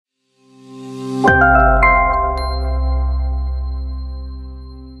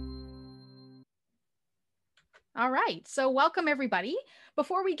right, so welcome everybody.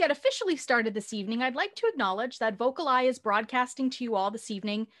 Before we get officially started this evening, I'd like to acknowledge that VocalEye is broadcasting to you all this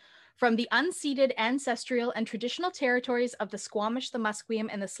evening from the unceded ancestral and traditional territories of the Squamish, the Musqueam,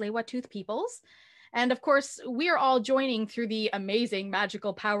 and the Tsleil-Waututh peoples. And of course, we are all joining through the amazing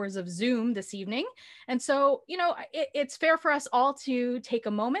magical powers of Zoom this evening. And so, you know, it's fair for us all to take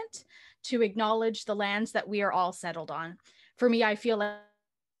a moment to acknowledge the lands that we are all settled on. For me, I feel like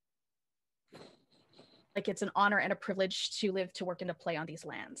it's an honor and a privilege to live, to work, and to play on these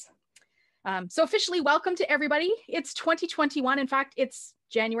lands. So officially, welcome to everybody. It's 2021. In fact, it's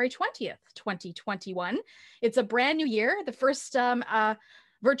January 20th, 2021. It's a brand new year, the first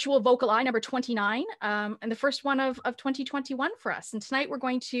virtual VocalEye number 29, and the first one of 2021 for us. And tonight we're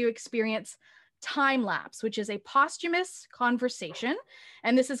going to experience Time Lapse, which is a posthumous conversation.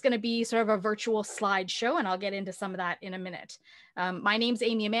 And this is going to be sort of a virtual slideshow, and I'll get into some of that in a minute. My name's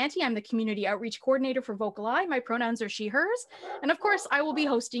Amy Amanti. I'm the Community Outreach Coordinator for VocalEye. My pronouns are she, hers. And of course, I will be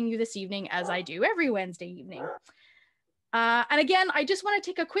hosting you this evening as I do every Wednesday evening. And again, I just want to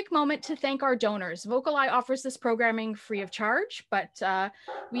take a quick moment to thank our donors. VocalEye offers this programming free of charge, but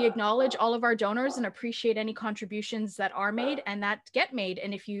we acknowledge all of our donors and appreciate any contributions that are made and that get made.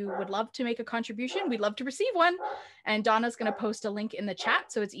 And if you would love to make a contribution, we'd love to receive one. And Donna's going to post a link in the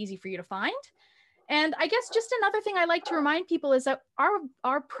chat so it's easy for you to find. And I guess just another thing I like to remind people is that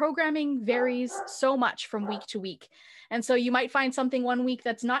our programming varies so much from week to week. And so you might find something one week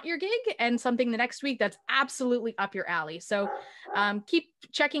that's not your gig and something the next week that's absolutely up your alley. So keep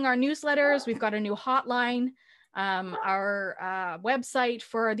checking our newsletters. We've got a new hotline, our website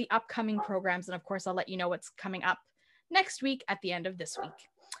for the upcoming programs. And of course, I'll let you know what's coming up next week at the end of this week.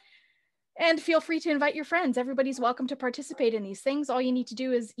 And feel free to invite your friends. Everybody's welcome to participate in these things. All you need to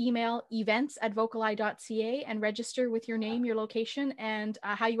do is email events@vocaleye.ca and register with your name, your location, and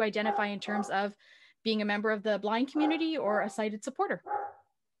how you identify in terms of being a member of the blind community or a sighted supporter.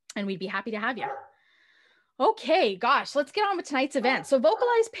 And we'd be happy to have you. Okay, gosh, let's get on with tonight's event. So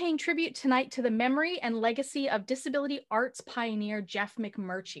VocalEye is paying tribute tonight to the memory and legacy of disability arts pioneer Geoff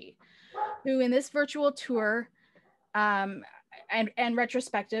McMurchy, who in this virtual tour and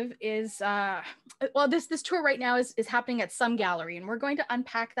retrospective is, well, this tour right now is happening at Some Gallery, and we're going to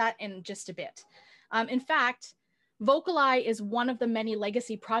unpack that in just a bit. In fact, VocalEye is one of the many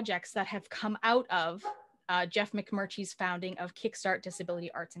legacy projects that have come out of Geoff McMurchy's founding of Kickstart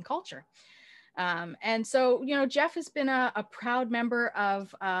Disability Arts and Culture. And so, you know, Geoff has been a proud member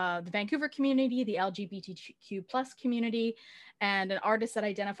of the Vancouver community, the LGBTQ+ community, and an artist that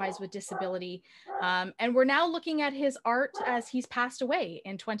identifies with disability. And we're now looking at his art as he's passed away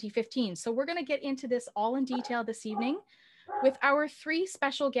in 2015. So we're going to get into this all in detail this evening with our three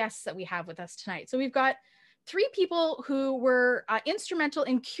special guests that we have with us tonight. So we've got three people who were instrumental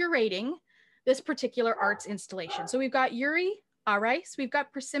in curating this particular arts installation. So we've got Yuri Arais, we've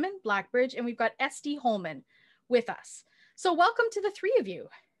got Persimmon Blackbridge, and we've got SD Holman with us. So welcome to the three of you.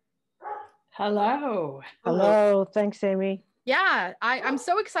 Hello. Hello, thanks, Amy. Yeah, I'm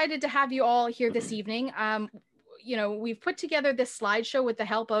so excited to have you all here this evening. You know, we've put together this slideshow with the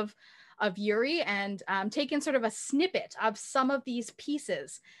help of Yuri and taken sort of a snippet of some of these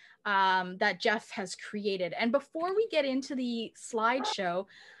pieces that Geoff has created. And before we get into the slideshow,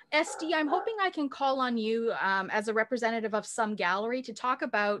 SD, I'm hoping I can call on you as a representative of Some Gallery to talk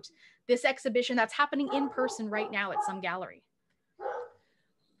about this exhibition that's happening in person right now at Some Gallery.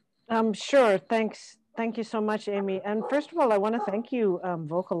 Sure, thanks. Thank you so much, Amy. And first of all, I want to thank you,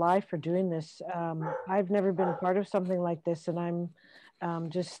 VocalEye, for doing this. I've never been part of something like this, and I'm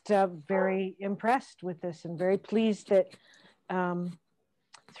just very impressed with this and very pleased that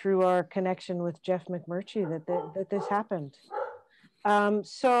through our connection with Geoff McMurchy that this happened. There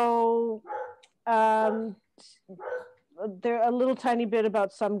a little tiny bit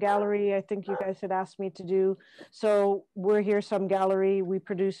about Some Gallery. I think you guys had asked me to do. So we're here, Some Gallery. We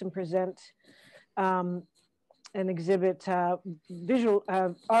produce and present and exhibit visual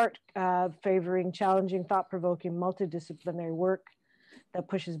art favoring challenging, thought-provoking, multidisciplinary work that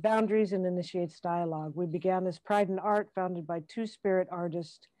pushes boundaries and initiates dialogue. We began as Pride in Art, founded by two-spirit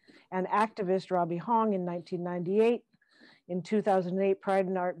artist and activist Robbie Hong in 1998. In 2008, Pride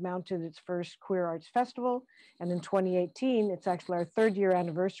in Art mounted its first Queer Arts Festival. And in 2018, it's actually our 3rd year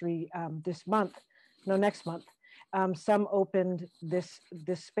anniversary next month. Some opened this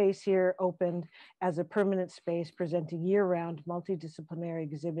space here, opened as a permanent space, presenting year-round multidisciplinary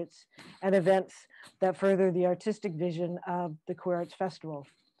exhibits and events that further the artistic vision of the Queer Arts Festival.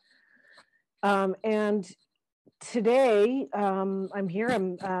 And today, I'm here,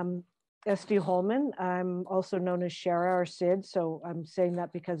 I'm SD Holman. I'm also known as Shara or Sid, so I'm saying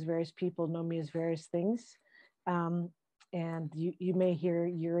that because various people know me as various things. And you may hear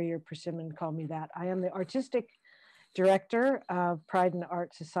Yuri or Persimmon call me that. I am the artistic director of Pride in the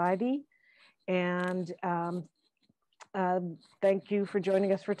Art Society. And thank you for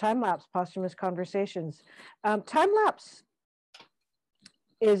joining us for Time Lapse, Posthumous Conversations. Time Lapse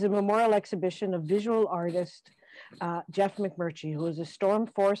is a memorial exhibition of visual artist Geoff McMurchy, who is a Storm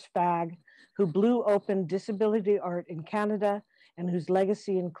Force fag who blew open disability art in Canada and whose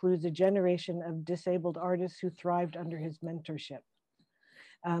legacy includes a generation of disabled artists who thrived under his mentorship.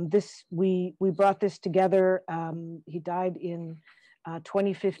 We brought this together. He died in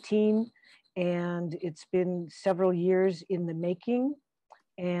 2015, and it's been several years in the making.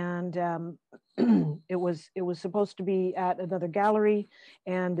 And it was supposed to be at another gallery,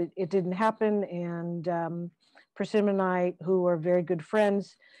 and it didn't happen. And Persimmon and I, who are very good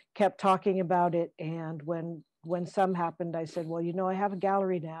friends, kept talking about it. And when some happened, I said, well, you know, I have a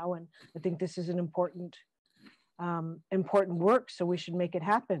gallery now, and I think this is an important work, so we should make it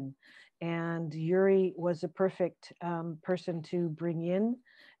happen. And Yuri was a perfect person to bring in,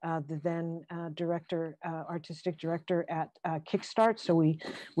 the then artistic director at Kickstart. So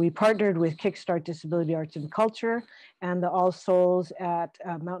we partnered with Kickstart Disability Arts and Culture and the All Souls at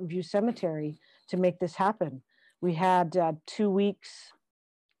Mountain View Cemetery to make this happen. We had 2 weeks,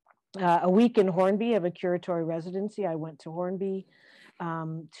 a week in Hornby of a curatory residency. I went to Hornby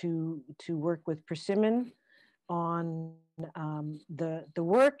to work with Persimmon on the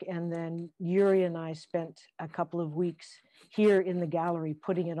work, and then Yuri and I spent a couple of weeks here in the gallery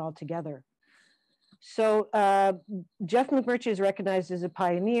putting it all together. So Geoff McMurchy is recognized as a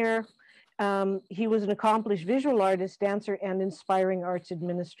pioneer. He was an accomplished visual artist, dancer, and inspiring arts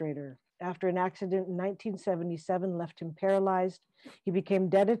administrator. After an accident in 1977 left him paralyzed, he became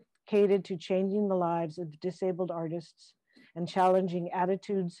dedicated to changing the lives of disabled artists and challenging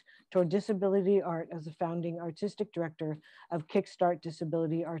attitudes toward disability art as a founding artistic director of Kickstart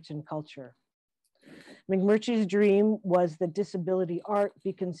Disability Arts and Culture. McMurchy's dream was that disability art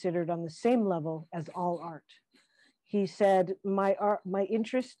be considered on the same level as all art. He said, my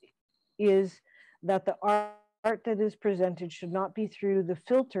interest is that the art that is presented should not be through the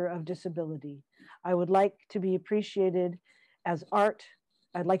filter of disability. I would like to be appreciated as art.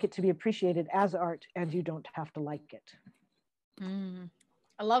 I'd like it to be appreciated as art, and you don't have to like it.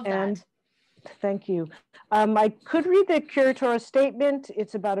 I love that. And thank you. I could read the curatorial statement.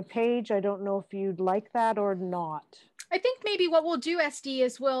 It's about a page. I don't know if you'd like that or not. I think maybe what we'll do, SD,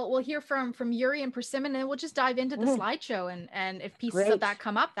 is we'll hear from Yuri and Persimmon, and we'll just dive into the slideshow. And if pieces of that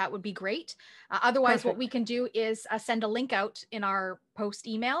come up, that would be great. Otherwise, Perfect. What we can do is send a link out in our post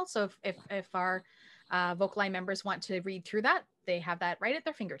email. So if our VocalEye members want to read through that, they have that right at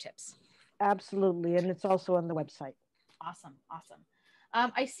their fingertips. Absolutely. And it's also on the website. Awesome.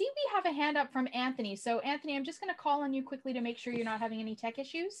 I see we have a hand up from Anthony. So Anthony, I'm just going to call on you quickly to make sure you're not having any tech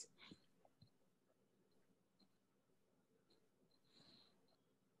issues.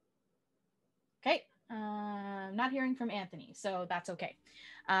 Okay, not hearing from Anthony, so that's okay.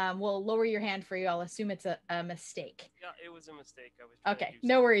 We'll lower your hand for you. I'll assume it's a mistake. Yeah, it was a mistake. Okay,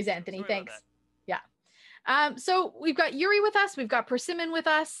 no worries, Anthony. Thanks. Yeah. So we've got Yuri with us. We've got Persimmon with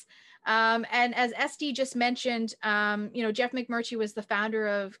us. And as SD just mentioned, you know, Geoff McMurchy was the founder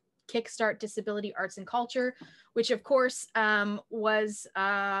of Kickstart Disability Arts and Culture, which of course was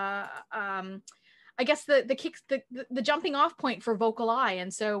I guess the jumping off point for VocalEye.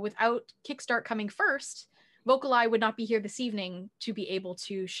 And so without Kickstart coming first, VocalEye would not be here this evening to be able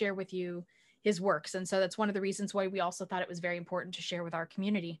to share with you his works. And so that's one of the reasons why we also thought it was very important to share with our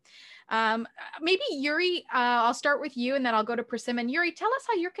community. Maybe Yuri, I'll start with you and then I'll go to Persimmon. Yuri, tell us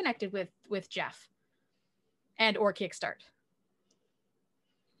how you're connected with Geoff and or Kickstart.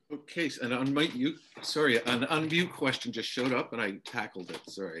 Okay, and an unmute question just showed up and I tackled it,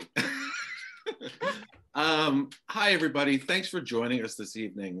 sorry. Hi, everybody. Thanks for joining us this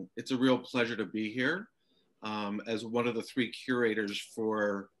evening. It's a real pleasure to be here as one of the 3 curators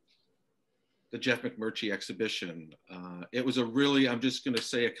for the Geoff McMurchy exhibition. It was I'm just going to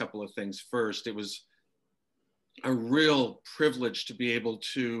say a couple of things first. It was a real privilege to be able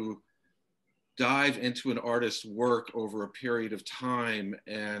to dive into an artist's work over a period of time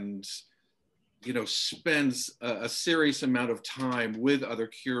and spends a serious amount of time with other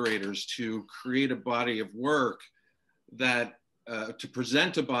curators to create a body of work that, to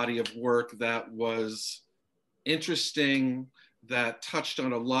present a body of work that was interesting, that touched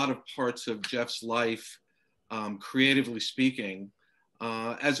on a lot of parts of Geoff's life, creatively speaking,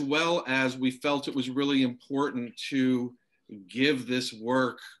 as well as we felt it was really important to give this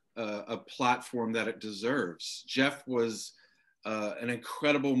work a platform that it deserves. Geoff was an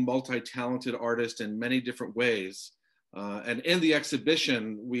incredible multi-talented artist in many different ways. And in the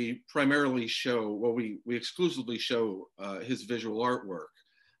exhibition, we primarily show, well, we exclusively show his visual artwork.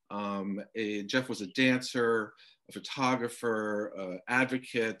 Geoff was a dancer, a photographer,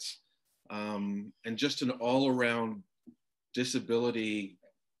 advocate, and just an all-around disability,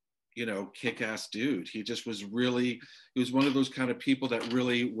 you know, kick-ass dude. He just was really, he was one of those kind of people that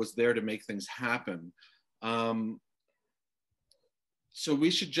really was there to make things happen. So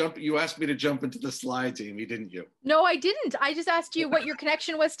we should jump, you asked me to jump into the slides, Amy, didn't you? No, I didn't. I just asked you what your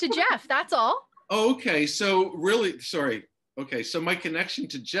connection was to Geoff, that's all. Oh, okay, so really, sorry. Okay, so my connection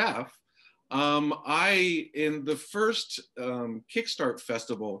to Geoff, in the first Kickstart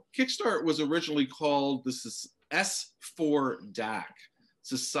festival, Kickstart was originally called the S4DAC,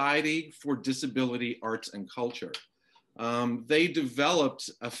 Society for Disability Arts and Culture. They developed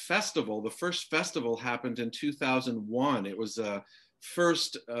a festival. The first festival happened in 2001. It was a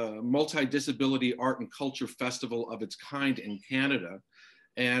first multi-disability art and culture festival of its kind in Canada.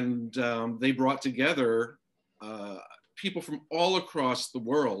 And they brought together people from all across the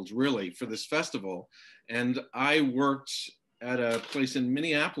world, really, for this festival. And I worked at a place in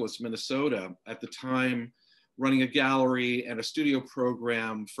Minneapolis, Minnesota, at the time, running a gallery and a studio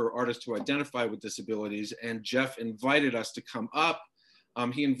program for artists who identify with disabilities. And Geoff invited us to come up.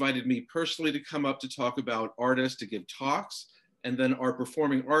 He invited me personally to come up to talk about artists, to give talks. And then our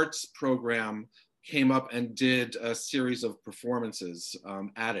performing arts program came up and did a series of performances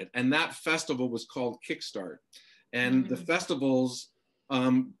at it. And that festival was called Kickstart. And the festivals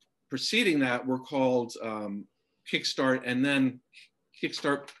preceding that were called Kickstart, and then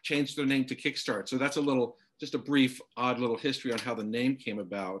Kickstart changed their name to Kickstart. So that's a little, just a brief, odd little history on how the name came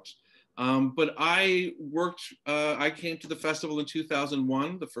about. But I came to the festival in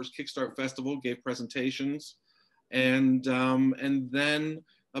 2001, the first Kickstart festival, gave presentations. And then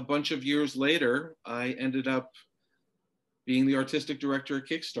a bunch of years later, I ended up being the artistic director at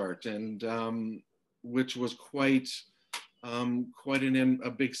Kickstart, and which was quite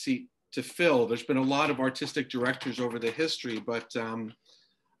a big seat to fill. There's been a lot of artistic directors over the history, but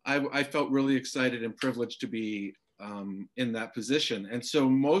I felt really excited and privileged to be in that position. And so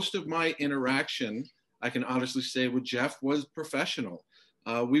most of my interaction, I can honestly say, with Geoff was professional.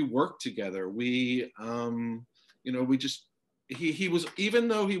 We worked together. We, you know, he was, even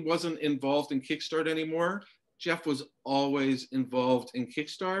though he wasn't involved in Kickstart anymore, Geoff was always involved in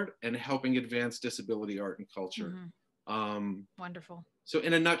Kickstart and helping advance disability art and culture. Wonderful. So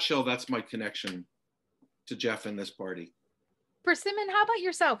in a nutshell, that's my connection to Geoff and this party. Persimmon, how about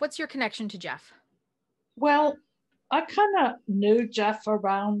yourself? What's your connection to Geoff? Well, I kind of knew Geoff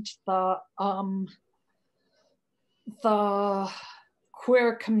around the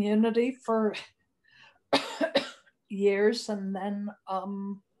queer community for years, and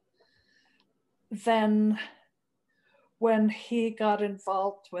then when he got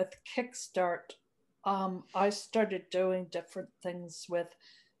involved with Kickstart, I started doing different things with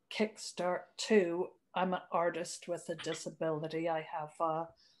Kickstart too. I'm an artist with a disability. I have a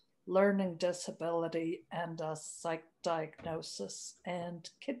learning disability and a psych diagnosis and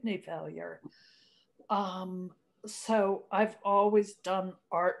kidney failure. So I've always done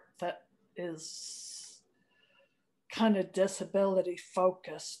art that is kind of disability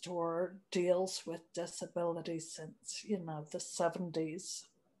focused or deals with disability since, you know, the 70s,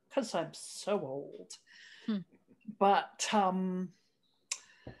 because I'm so old. But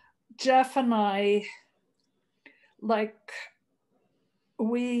Geoff and I, like,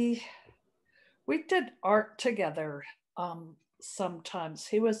 we did art together sometimes.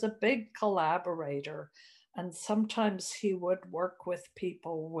 He was a big collaborator, and sometimes he would work with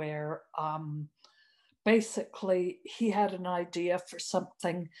people where basically he had an idea for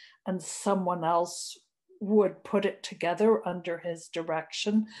something and someone else would put it together under his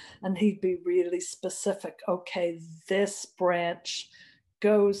direction, and he'd be really specific. Okay, this branch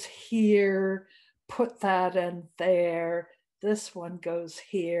goes here, put that in there, this one goes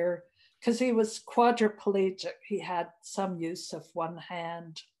here, because he was quadriplegic. He had some use of one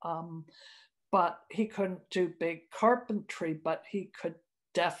hand, but he couldn't do big carpentry, but he could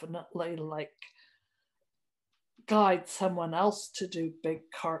definitely like guide someone else to do big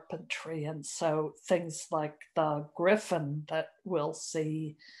carpentry. And so things like the griffin that we'll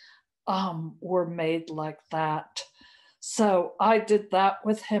see were made like that. So I did that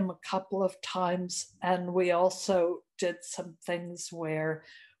with him a couple of times. And we also did some things where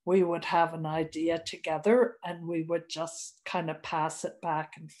we would have an idea together and we would just kind of pass it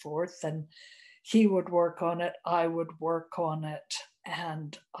back and forth. And he would work on it, I would work on it.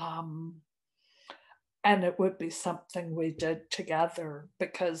 And and it would be something we did together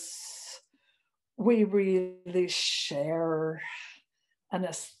because we really share an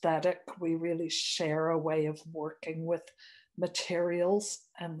aesthetic. We really share a way of working with materials.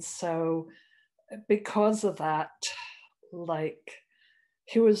 And so because of that, like,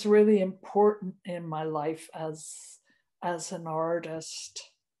 he was really important in my life as an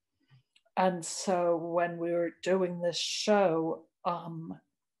artist. And so when we were doing this show,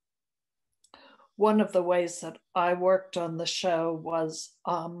 one of the ways that I worked on the show was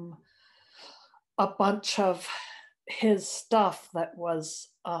a bunch of his stuff that was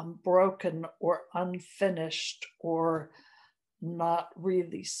broken or unfinished or not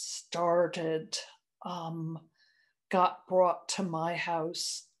really started got brought to my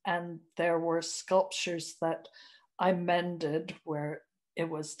house, and there were sculptures that I mended where it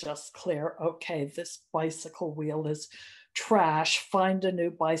was just clear, okay, this bicycle wheel is trash, find a new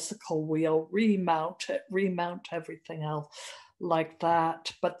bicycle wheel, remount it, remount everything else like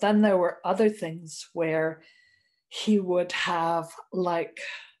that. But then there were other things where he would have like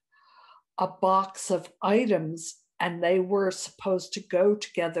a box of items and they were supposed to go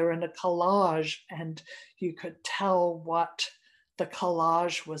together in a collage, and you could tell what the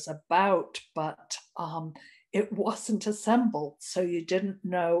collage was about, but it wasn't assembled. So you didn't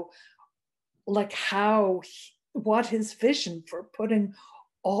know like what his vision for putting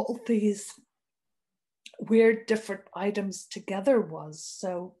all these weird different items together was.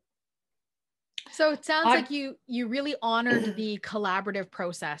 So it sounds like you really honored the collaborative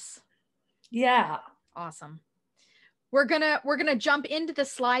process. Yeah. Awesome. We're gonna jump into the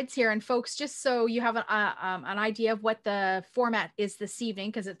slides here, and folks, just so you have an idea of what the format is this evening,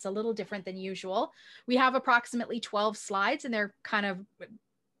 because it's a little different than usual. We have approximately 12 slides, and they're kind of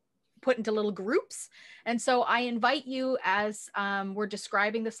put into little groups. And so I invite you, as we're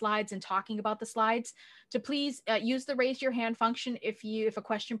describing the slides and talking about the slides, to please use the raise your hand function if a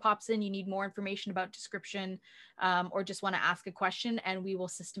question pops in, you need more information about description, or just want to ask a question, and we will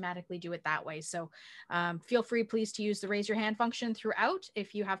systematically do it that way. So feel free, please, to use the raise your hand function throughout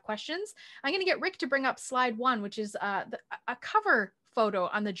if you have questions. I'm going to get Rick to bring up slide 1, which is a cover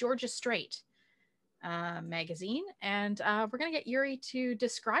photo on the Georgia Strait magazine, and we're going to get Yuri to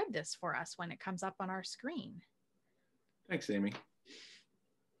describe this for us when it comes up on our screen. Thanks, Amy.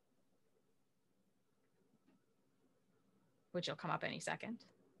 Which will come up any second.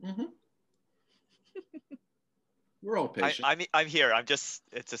 Mm-hmm. We're all patient. I'm here. It's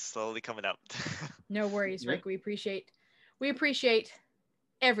just slowly coming up. No worries, Rick. We appreciate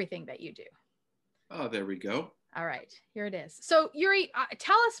everything that you do. Oh, there we go. All right, here it is. So Yuri,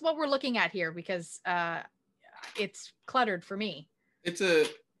 tell us what we're looking at here, because it's cluttered for me. It's a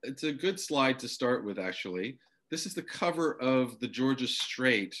good slide to start with, actually. This is the cover of the Georgia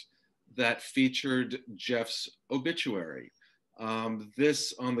Strait that featured Geoff's obituary.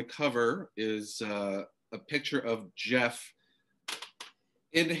 This on the cover is a picture of Geoff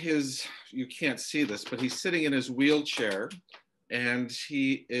in his, you can't see this, but he's sitting in his wheelchair, and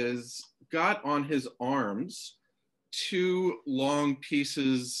he is got on his arms 2 long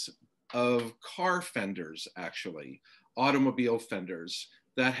pieces of car fenders, actually, automobile fenders,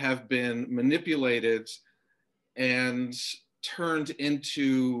 that have been manipulated and turned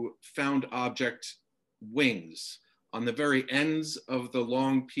into found object wings. On the very ends of the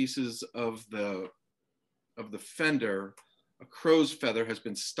long pieces of the fender, a crow's feather has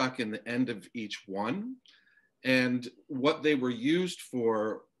been stuck in the end of each one. And what they were used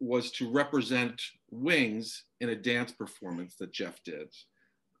for was to represent wings in a dance performance that Geoff did.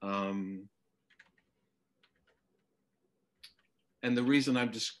 And the reason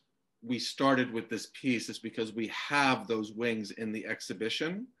we started with this piece is because we have those wings in the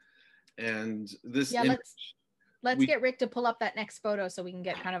exhibition. And this image, let's get Rick to pull up that next photo so we can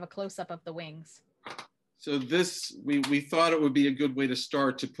get kind of a close-up of the wings. So this, we thought it would be a good way to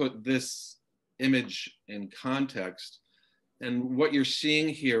start to put this image in context. And what you're seeing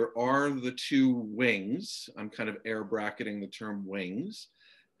here are the 2 wings. I'm kind of air bracketing the term wings.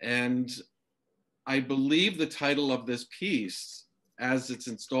 And I believe the title of this piece, as it's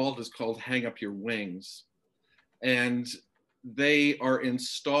installed, is called Hang Up Your Wings. And they are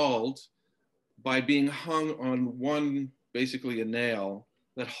installed by being hung on one, basically a nail,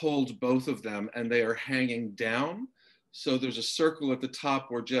 that holds both of them, and they are hanging down. So there's a circle at the top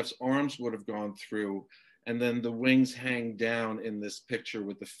where Geoff's arms would have gone through, and then the wings hang down in this picture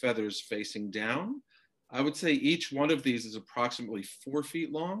with the feathers facing down. I would say each one of these is approximately 4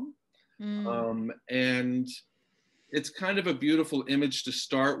 feet long. And it's kind of a beautiful image to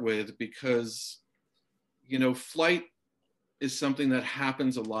start with, because, you know, flight is something that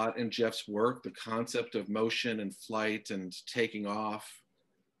happens a lot in Geoff's work, the concept of motion and flight and taking off.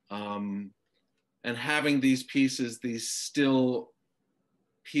 And having these pieces, these still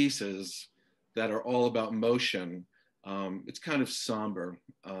pieces that are all about motion, it's kind of somber.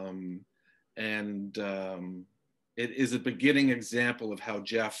 It is a beginning example of how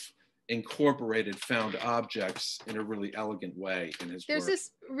Geoff incorporated found objects in a really elegant way in his There's work.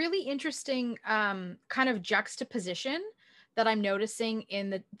 this really interesting kind of juxtaposition that I'm noticing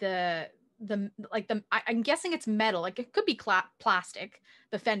in I'm guessing it's metal, like it could be plastic,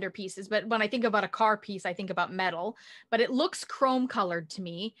 the fender pieces, but when I think about a car piece, I think about metal, but it looks chrome colored to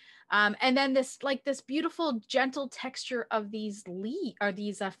me. And then this beautiful gentle texture of these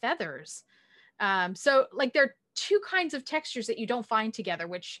feathers. So like there are two kinds of textures that you don't find together,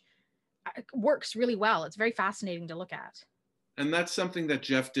 which works really well. It's very fascinating to look at. And that's something that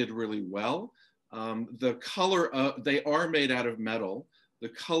Geoff did really well. The color they are made out of metal. The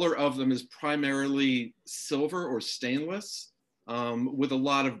color of them is primarily silver or stainless, with a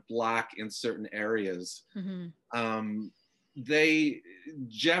lot of black in certain areas. Mm-hmm.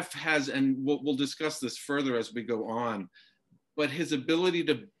 Geoff has, and we'll discuss this further as we go on, but his ability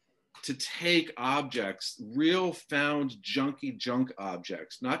to take objects, real found junky junk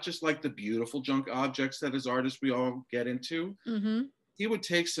objects, not just like the beautiful junk objects that as artists we all get into. Mm-hmm. He would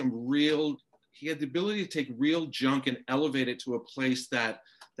take he had the ability to take real junk and elevate it to a place that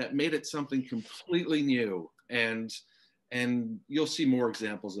made it something completely new. And you'll see more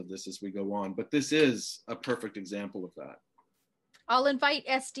examples of this as we go on, but this is a perfect example of that. I'll invite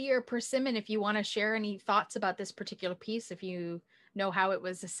SD or Persimmon if you want to share any thoughts about this particular piece, if you know how it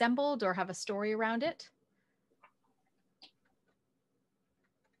was assembled or have a story around it.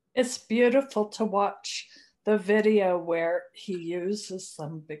 It's beautiful to watch the video where he uses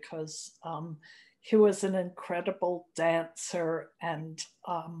them, because he was an incredible dancer and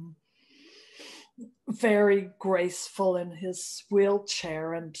very graceful in his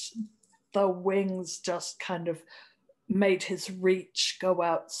wheelchair, and the wings just kind of made his reach go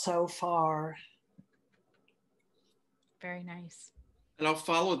out so far. Very nice. And I'll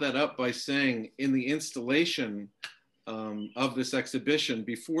follow that up by saying, in the installation of this exhibition,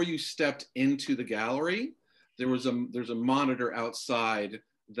 before you stepped into the gallery, there's a monitor outside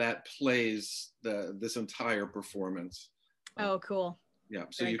that plays this entire performance. Oh, cool. Yeah,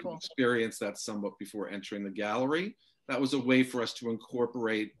 so Very you cool. can experience that somewhat before entering the gallery. That was a way for us to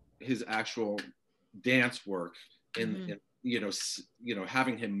incorporate his actual dance work in, in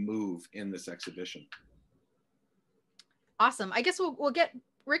having him move in this exhibition. Awesome. I guess we'll get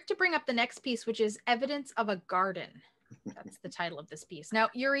Rick to bring up the next piece, which is Evidence of a Garden. That's the title of this piece. Now,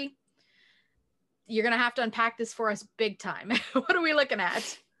 Yuri, you're going to have to unpack this for us big time. What are we looking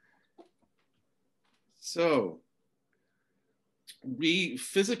at? So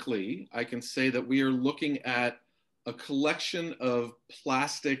I can say that we are looking at a collection of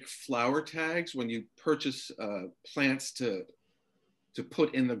plastic flower tags. When you purchase plants to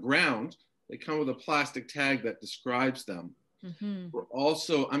put in the ground, they come with a plastic tag that describes them.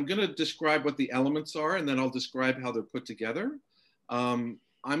 Mm-hmm. I'm going to describe what the elements are, and then I'll describe how they're put together. I'm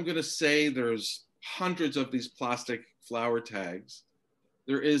going to say there's hundreds of these plastic flower tags.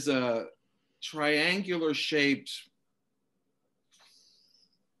 There is a triangular shaped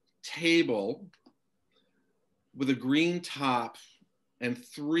table with a green top and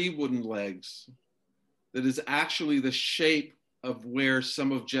 3 wooden legs that is actually the shape of where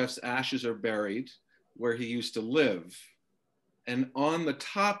some of Geoff's ashes are buried, where he used to live. And on the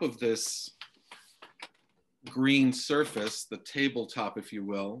top of this green surface, the tabletop, if you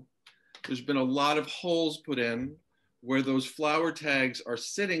will, there's been a lot of holes put in where those flower tags are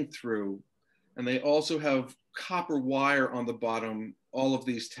sitting through, and they also have copper wire on the bottom, all of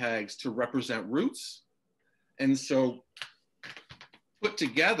these tags to represent roots. And so put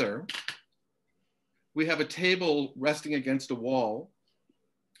together, we have a table resting against a wall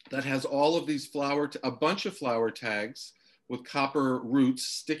that has all of these a bunch of flower tags with copper roots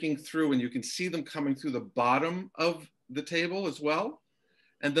sticking through, and you can see them coming through the bottom of the table as well.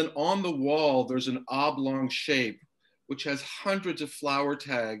 And then on the wall, there's an oblong shape, which has hundreds of flower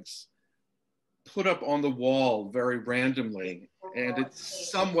tags put up on the wall very randomly. And it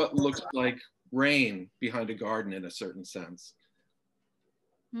somewhat looks like rain behind a garden in a certain sense.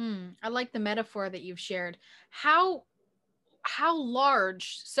 I like the metaphor that you've shared. How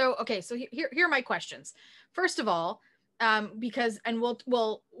large? So here are my questions. First of all, because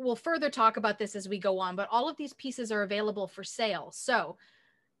we'll further talk about this as we go on, but all of these pieces are available for sale. So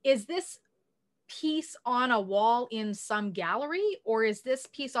is this piece on a wall in some gallery, or is this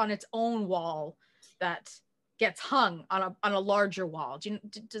piece on its own wall that gets hung on a larger wall.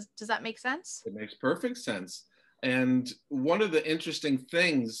 Does that make sense? It makes perfect sense. And one of the interesting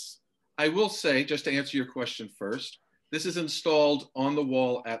things, I will say, just to answer your question first, this is installed on the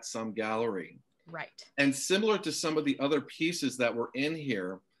wall at some gallery. Right. And similar to some of the other pieces that were in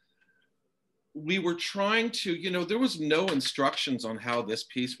here, we were trying to, there was no instructions on how this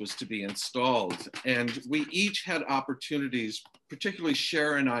piece was to be installed. And we each had opportunities, particularly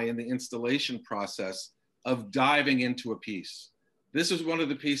Cher and I in the installation process, of diving into a piece. This is one of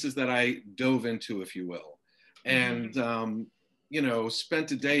the pieces that I dove into, if you will. And,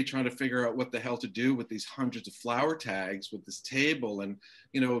 spent a day trying to figure out what the hell to do with these hundreds of flower tags with this table, and,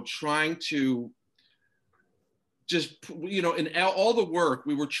 trying to just, in all the work,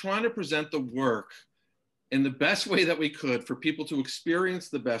 we were trying to present the work in the best way that we could for people to experience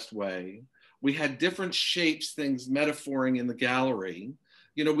the best way. We had different shapes, things metaphoring in the gallery.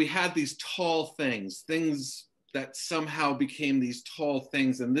 We had these tall things that somehow became these tall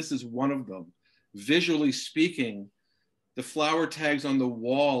things, and this is one of them. Visually speaking, the flower tags on the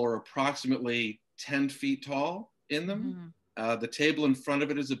wall are approximately 10 feet tall in them. The table in front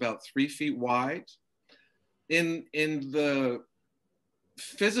of it is about 3 feet wide. In the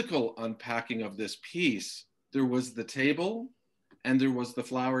physical unpacking of this piece, there was the table and there was the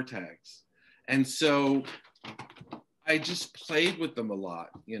flower tags. And so I just played with them a lot,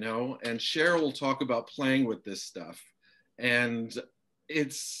 and Cheryl will talk about playing with this stuff. And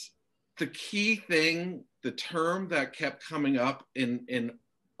it's the key thing, the term that kept coming up in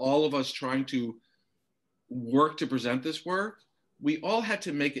all of us trying to work to present this work, we all had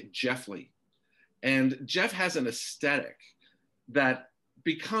to make it Geoffly. And Geoff has an aesthetic that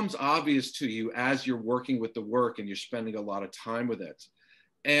becomes obvious to you as you're working with the work and you're spending a lot of time with it.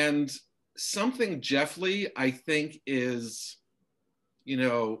 And something Geoffly, I think, is,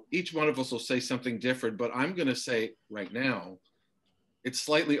 each one of us will say something different, but I'm going to say right now, it's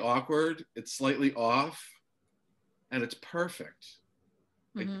slightly awkward, it's slightly off, and it's perfect.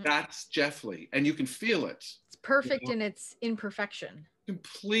 That's Geoffly, and you can feel it. It's perfect in its imperfection.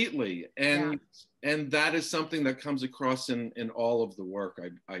 Completely. And that is something that comes across in all of the work,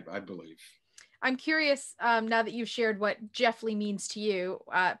 I believe. I'm curious, now that you've shared what Geoffly means to you,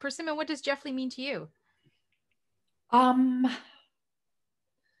 Persimmon, what does Geoffly mean to you?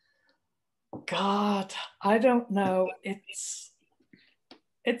 God, I don't know.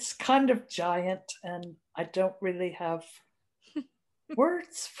 It's kind of giant, and I don't really have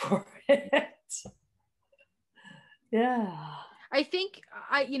words for it. Yeah. I think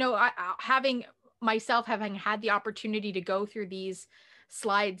having had the opportunity to go through these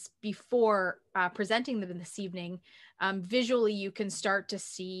slides before presenting them this evening, visually you can start to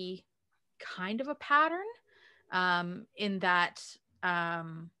see kind of a pattern in that, I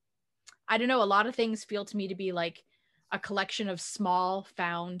don't know, a lot of things feel to me to be like a collection of small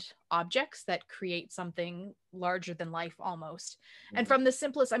found objects that create something larger than life almost. And from the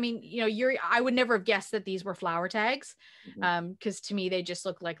simplest, I mean, I would never have guessed that these were flower tags, because to me, they just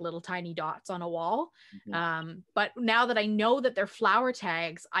look like little tiny dots on a wall. But now that I know that they're flower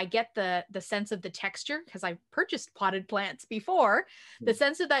tags, I get the sense of the texture, because I've purchased potted plants before, the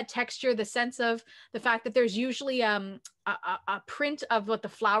sense of that texture, the sense of the fact that there's usually a print of what the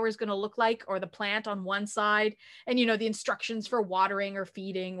flower is going to look like, or the plant on one side, and the instructions for watering or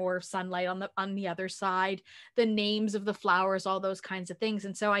feeding or sunlight on the other side, the names of the flowers, all those kinds of things.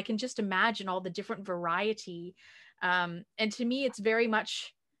 And so I can just imagine all the different variety. And to me, it's very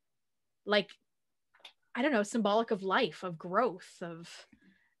much like, I don't know, symbolic of life, of growth, of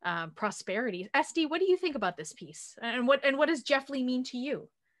prosperity. SD, what do you think about this piece? And what does Geoffly mean to you?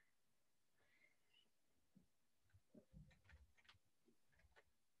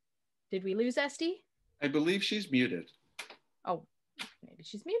 Did we lose SD? I believe she's muted. Oh, maybe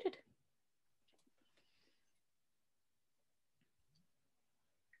she's muted.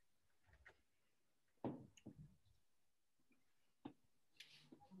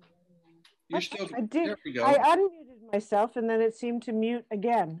 You're still, I did. there we go. I unmuted myself and then it seemed to mute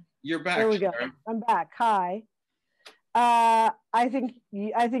again. You're back. There we go. Sharon. I'm back. Hi. I think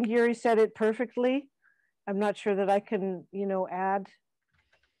Yuri said it perfectly. I'm not sure that I can, add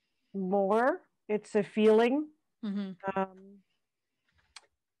more. It's a feeling.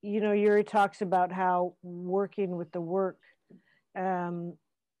 Yuri talks about how working with the work, the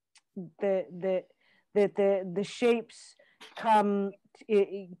shapes come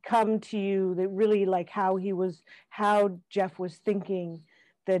to you, that really like how Geoff was thinking,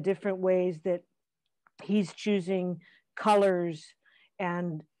 the different ways that he's choosing colors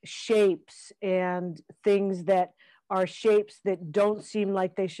and shapes and things that are shapes that don't seem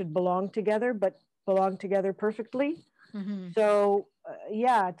like they should belong together, but belong together perfectly. Mm-hmm. So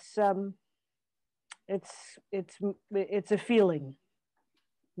yeah, it's a feeling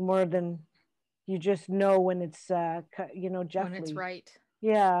more than you just know when it's Jeffly. When it's right.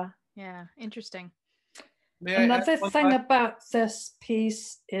 Yeah. Yeah. Interesting. May I Another add one thing last- about this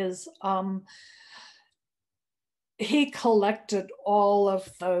piece is he collected all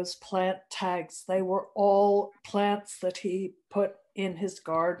of those plant tags. They were all plants that he put in his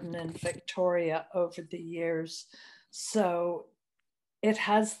garden in Victoria over the years. So it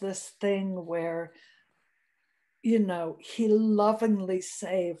has this thing where, he lovingly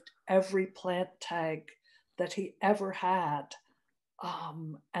saved every plant tag that he ever had.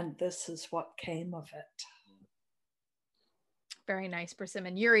 And this is what came of it. Very nice,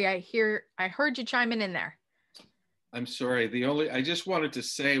 Persimmon. Yuri, I heard you chiming in there. I'm sorry. I just wanted to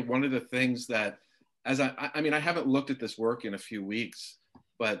say one of the things that, as I mean, I haven't looked at this work in a few weeks,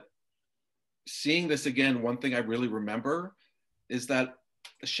 but seeing this again, one thing I really remember is that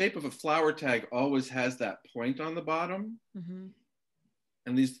the shape of a flower tag always has that point on the bottom. Mm-hmm.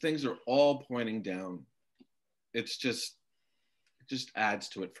 And these things are all pointing down. It just adds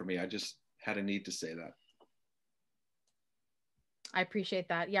to it for me. I just had a need to say that. I appreciate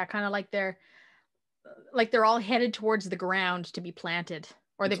that. Yeah, kind of like they're all headed towards the ground to be planted,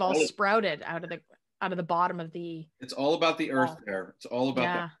 or they've all sprouted out of the bottom of the. It's all about the earth there. It's all about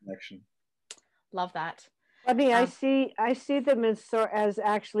that connection. Love that. Funny, I see them as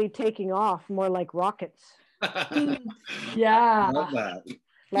actually taking off, more like rockets. Yeah. Love that.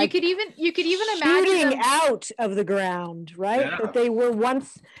 Like you could even imagine shooting them out of the ground, right? Yeah. That they were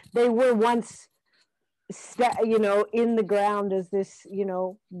once in the ground as this,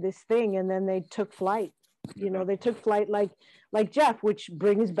 this thing, and then they took flight. They took flight like Geoff, which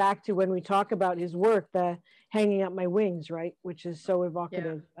brings back to when we talk about his work, the hanging up my wings, right? Which is so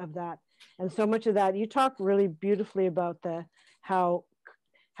evocative of that. And so much of that, you talk really beautifully about how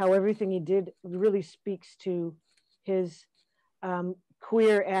everything he did really speaks to his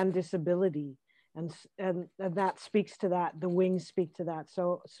queer and disability, and that speaks to that. The wings speak to that.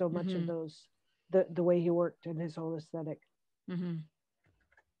 So much mm-hmm. of those, the way he worked and his whole aesthetic. Mm-hmm.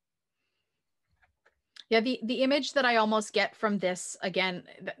 Yeah, the image that I almost get from this again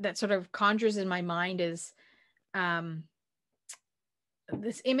that sort of conjures in my mind is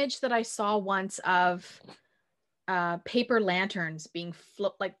this image that I saw once of paper lanterns being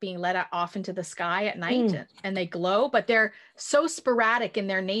being let off into the sky at night, and they glow, but they're so sporadic in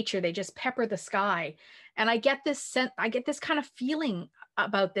their nature. They just pepper the sky. And I get this kind of feeling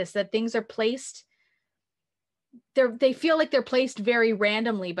about this, that things are placed, they feel like they're placed very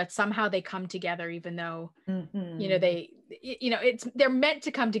randomly, but somehow they come together, even though, they're meant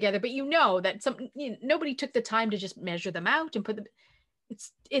to come together, but that nobody took the time to just measure them out and put them,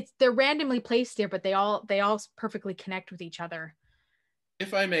 they're randomly placed there, but they all perfectly connect with each other.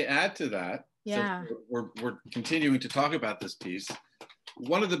 If I may add to that, yeah, we're continuing to talk about this piece.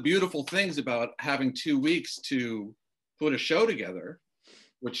 One of the beautiful things about having 2 weeks to put a show together,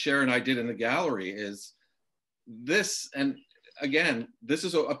 which Sharon and I did in the gallery, is this. And again, this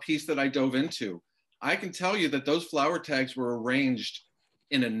is a piece that I dove into. I can tell you that those flower tags were arranged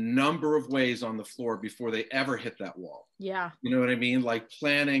in a number of ways on the floor before they ever hit that wall. Yeah. You know what I mean? Like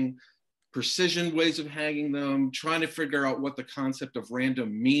planning, precision ways of hanging them, trying to figure out what the concept of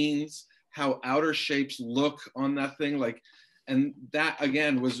random means, how outer shapes look on that thing. And that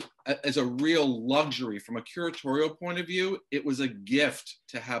again was as a real luxury from a curatorial point of view. It was a gift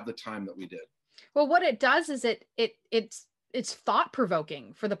to have the time that we did. Well, what it does is it's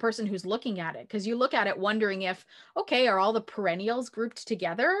thought-provoking for the person who's looking at it, because you look at it wondering if, okay, are all the perennials grouped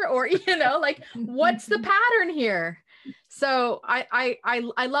together, or what's the pattern here? So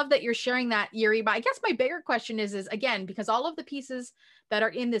I love that you're sharing that, Yuri. But I guess my bigger question is again, because all of the pieces that are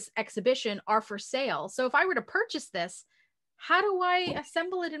in this exhibition are for sale. So if I were to purchase this, how do I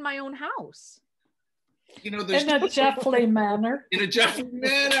assemble it in my own house? In a Jeffly manner. In a Jeffly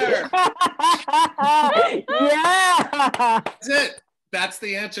manner. Yeah. That's it. That's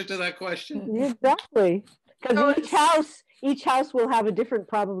the answer to that question. Exactly. Because each house will have a different,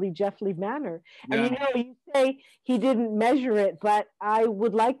 probably Jeffly manner. Yeah. And you say he didn't measure it, but I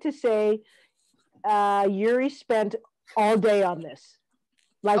would like to say Yuri spent all day on this.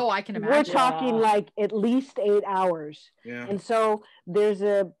 I can imagine. We're talking at least 8 hours. Yeah. And so there's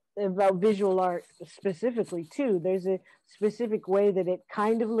about visual art specifically too, there's a specific way that it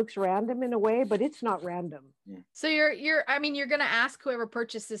kind of looks random in a way, but it's not random. So you're going to ask whoever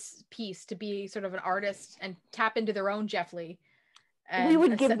purchased this piece to be sort of an artist and tap into their own Jeffly. We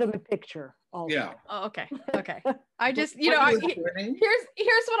would give them a picture. Also. Yeah. Oh, okay. Okay. I just, you know, here's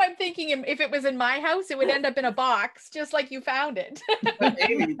what I'm thinking. If it was in my house, it would end up in a box, just like you found it. But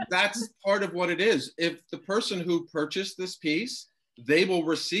Amy, that's part of what it is. If the person who purchased this piece, they will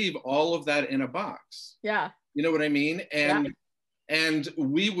receive all of that in a box. Yeah. You know what I mean? And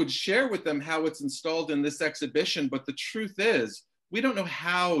we would share with them how it's installed in this exhibition. But the truth is, we don't know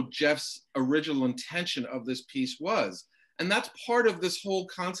how Geoff's original intention of this piece was. And that's part of this whole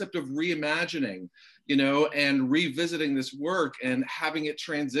concept of reimagining, you know, and revisiting this work and having it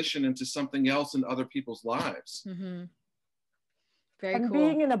transition into something else in other people's lives. Mm-hmm. Very and cool.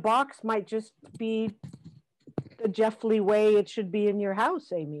 Being in a box might just be the Geoffly way it should be in your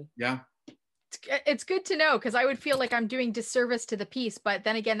house, Amy. Yeah. It's good to know, because I would feel like I'm doing disservice to the piece, but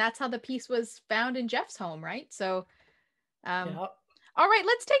then again, that's how the piece was found in Geoff's home, right? So, all right,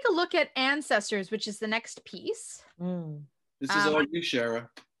 let's take a look at Ancestors, which is the next piece. This is all you, Shara.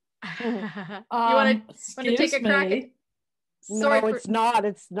 You want to take a crack at? No, it's not.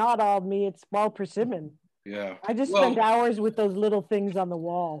 It's not all me. It's all Persimmon. Yeah. I just spent hours with those little things on the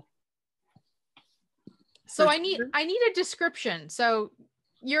wall. So I need a description. So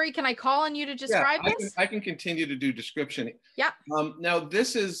Yuri, can I call on you to describe this? I can continue to do description. Yeah. Now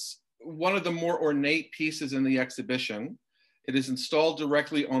this is one of the more ornate pieces in the exhibition. It is installed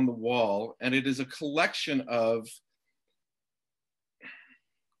directly on the wall, and it is a collection of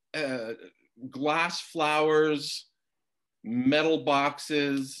glass flowers, metal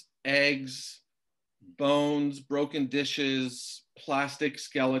boxes, eggs, bones, broken dishes, plastic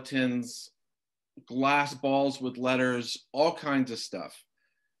skeletons, glass balls with letters, all kinds of stuff.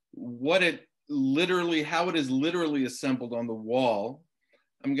 How it is literally assembled on the wall,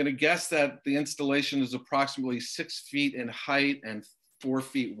 I'm going to guess that the installation is approximately 6 feet in height and 4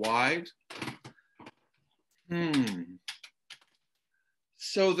 feet wide.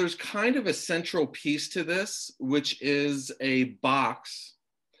 So there's kind of a central piece to this, which is a box,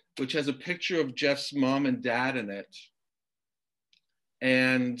 which has a picture of Geoff's mom and dad in it,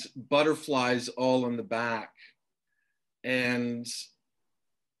 and butterflies all in the back. And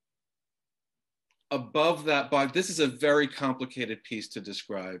above that box, this is a very complicated piece to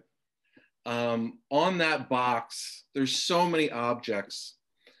describe. On that box, there's so many objects.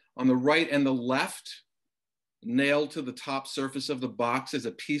 On the right and the left, nailed to the top surface of the box is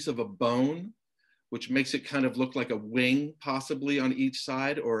a piece of a bone, which makes it kind of look like a wing, possibly on each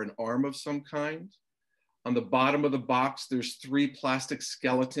side, or an arm of some kind. On the bottom of the box, there's 3 plastic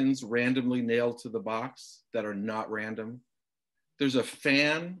skeletons randomly nailed to the box that are not random. There's a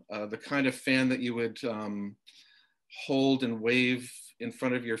fan, the kind of fan that you would hold and wave in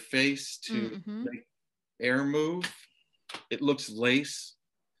front of your face to make air move. It looks lace.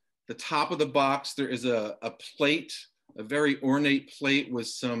 The top of the box, there is a plate, a very ornate plate with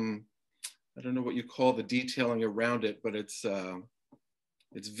some, I don't know what you call the detailing around it, but it's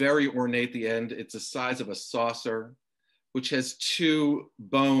very ornate at the end. It's the size of a saucer, which has 2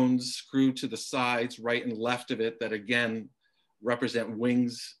 bones screwed to the sides, right and left of it, that again, represent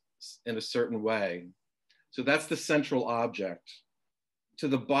wings in a certain way. So that's the central object. To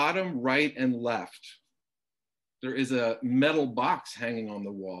the bottom, right and left, there is a metal box hanging on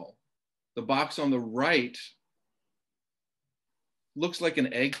the wall. The box on the right looks like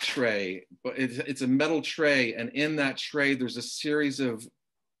an egg tray, but it's a metal tray. And in that tray, there's a series of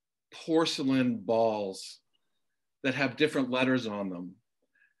porcelain balls that have different letters on them.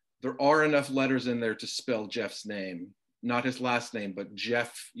 There are enough letters in there to spell Geoff's name. Not his last name, but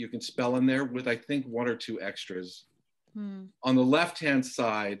Geoff, you can spell in there with, I think, 1 or 2 extras. On the left-hand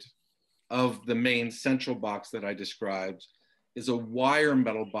side of the main central box that I described is a wire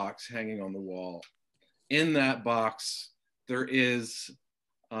metal box hanging on the wall. In that box, there is,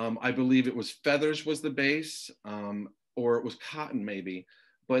 I believe it was feathers was the base, or it was cotton maybe,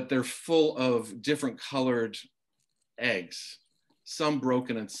 but they're full of different colored eggs, some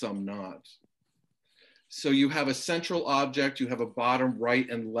broken and some not. So you have a central object, you have a bottom right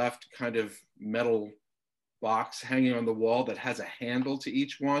and left kind of metal box hanging on the wall that has a handle to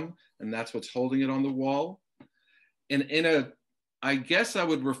each one, and that's what's holding it on the wall. And I guess I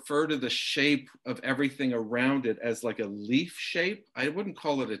would refer to the shape of everything around it as like a leaf shape. I wouldn't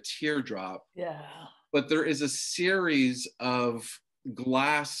call it a teardrop. Yeah. But there is a series of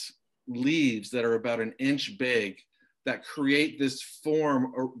glass leaves that are about 1 inch big that create this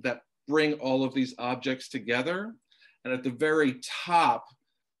form, or that bring all of these objects together. And at the very top,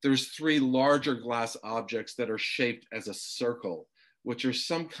 there's 3 larger glass objects that are shaped as a circle, which are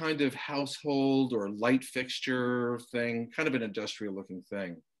some kind of household or light fixture thing, kind of an industrial looking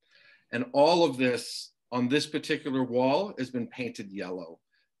thing. And all of this on this particular wall has been painted yellow.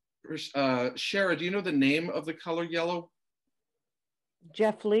 Shara, do you know the name of the color yellow?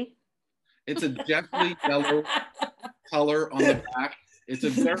 Jeff Lee. It's a deathly yellow color on the back. It's a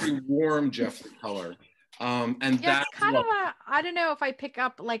very warm Jeff Lee color. And yeah, that's it's kind of a, I don't know if I pick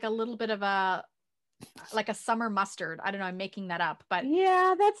up like a little bit of a, like a summer mustard. I don't know, I'm making that up, but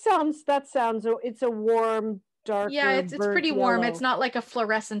Yeah, that sounds, it's a warm, darker, yeah, it's burnt pretty warm. yellow. It's not like a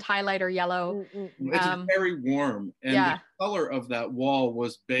fluorescent highlighter yellow. It's very warm. And yeah. the color of that wall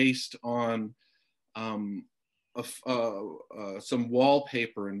was based on some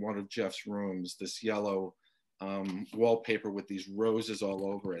wallpaper in one of Jeff's rooms, this yellow wallpaper with these roses all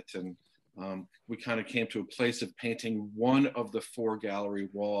over it. And we kind of came to a place of painting one of the 4 gallery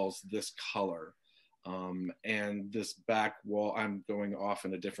walls this color. And this back wall, I'm going off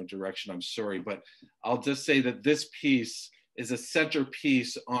in a different direction, I'm sorry, but I'll just say that this piece is a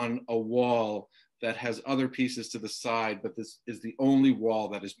centerpiece on a wall that has other pieces to the side, but this is the only wall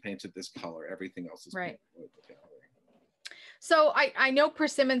that is painted this color. Everything else is right. painted the gallery. So I know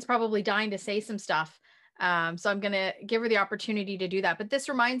Persimmon's probably dying to say some stuff. So I'm going to give her the opportunity to do that. But this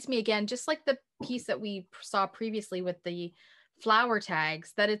reminds me again, just like the piece that we saw previously with the flower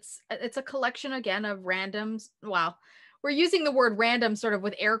tags, that it's a collection again of randoms. Well, we're using the word random sort of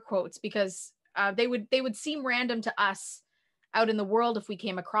with air quotes because they would seem random to us out in the world if we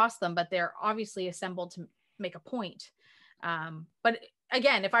came across them, but they're obviously assembled to make a point. But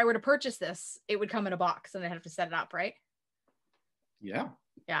again, if I were to purchase this, it would come in a box and I'd have to set it up, right? Yeah.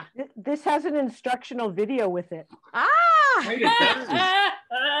 Yeah. This has an instructional video with it.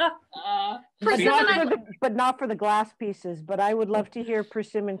 But not for the glass pieces. But I would love to hear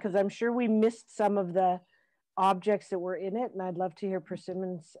Persimmon because I'm sure we missed some of the objects that were in it, and I'd love to hear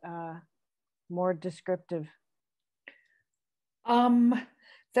Persimmon's more descriptive.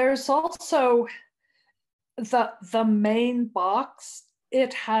 There's also the main box.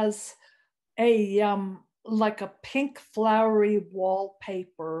 It has a like a pink flowery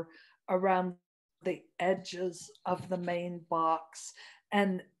wallpaper around the edges of the main box,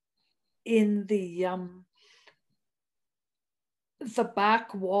 and in the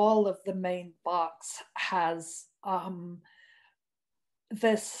back wall of the main box has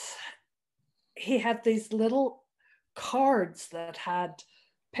this. He had these little cards that had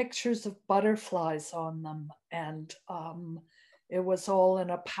pictures of butterflies on them, and it was all in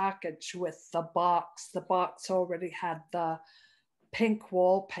a package with the box. The box already had the pink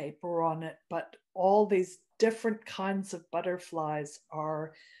wallpaper on it, but all these different kinds of butterflies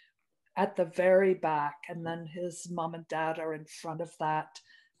are at the very back, and then his mom and dad are in front of that,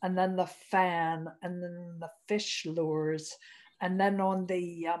 and then the fan, and then the fish lures, and then on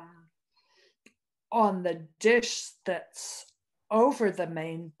the dish that's over the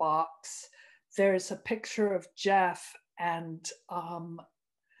main box, there's a picture of Jeff, and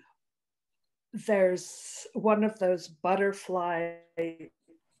there's one of those butterfly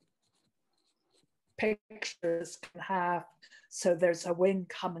pictures can have, so there's a wing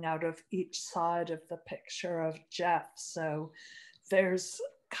coming out of each side of the picture of Jeff. So there's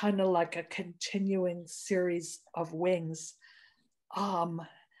kind of like a continuing series of wings.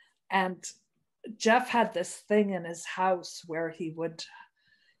 And Jeff had this thing in his house where he would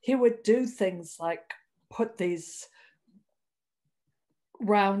do things like put these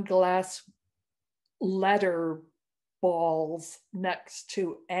round glass letter balls next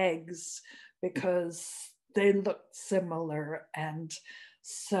to eggs because they looked similar, and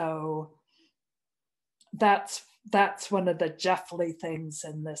so that's one of the Jeff Lee things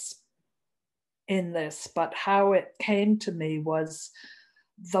in this. But how it came to me was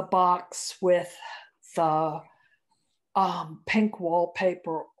the box with the pink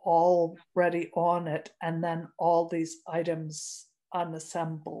wallpaper already on it, and then all these items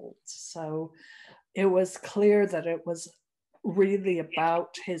unassembled. So it was clear that it was really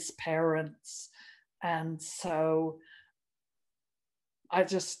about his parents. And so I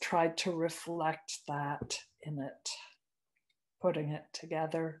just tried to reflect that in it, putting it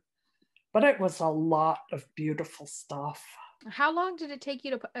together. But it was a lot of beautiful stuff. How long did it take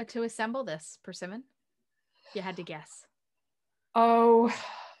you to assemble this, Persimmon? If you had to guess. Oh,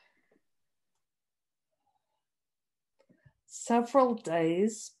 several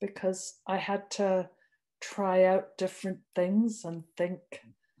days, because I had to try out different things and think,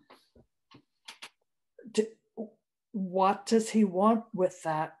 what does he want with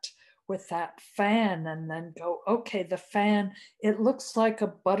that fan? And then go, okay, the fan, it looks like a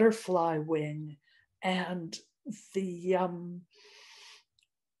butterfly wing, and the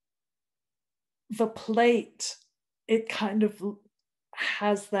plate, it kind of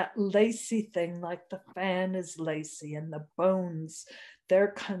has that lacy thing, like the fan is lacy, and the bones,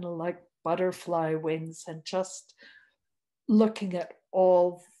 they're kind of like butterfly wings, and just looking at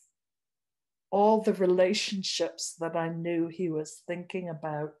all the relationships that I knew he was thinking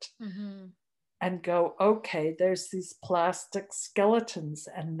about, and go, okay, there's these plastic skeletons,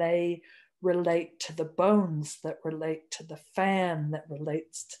 and they relate to the bones that relate to the fan, that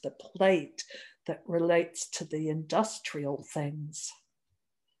relates to the plate, that relates to the industrial things.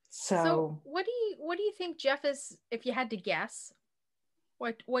 So what do you think Geoff is, if you had to guess,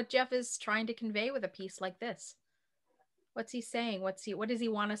 what Geoff is trying to convey with a piece like this? What's he saying? What does he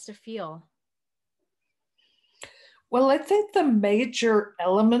want us to feel? Well, I think the major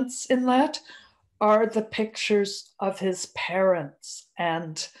elements in that are the pictures of his parents,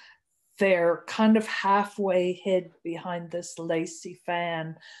 and they're kind of halfway hid behind this lacy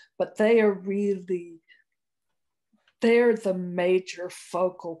fan, but they're the major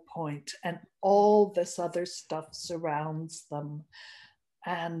focal point, and all this other stuff surrounds them.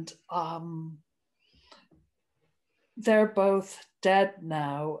 And they're both dead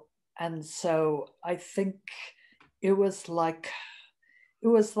now. And so I think it was like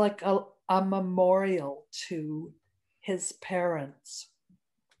a memorial to his parents.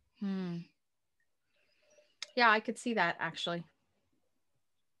 Yeah, I could see that actually.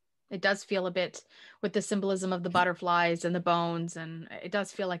 It does feel a bit with the symbolism of the butterflies and the bones, and it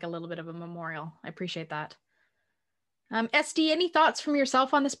does feel like a little bit of a memorial. I appreciate that. SD, any thoughts from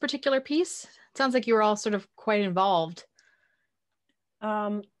yourself on this particular piece? It sounds like you were all sort of quite involved.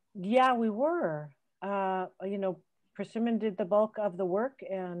 Yeah, we were. Persimmon did the bulk of the work,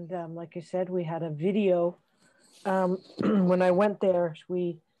 and like I said, we had a video. When I went there,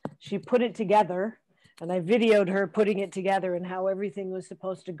 she put it together, and I videoed her putting it together and how everything was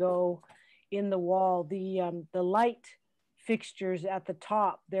supposed to go in the wall. The light fixtures at the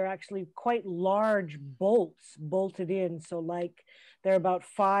top, they're actually quite large bolts bolted in. So like they're about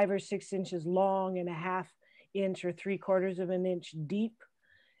 5 or 6 inches long and a half inch or 3/4 of an inch deep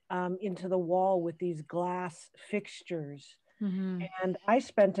into the wall with these glass fixtures. And I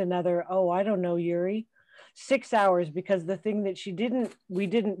spent another, I don't know, Yuri, 6 hours, because the thing that we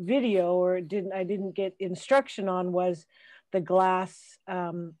didn't video, or I didn't get instruction on, was the glass,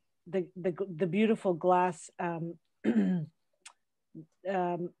 the beautiful glass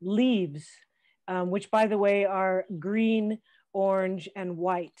leaves, which by the way are green, orange, and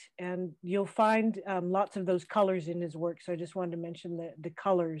white. And you'll find lots of those colors in his work. So I just wanted to mention the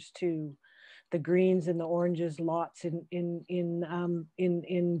colors too, the greens and the oranges, lots in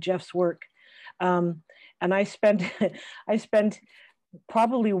Geoff's work. And I spent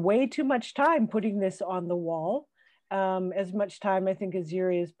probably way too much time putting this on the wall. As much time, I think, as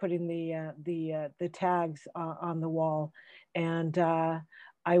Yuri is putting the tags on the wall. And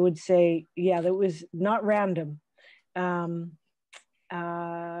I would say, yeah, that was not random.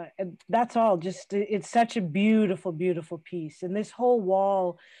 That's all. Just, it's such a beautiful, beautiful piece. And this whole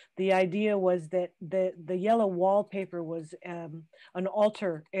wall, the idea was that the yellow wallpaper was an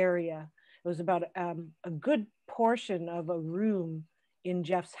altar area. It was about a good portion of a room in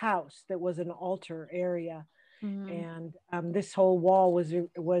Geoff's house that was an altar area. And this whole wall was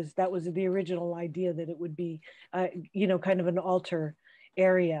the original idea, that it would be, kind of an altar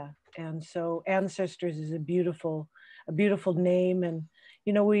area. And so Ancestors is a beautiful name. And,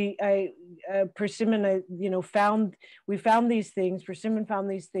 Persimmon, we found these things, Persimmon found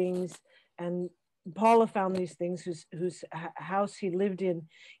these things, and Paula found these things, whose house he lived in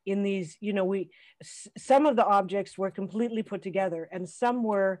these, some of the objects were completely put together, and some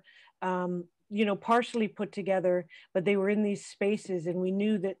were, partially put together, but they were in these spaces, and we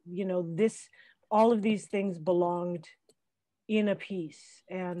knew that, all of these things belonged in a piece.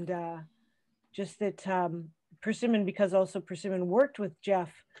 And just that Persimmon, because also Persimmon worked with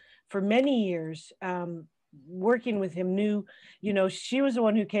Geoff for many years, working with him, knew, she was the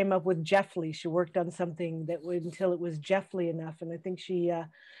one who came up with Geoffly. She worked on something that would, until it was Geoffly enough. And I think she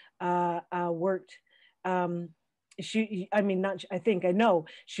worked, I know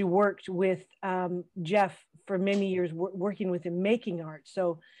she worked with Geoff for many years, working with him, making art.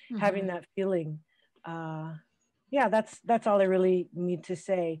 So having that feeling, yeah, that's all I really need to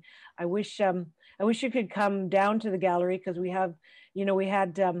say. I wish you could come down to the gallery, because we have, we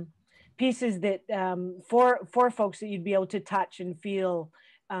had pieces that for folks that you'd be able to touch and feel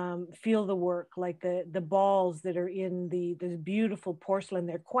the work, like the balls that are in this beautiful porcelain.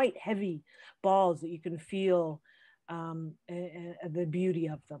 They're quite heavy balls that you can feel the beauty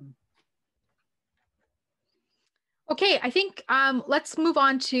of them. Okay, I think let's move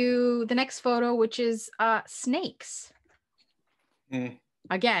on to the next photo, which is snakes.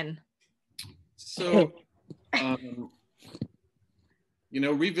 Again. So You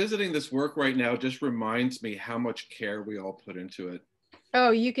know, revisiting this work right now just reminds me how much care we all put into it.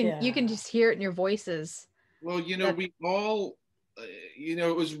 Oh, you can just hear it in your voices. Well, you know, we all, you know,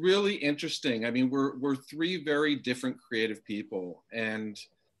 it was really interesting. I mean, we're three very different creative people,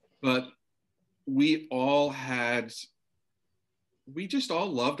 but we just all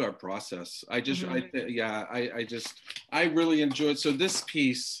loved our process. I really enjoyed. So this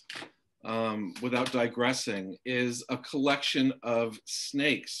piece, without digressing, is a collection of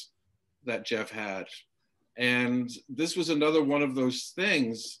snakes that Geoff had. And this was another one of those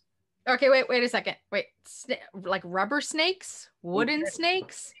things. Okay, wait a second. Wait, like rubber snakes, wooden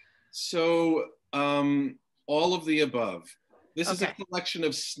snakes? So all of the above. This is a collection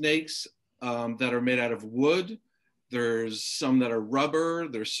of snakes that are made out of wood. There's some that are rubber.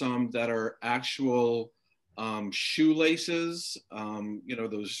 There's some that are actual shoelaces, you know,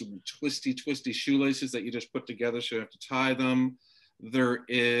 those twisty shoelaces that you just put together so you have to tie them. There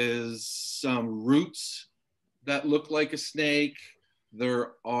is some roots that look like a snake.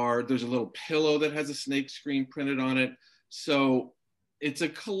 There's a little pillow that has a snake screen printed on it. So it's a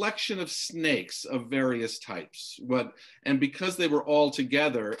collection of snakes of various types. And because they were all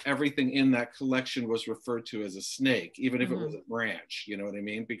together, everything in that collection was referred to as a snake, even if it was a branch, you know what I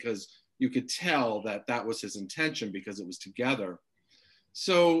mean? Because you could tell that that was his intention because it was together.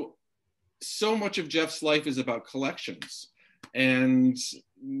 So much of Geoff's life is about collections. And,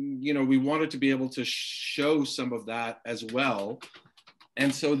 you know, we wanted to be able to show some of that as well.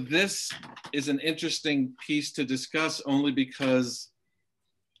 And so this is an interesting piece to discuss only because,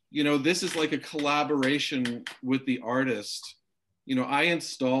 you know, this is like a collaboration with the artist. You know, I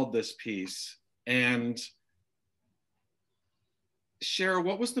installed this piece, and Cher,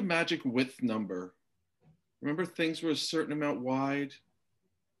 what was the magic width number? Remember, things were a certain amount wide.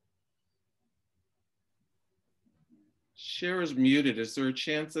 Cher is muted. Is there a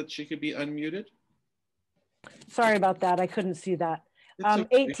chance that she could be unmuted? Sorry about that. I couldn't see that.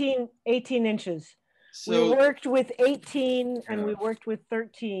 Okay. 18 inches. So, we worked with 18 and we worked with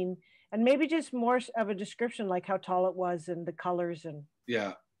 13, and maybe just more of a description, like how tall it was and the colors. And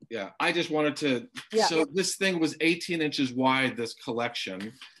yeah. I just wanted to, so this thing was 18 inches wide, this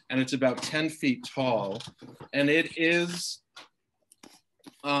collection, and it's about 10 feet tall. And it is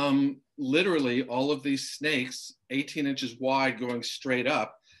literally all of these snakes, 18 inches wide, going straight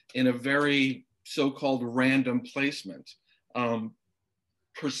up in a very so-called random placement.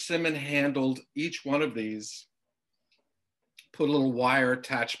 Persimmon handled each one of these, put a little wire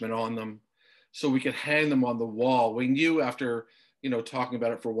attachment on them so we could hang them on the wall. We knew after, you know, talking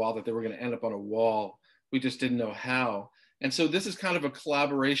about it for a while that they were going to end up on a wall. We just didn't know how. And so this is kind of a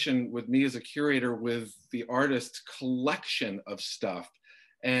collaboration with me as a curator with the artist's collection of stuff.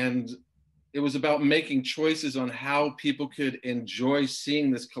 And it was about making choices on how people could enjoy seeing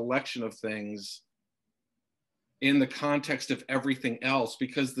this collection of things in the context of everything else,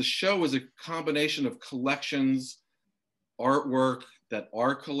 because the show is a combination of collections, artwork that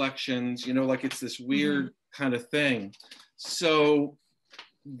are collections, you know, like it's this weird kind of thing. So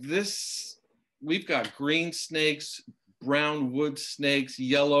we've got green snakes, brown wood snakes,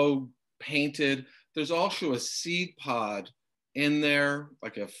 yellow painted. There's also a seed pod in there,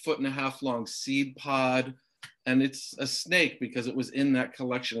 like a 1.5 foot long seed pod. And it's a snake because it was in that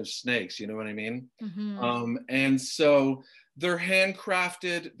collection of snakes, you know what I mean? And so they're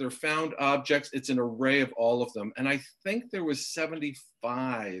handcrafted, they're found objects. It's an array of all of them. And I think there was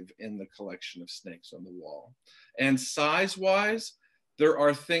 75 in the collection of snakes on the wall. And size-wise, there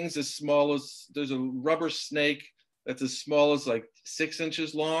are things as small as, there's a rubber snake that's as small as like 6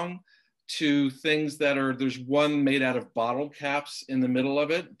 inches long, to things that are, there's one made out of bottle caps in the middle of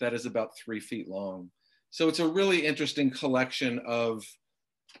it that is about 3 feet long. So it's a really interesting collection of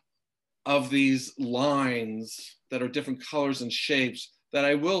these lines that are different colors and shapes that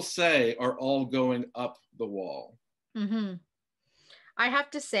I will say are all going up the wall. I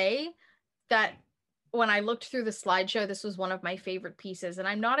have to say that when I looked through the slideshow, this was one of my favorite pieces, and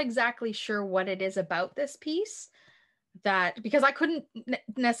I'm not exactly sure what it is about this piece because I couldn't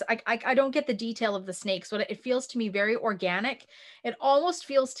necessarily, I don't get the detail of the snakes, but it feels to me very organic. It almost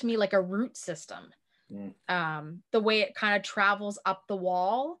feels to me like a root system. The way it kind of travels up the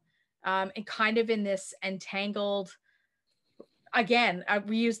wall, and kind of in this entangled, again,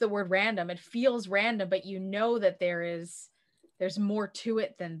 we use the word random. It feels random, but you know that there's more to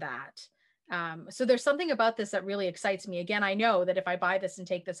it than that. So there's something about this that really excites me. Again, I know that if I buy this and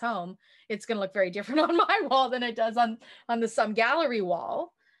take this home, it's going to look very different on my wall than it does on the Some Gallery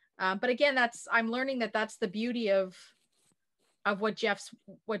wall. But again, I'm learning that that's the beauty of what Geoff's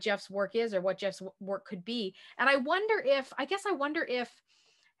work is, or what Geoff's work could be. And I wonder if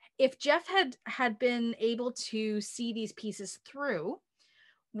Geoff had been able to see these pieces through,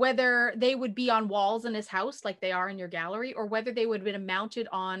 whether they would be on walls in his house like they are in your gallery, or whether they would have been mounted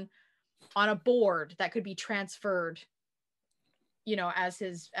on a board that could be transferred, you know, as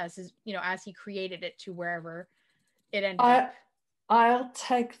he created it to wherever it ended up. I'll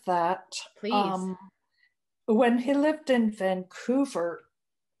take that. Please. When he lived in Vancouver,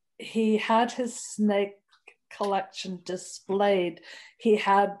 he had his snake collection displayed. He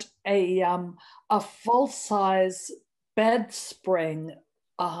had a full-size bed spring,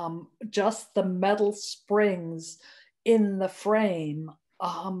 just the metal springs in the frame,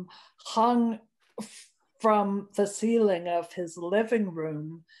 hung from the ceiling of his living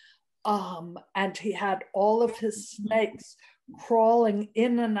room, and he had all of his snakes crawling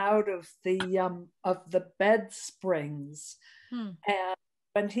in and out of the bed springs. And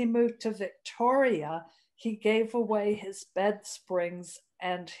when he moved to Victoria, he gave away his bed springs,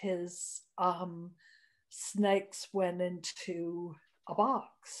 and his snakes went into a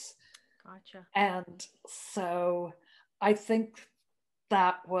box. Gotcha. And so I think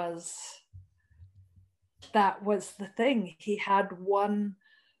that was the thing. He had one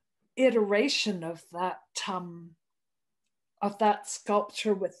iteration of that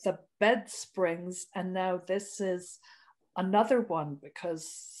sculpture with the bed springs, and now this is another one,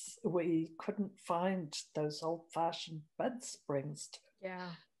 because we couldn't find those old-fashioned bed springs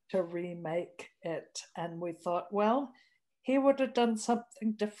to remake it. And we thought, well, he would have done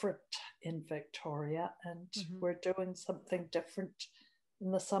something different in Victoria, and we're doing something different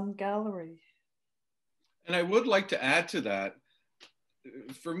in the Some Gallery. And I would like to add to that,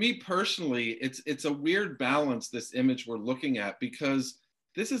 for me personally, it's a weird balance, this image we're looking at, because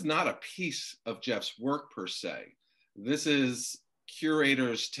this is not a piece of Geoff's work per se. This is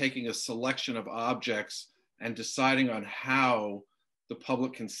curators taking a selection of objects and deciding on how the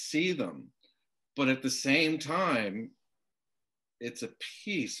public can see them. But at the same time, it's a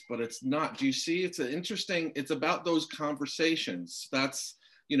piece, but it's not. Do you see? It's about those conversations. That's,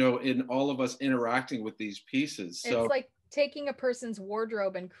 you know, in all of us interacting with these pieces. So it's like taking a person's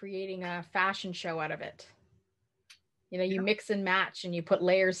wardrobe and creating a fashion show out of it. You know, you mix and match and you put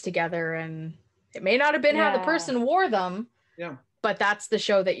layers together, and it may not have been how the person wore them, but that's the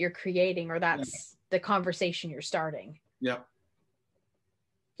show that you're creating, or that's the conversation you're starting.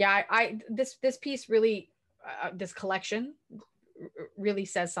 This piece really, this collection really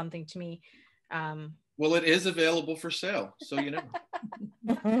says something to me. Well, it is available for sale, so you know.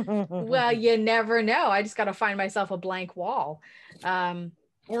 Well, you never know. I just got to find myself a blank wall,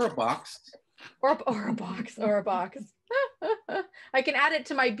 or a box, or a box. I can add it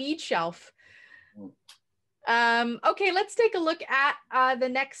to my bead shelf. Okay, let's take a look at the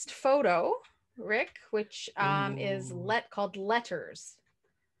next photo, Rick, which is called Letters.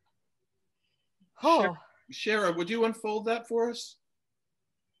 Oh, Shara, would you unfold that for us?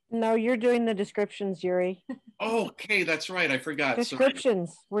 No, you're doing the descriptions, Yuri. Okay, that's right. I forgot.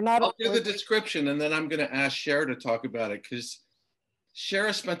 Descriptions. So we're not. I'll do the description, and then I'm going to ask Shara to talk about it, because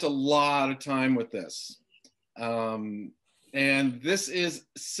Shara spent a lot of time with this. And this is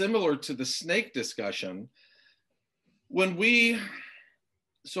similar to the snake discussion. So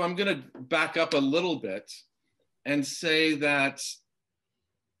I'm going to back up a little bit and say that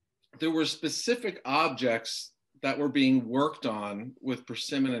there were specific objects that were being worked on with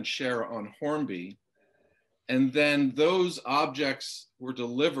Persimmon and Shara on Hornby. And then those objects were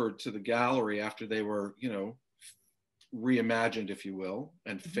delivered to the gallery after they were, you know, reimagined, if you will,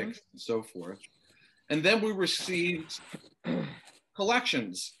 and fixed and so forth. And then we received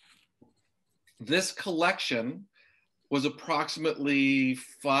collections. This collection was approximately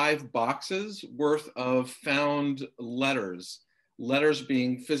 5 boxes worth of found letters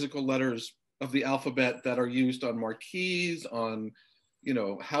being physical letters of the alphabet that are used on marquees, on, you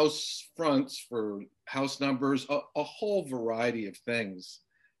know, house fronts for house numbers, a whole variety of things.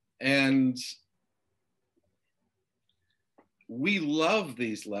 And we love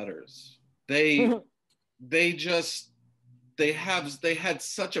these letters. They had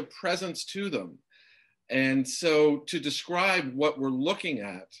such a presence to them. And so to describe what we're looking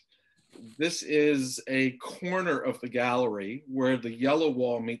at, this is a corner of the gallery where the yellow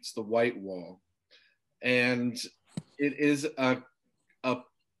wall meets the white wall. And it is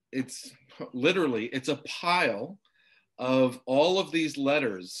it's a pile of all of these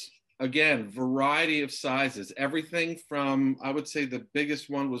letters. Again, variety of sizes, everything from, I would say the biggest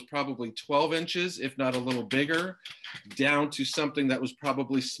one was probably 12 inches, if not a little bigger, down to something that was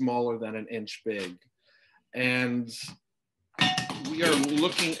probably smaller than an inch big. And we are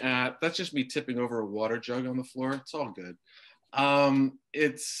looking at, that's just me tipping over a water jug on the floor. It's all good.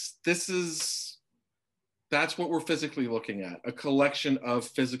 That's what we're physically looking at, a collection of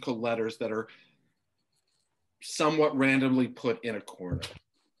physical letters that are somewhat randomly put in a corner.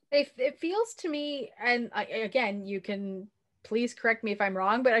 It feels to me, and again, you can please correct me if I'm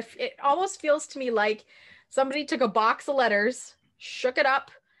wrong, but it almost feels to me like somebody took a box of letters, shook it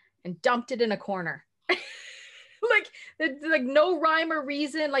up, and dumped it in a corner. like no rhyme or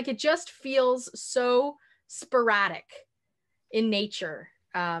reason. Like it just feels so sporadic in nature.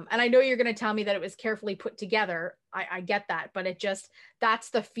 And I know you're going to tell me that it was carefully put together. I get that, but that's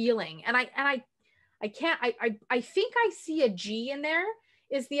the feeling. And I think I see a G in there.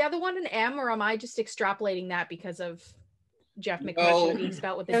 Is the other one an M, or am I just extrapolating that because of Geoff McMurchy being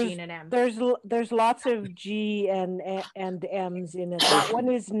spelled with a G and an M? There's lots of G and M's in it. That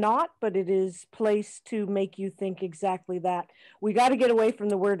one is not, but it is placed to make you think exactly that. We got to get away from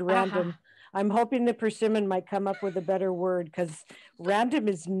the word random. I'm hoping that Persimmon might come up with a better word, because random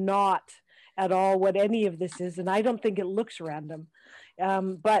is not at all what any of this is, and I don't think it looks random.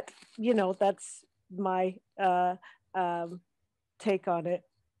 But you know, that's my take on it.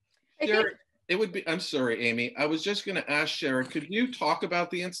 It would be, I'm sorry, Amy. I was just going to ask Sharon, could you talk about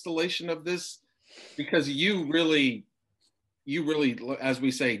the installation of this? Because you really, as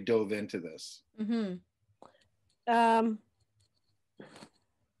we say, dove into this. Mm-hmm.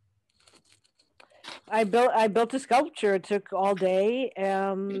 I built a sculpture. It took all day.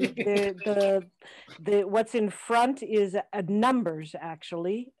 The what's in front is numbers,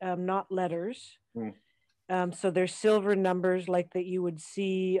 actually, not letters. So there's silver numbers like that you would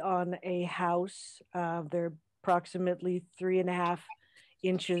see on a house. They're approximately 3.5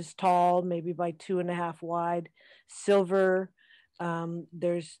 inches tall, maybe by 2.5 wide. Silver.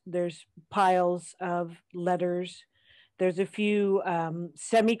 There's piles of letters. There's a few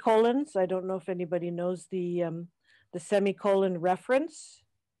semicolons. I don't know if anybody knows the semicolon reference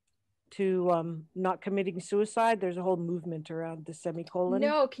to not committing suicide. There's a whole movement around the semicolon.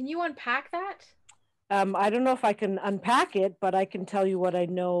 No, can you unpack that? I don't know if I can unpack it, but I can tell you what I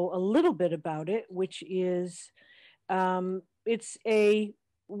know a little bit about it, which is it's a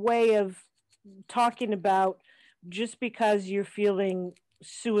way of talking about just because you're feeling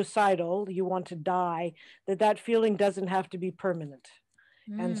suicidal, you want to die, that feeling doesn't have to be permanent.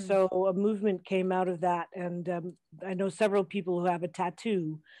 And so a movement came out of that. And I know several people who have a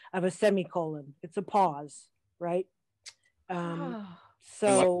tattoo of a semicolon. It's a pause, right?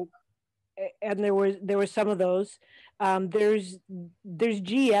 So, and there were some of those. There's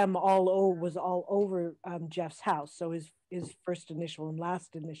GM was all over Geoff's house. So his first initial and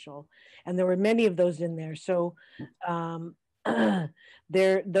last initial, and there were many of those in there. So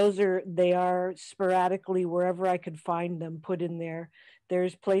they are sporadically, wherever I could find them, put in there.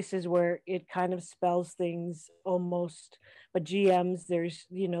 There's places where it kind of spells things almost, but GMs, there's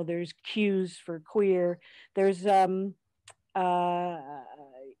Q's for queer. There's just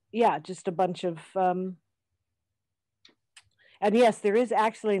a bunch of and yes, there is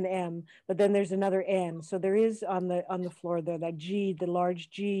actually an M, but then there's another N. So there is on the floor there, that G, the large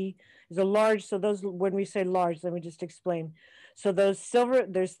G is a large. So those, when we say large, let me just explain. So there's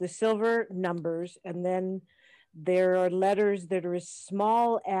the silver numbers, and then there are letters that are as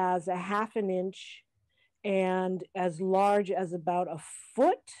small as 1/2 inch and as large as about a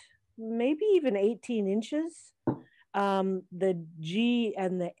foot, maybe even 18 inches. The G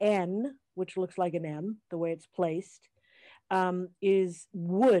and the N, which looks like an M, the way it's placed, is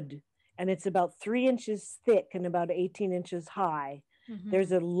wood, and it's about 3 inches thick and about 18 inches high.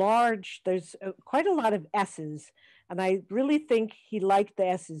 There's quite a lot of S's, and I really think he liked the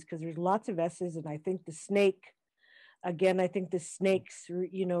S's because there's lots of S's, and I think the snake, again, I think the snakes,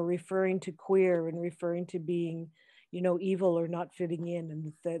 referring to queer and referring to being, evil or not fitting in,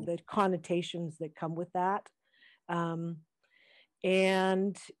 and the connotations that come with that.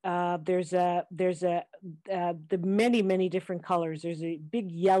 And there's the many different colors. There's a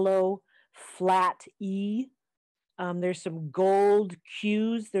big yellow flat E. There's some gold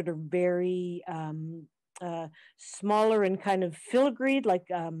Q's that are very smaller and kind of filigreed, like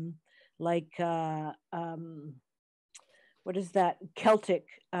what is that, Celtic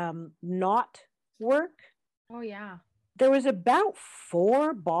knot work. Oh yeah. There was about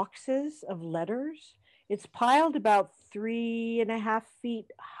 4 boxes of letters. It's piled about 3.5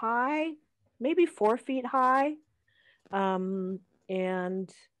 feet high, maybe 4 feet high. And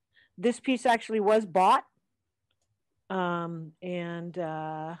this piece actually was bought. And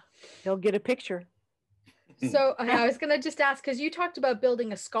he'll get a picture. So I was going to just ask, because you talked about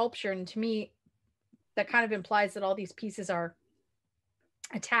building a sculpture, and to me, that kind of implies that all these pieces are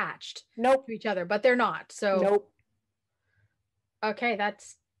attached Nope. to each other, but they're not. So Nope. Okay,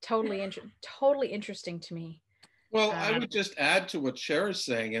 that's totally interesting to me. Well, I would just add to what Cher is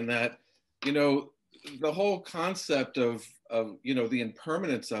saying in that, you know, the whole concept of you know, the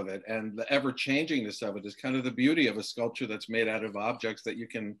impermanence of it and the ever changingness of it is kind of the beauty of a sculpture that's made out of objects that you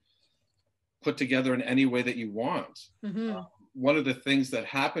can put together in any way that you want. One of the things that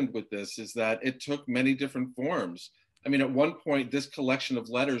happened with this is that it took many different forms. I mean, at one point, this collection of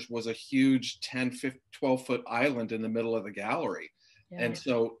letters was a huge 10, 15, 12-foot island in the middle of the gallery. Yeah. And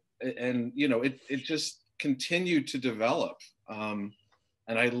so, and you know, it just continued to develop.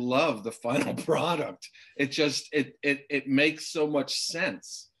 And I love the final product. It just, it makes so much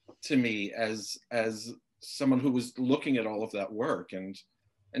sense to me as someone who was looking at all of that work.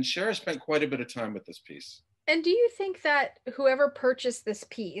 And Cher spent quite a bit of time with this piece. And do you think that whoever purchased this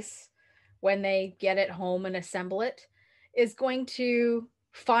piece, when they get it home and assemble it, is going to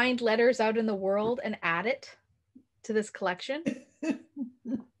find letters out in the world and add it to this collection?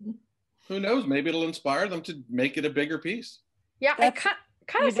 Who knows? Maybe it'll inspire them to make it a bigger piece. Yeah, it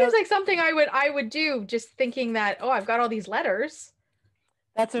kind of seems like something I would do, just thinking that, oh, I've got all these letters.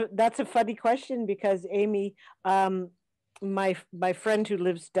 That's a funny question, because Amy, my friend who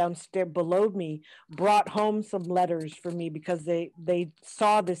lives downstairs below me brought home some letters for me because they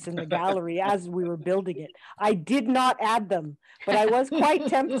saw this in the gallery as we were building it. I did not add them, but I was quite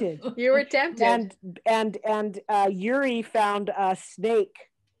tempted. You were tempted. And Yuri found a snake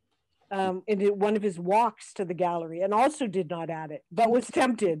in one of his walks to the gallery and also did not add it, but was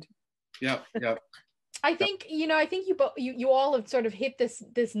tempted. Yeah. I think, you know, you all have sort of hit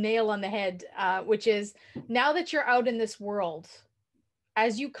this nail on the head, which is, now that you're out in this world,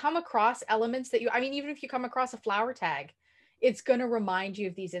 as you come across elements that even if you come across a flower tag, it's going to remind you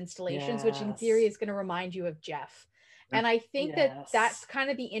of these installations, which in theory is going to remind you of Geoff. And I think that's kind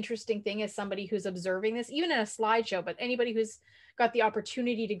of the interesting thing as somebody who's observing this, even in a slideshow, but anybody who's got the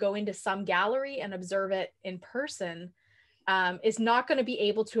opportunity to go into some gallery and observe it in person, is not going to be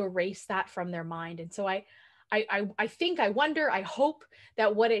able to erase that from their mind. And so I hope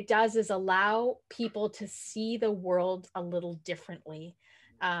that what it does is allow people to see the world a little differently.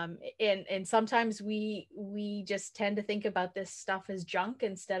 And sometimes we just tend to think about this stuff as junk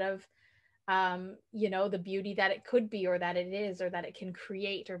instead of, you know, the beauty that it could be, or that it is, or that it can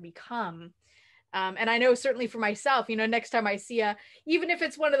create or become. And I know certainly for myself, you know, next time I see even if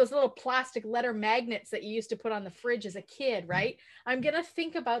it's one of those little plastic letter magnets that you used to put on the fridge as a kid, right? I'm going to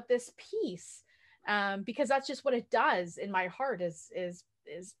think about this piece, because that's just what it does in my heart, is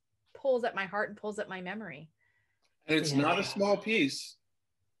pulls at my heart and pulls at my memory. And it's not a small piece.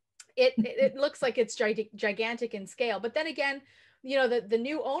 It looks like it's gigantic in scale, but then again, you know, the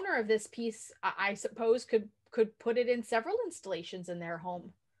new owner of this piece, I suppose could put it in several installations in their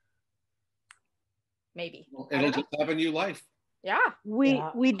home. Maybe it'll just have a new life. Yeah,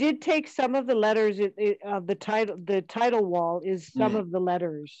 we did take some of the letters. The title wall is some of the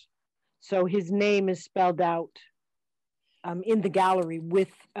letters, so his name is spelled out in the gallery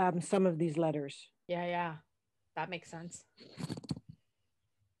with some of these letters. Yeah, that makes sense.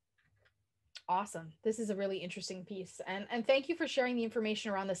 Awesome. This is a really interesting piece. And thank you for sharing the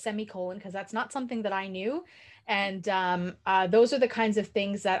information around the semicolon, because that's not something that I knew. And those are the kinds of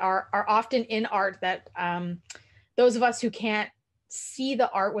things that are often in art that those of us who can't see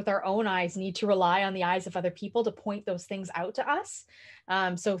the art with our own eyes need to rely on the eyes of other people to point those things out to us.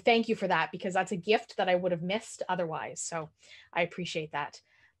 So thank you for that, because that's a gift that I would have missed otherwise. So I appreciate that.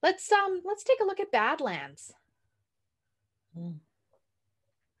 Let's take a look at Badlands.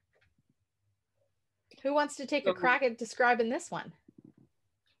 Who wants to take a crack at describing this one?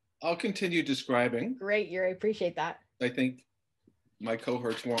 I'll continue describing. Great, Yuri, I appreciate that. I think my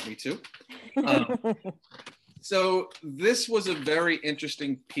cohorts want me to. So this was a very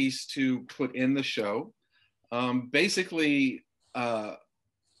interesting piece to put in the show. Basically,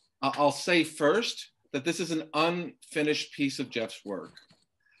 I'll say first that this is an unfinished piece of Geoff's work.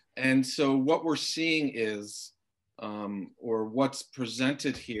 And so what we're seeing is, or what's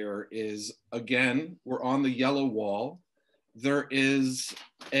presented here is, again, we're on the yellow wall. There is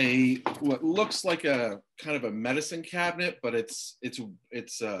what looks like a kind of a medicine cabinet, but it's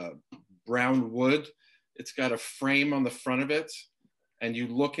brown wood. It's got a frame on the front of it, and you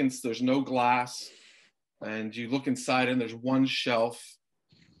look in, there's no glass, and you look inside and there's one shelf,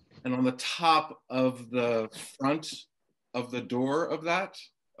 and on the top of the front of the door of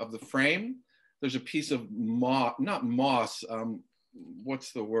the frame, there's a piece of not moss,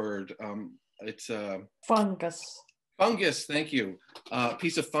 what's the word? It's a fungus. Fungus, thank you. A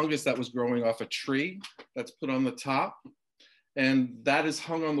piece of fungus that was growing off a tree that's put on the top. And that is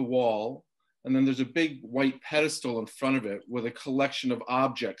hung on the wall. And then there's a big white pedestal in front of it with a collection of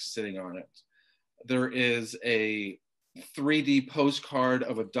objects sitting on it. There is a 3D postcard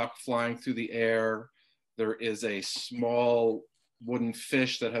of a duck flying through the air. There is a small wooden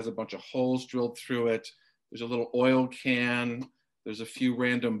fish that has a bunch of holes drilled through it. There's a little oil can. There's a few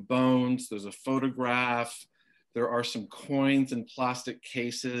random bones. There's a photograph. There are some coins in plastic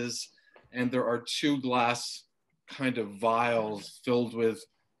cases. And there are 2 glass kind of vials filled with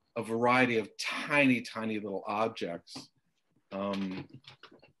a variety of tiny, tiny little objects.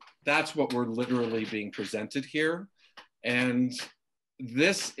 That's what we're literally being presented here. And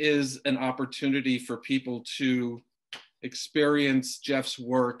this is an opportunity for people to experience Geoff's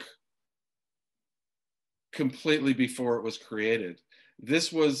work completely before it was created.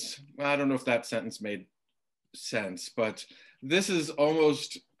 This was, I don't know if that sentence made sense, but this is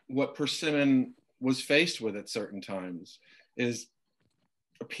almost what Persimmon was faced with at certain times, is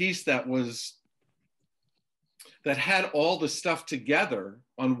a piece that had all the stuff together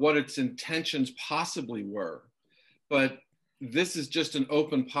on what its intentions possibly were. But this is just an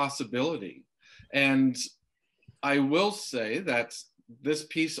open possibility. And I will say that this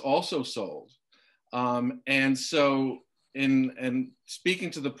piece also sold. And so in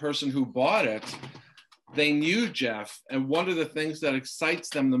speaking to the person who bought it, they knew Geoff. And one of the things that excites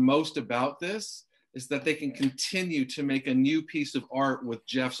them the most about this is that they can continue to make a new piece of art with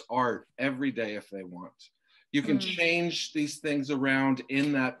Geoff's art every day if they want. You can change these things around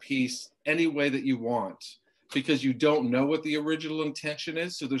in that piece any way that you want, because you don't know what the original intention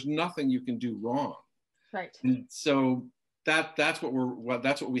is. So there's nothing you can do wrong. Right. And so that's what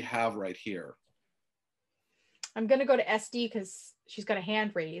we have right here. I'm going to go to SD because she's got a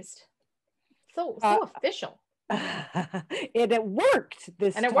hand raised. So official. It worked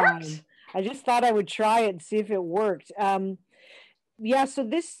this time. And it worked. I just thought I would try it and see if it worked. Yeah, so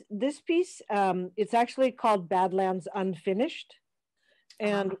this piece, it's actually called Badlands Unfinished.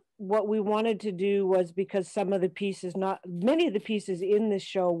 And what we wanted to do was, because some of the pieces, many of the pieces in this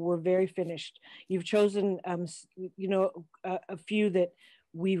show were very finished. You've chosen, a few that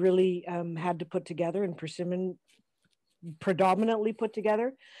we really had to put together, and Persimmon predominantly put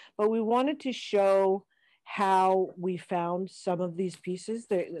together. But we wanted to show how we found some of these pieces,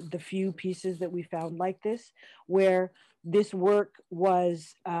 the few pieces that we found like this, where this work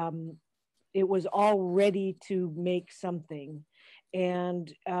was, it was all ready to make something.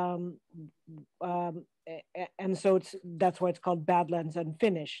 And so that's why it's called Badlands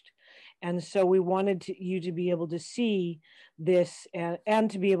Unfinished. And so we wanted you to be able to see this and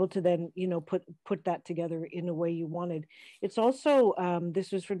to be able to then, put that together in a way you wanted. It's also,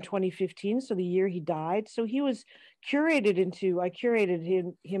 this was from 2015, so the year he died. So he was I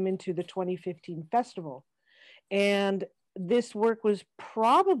curated him into the 2015 festival. And this work was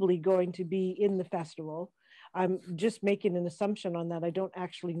probably going to be in the festival. I'm just making an assumption on that. I don't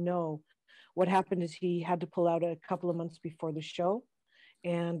actually know. What happened is he had to pull out a couple of months before the show.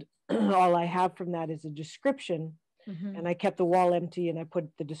 And all I have from that is a description. And I kept the wall empty, and I put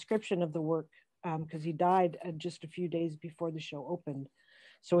the description of the work because he died just a few days before the show opened.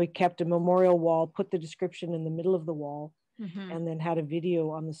 So we kept a memorial wall, put the description in the middle of the wall, and then had a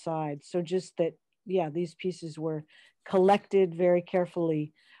video on the side. So just that, yeah, these pieces were collected very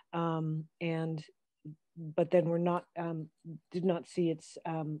carefully, but then did not see its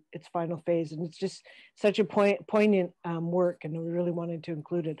final phase. And it's just such a poignant work, and we really wanted to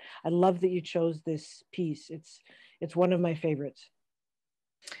include it. I love that you chose this piece. It's one of my favorites.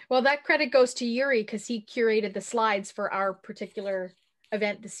 Well, that credit goes to Yuri because he curated the slides for our particular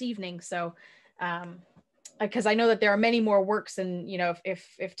event this evening. So, because I know that there are many more works, and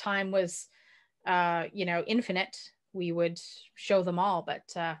if time was, infinite, we would show them all.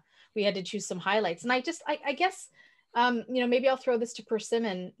 But we had to choose some highlights, and I guess, maybe I'll throw this to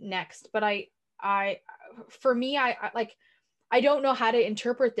Persimmon next. But for me, I don't know how to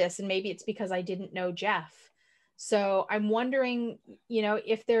interpret this, and maybe it's because I didn't know Geoff. So I'm wondering,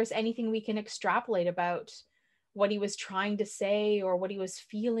 if there's anything we can extrapolate about what he was trying to say, or what he was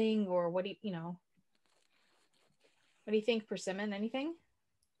feeling, or what do you think, Persimmon? Anything?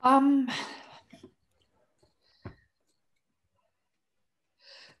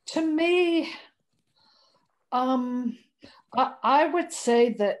 To me, I would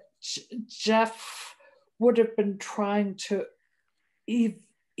say that Geoff would have been trying to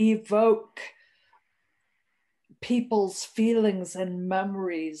evoke people's feelings and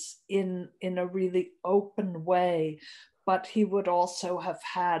memories in a really open way, but he would also have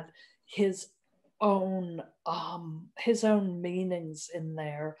had his own meanings in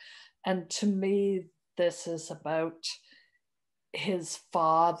there. And to me, this is about his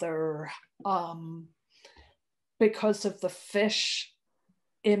father, because of the fish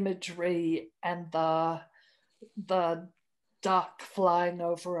imagery and the duck flying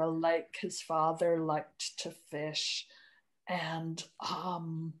over a lake. His father liked to fish, and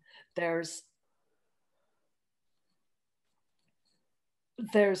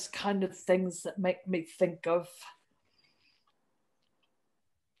there's kind of things that make me think of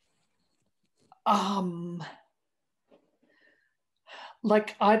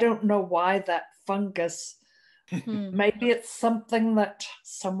like, I don't know why that fungus, maybe it's something that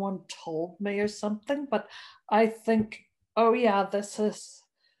someone told me or something, but I think, oh yeah, this is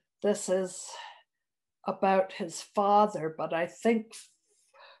about his father. But I think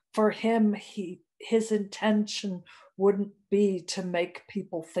for him, his intention wouldn't be to make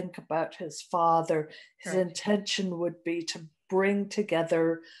people think about his father. His intention would be to bring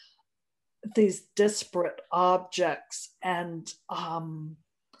together these disparate objects and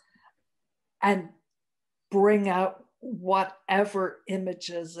bring out whatever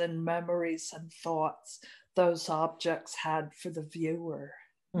images and memories and thoughts those objects had for the viewer.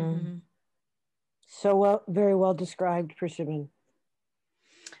 So very well described, Persimmon.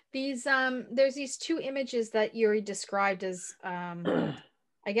 These there's these two images that Yuri described as I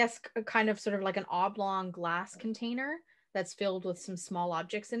guess kind of sort of like an oblong glass container that's filled with some small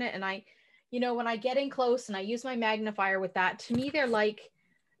objects in it. And I, when I get in close and I use my magnifier with that, to me they're like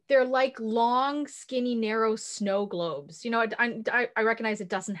long, skinny, narrow snow globes. I recognize it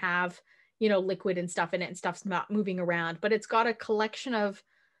doesn't have liquid and stuff in it, and stuff's not moving around, but it's got a collection of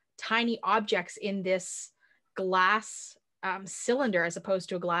tiny objects in this glass cylinder as opposed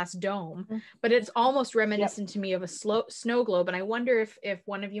to a glass dome. But it's almost reminiscent to me of a snow globe. And I wonder if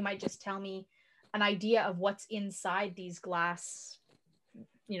one of you might just tell me an idea of what's inside these glass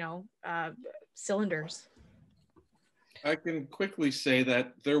cylinders. I can quickly say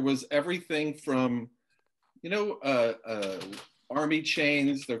that there was everything from army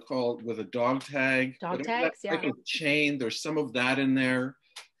chains, they're called, with a dog tag. Dog tags, yeah. Type of chain, there's some of that in there.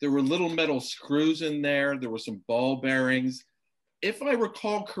 There were little metal screws in there. There were some ball bearings. If I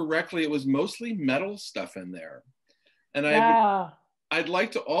recall correctly, it was mostly metal stuff in there. And I'd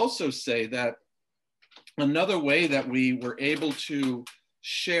like to also say that another way that we were able to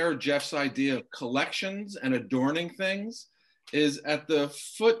share Geoff's idea of collections and adorning things is at the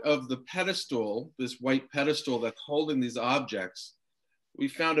foot of the pedestal, this white pedestal that's holding these objects. We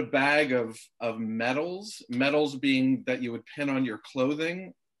found a bag of metals being that you would pin on your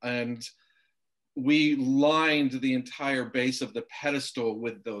clothing. And we lined the entire base of the pedestal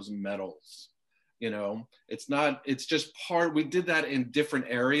with those metals. It's just part, we did that in different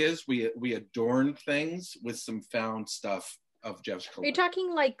areas. We adorned things with some found stuff of Geoff's collection. Are you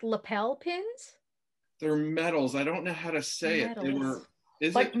talking like lapel pins? They're metals. I don't know how to say it. They were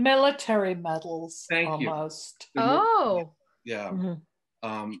like military medals. Thank almost. You. Oh. Yeah.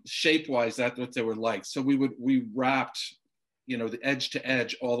 Shape-wise, that's what they were like. So we wrapped, the edge to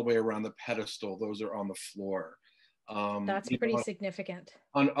edge all the way around the pedestal. Those are on the floor. That's pretty significant.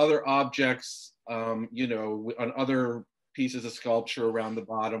 On other objects, on other pieces of sculpture around the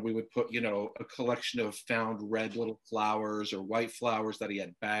bottom, we would put, a collection of found red little flowers or white flowers that he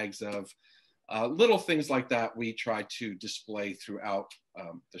had bags of. Little things like that we try to display throughout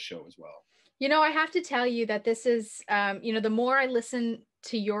the show as well. I have to tell you that this is, the more I listen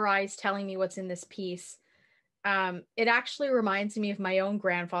to your eyes telling me what's in this piece, it actually reminds me of my own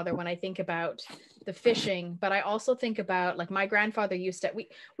grandfather when I think about the fishing. But I also think about, like, my grandfather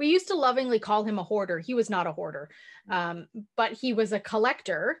we used to lovingly call him a hoarder. He was not a hoarder, but he was a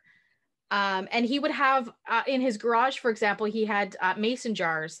collector. And he would have in his garage, for example, he had mason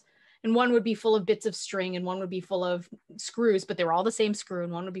jars. And one would be full of bits of string and one would be full of screws, but they were all the same screw.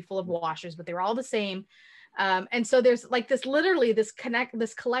 And one would be full of washers, but they were all the same. And so there's like this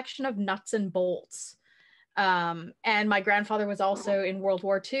collection of nuts and bolts. And my grandfather was also in World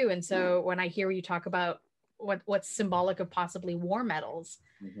War II. And so when I hear you talk about what's symbolic of possibly war medals,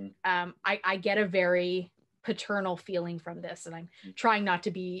 I get a very paternal feeling from this. And I'm trying not to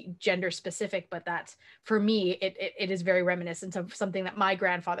be gender specific, but that's, for me, it is very reminiscent of something that my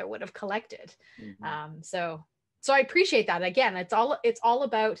grandfather would have collected. So I appreciate that. Again, it's all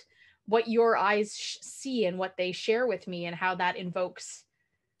about what your eyes see and what they share with me and how that invokes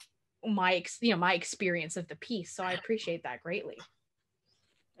my experience of the piece. So I appreciate that greatly.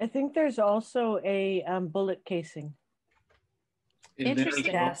 I think there's also a bullet casing. Interesting.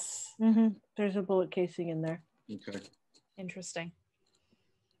 Yes. There's a bullet casing in there. Okay. Interesting.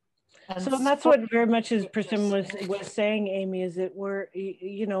 And so that's what very much as Priscilla was saying, Amy, is that we're,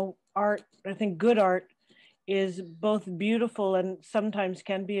 art, I think good art is both beautiful and sometimes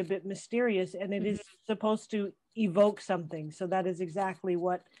can be a bit mysterious, and it is supposed to evoke something. So that is exactly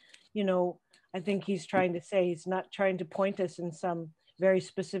what, you know, I think he's trying to say. He's not trying to point us in some very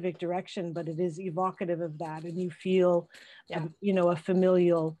specific direction, but it is evocative of that. And you feel, you know, a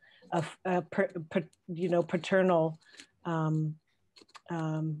familial, you know, paternal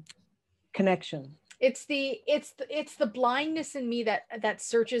connection. It's the blindness in me that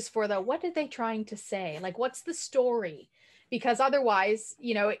searches for the, what are they trying to say? Like, what's the story? Because otherwise,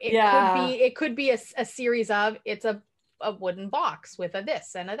 you know, it could be a series of, it's a wooden box with a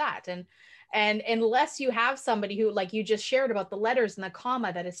this and a that. And unless you have somebody who, like you just shared about the letters and the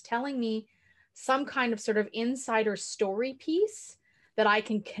comma, that is telling me some kind of sort of insider story piece that I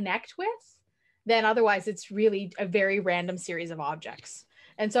can connect with, then otherwise it's really a very random series of objects.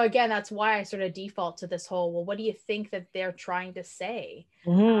 And so again, that's why I sort of default to this whole, well, what do you think that they're trying to say?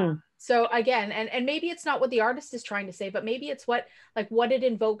 So again, and maybe it's not what the artist is trying to say, but maybe it's what it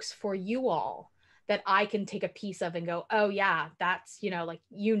invokes for you all, that I can take a piece of and go, oh yeah, that's, you know, like,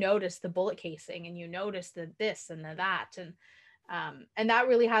 you notice the bullet casing and you notice the this and the that. And that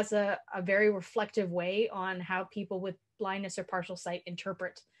really has a very reflective way on how people with blindness or partial sight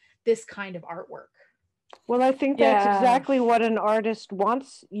interpret this kind of artwork. Well, I think that's exactly what an artist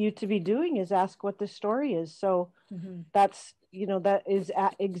wants you to be doing, is ask what the story is. So that's, you know, that is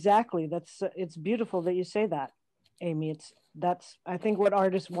exactly, it's beautiful that you say that, Amy. That's I think what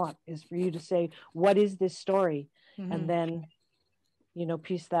artists want, is for you to say, what is this story? And then, you know,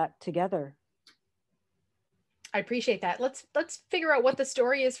 piece that together. I appreciate that. Let's figure out what the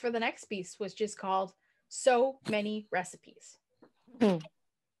story is for the next piece, which is called So Many Recipes.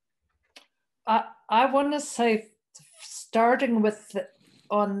 I want to say, starting with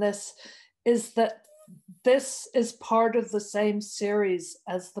on this, is that this is part of the same series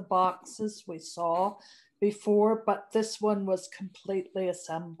as the boxes we saw before, but this one was completely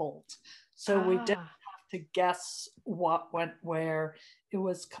assembled. So we didn't have to guess what went where. It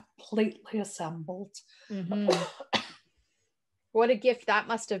was completely assembled. What a gift that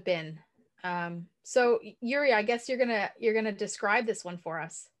must have been. So Yuri, I guess you're gonna describe this one for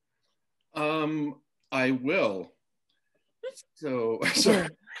us. I will. So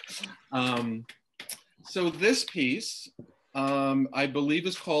this piece, I believe,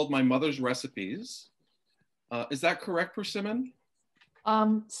 is called My Mother's Recipes. Is that correct, Persimmon?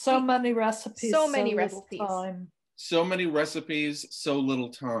 So many recipes, so many recipes. Time. So many recipes, so little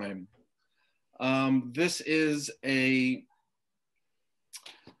time. This is okay.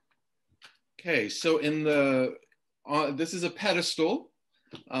 So this is a pedestal.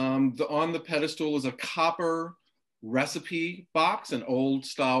 On the pedestal is a copper recipe box, an old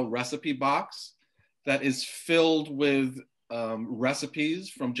style recipe box that is filled with recipes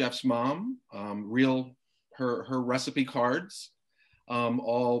from Geoff's mom, her recipe cards,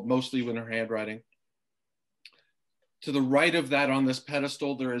 all mostly in her handwriting. To the right of that, on this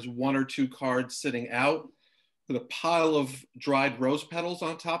pedestal, there is one or two cards sitting out with a pile of dried rose petals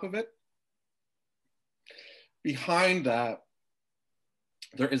on top of it. Behind that,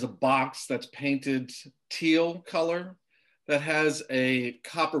 there is a box that's painted teal color that has a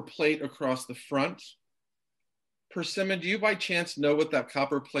copper plate across the front. Persimmon, do you by chance know what that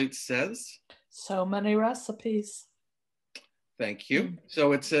copper plate says? So many recipes. Thank you.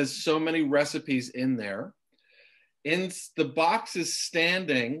 So it says so many recipes in there. The box is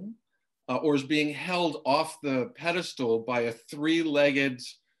standing or is being held off the pedestal by a three-legged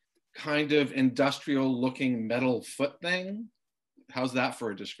kind of industrial looking metal foot thing. How's that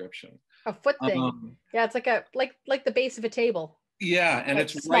for a description? A foot thing. Yeah, it's like the base of a table. Yeah, and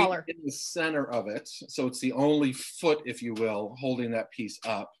it's smaller. Right in the center of it. So it's the only foot, if you will, holding that piece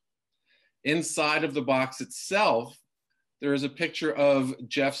up. Inside of the box itself, there is a picture of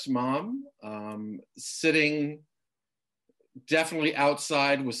Geoff's mom sitting definitely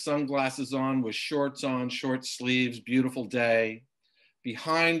outside with sunglasses on, with shorts on, short sleeves, beautiful day.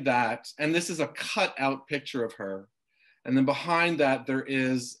 Behind that, and this is a cut out picture of her. And then behind that, there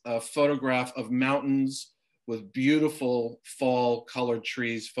is a photograph of mountains with beautiful fall colored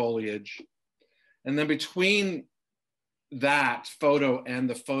trees, foliage. And then between that photo and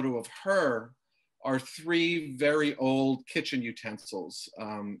the photo of her are three very old kitchen utensils,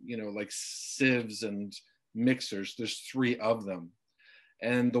 you know, like sieves and mixers. There's three of them.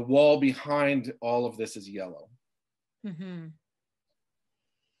 And the wall behind all of this is yellow.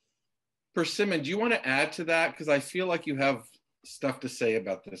 Persimmon, do you want to add to that? Because I feel like you have stuff to say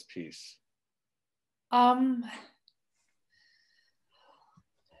about this piece. Do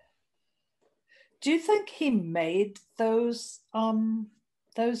you think he made those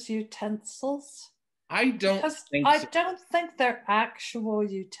utensils? I don't Because think I so. don't think they're actual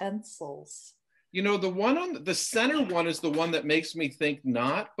utensils. You know, the one on the center one is the one that makes me think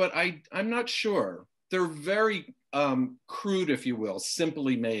not, but I'm not sure. They're very crude, if you will,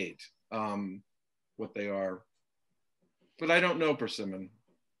 simply made, what they are. But I don't know, Persimmon.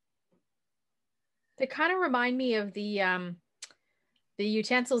 They kind of remind me of the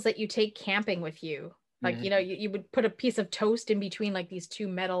utensils that you take camping with you. Like, Mm-hmm. you know, you would put a piece of toast in between like these two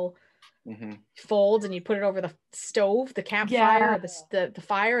metal Mm-hmm. folds, and you put it over the stove, the campfire, or the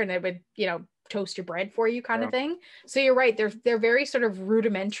fire, and it would, you know, toast your bread for you, kind of thing. So you're right, they're very sort of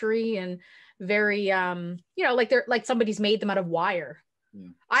rudimentary and very you know, like they're like somebody's made them out of wire. Yeah.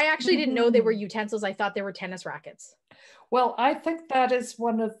 I actually didn't know they were utensils. I thought they were tennis rackets. Well, I think that is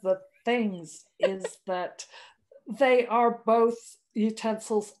one of the things is that they are both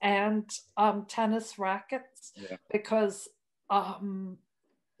utensils and tennis rackets, because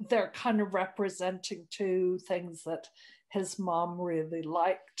they're kind of representing two things that his mom really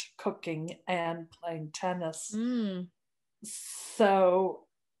liked, cooking and playing tennis. So,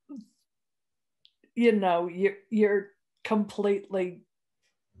 you know, you're completely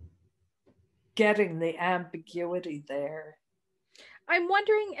getting the ambiguity there. I'm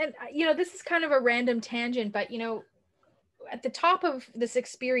wondering, and you know, this is kind of a random tangent, but you know, at the top of this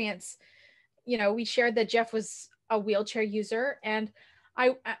experience, you know, we shared that Geoff was a wheelchair user, and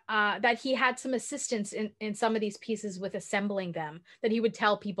that he had some assistance in some of these pieces with assembling them, that he would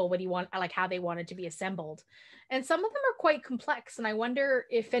tell people what he want, like how they wanted to be assembled. And some of them are quite complex. And I wonder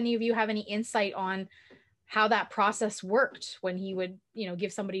if any of you have any insight on how that process worked when he would, you know,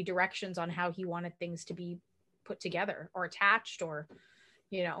 give somebody directions on how he wanted things to be put together or attached, or,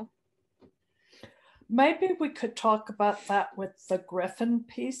 you know. Maybe we could talk about that with the Griffin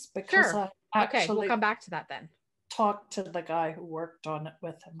piece, because sure. I Okay, we'll come back to that then. Talked to the guy who worked on it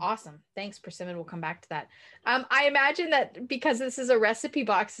with him. Awesome. Thanks, Persimmon. We'll come back to that. I imagine that because this is a recipe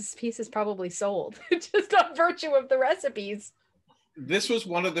box, this piece is probably sold just on virtue of the recipes. This was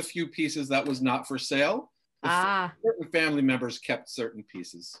one of the few pieces that was not for sale. Certain family members kept certain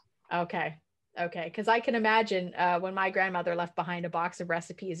pieces. Okay. Because I can imagine when my grandmother left behind a box of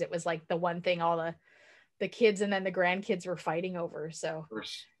recipes, it was like the one thing all the kids and then the grandkids were fighting over. So,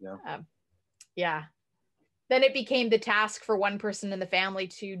 yeah. Then it became the task for one person in the family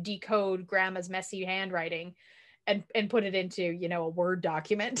to decode grandma's messy handwriting and put it into, you know, a Word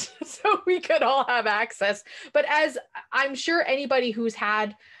document so we could all have access. But as I'm sure anybody who's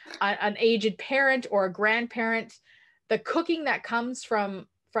had an aged parent or a grandparent, the cooking that comes from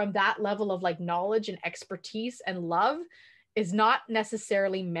that level of like knowledge and expertise and love is not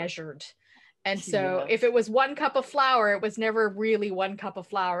necessarily measured. And so if it was 1 cup of flour, it was never really 1 cup of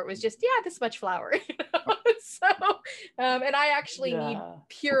flour. It was just, this much flour. You know? So, and I actually need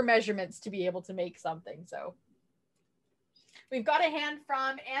pure measurements to be able to make something. So we've got a hand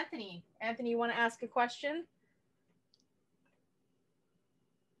from Anthony. Anthony, you want to ask a question?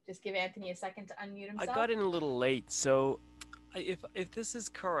 Just give Anthony a second to unmute himself. I got in a little late, so if this is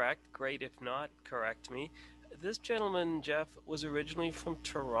correct, great. If not, correct me. This gentleman, Geoff, was originally from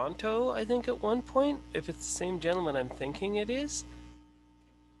Toronto, I think, at one point. If it's the same gentleman I'm thinking it is.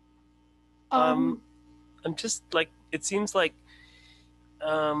 I'm just like, it seems like,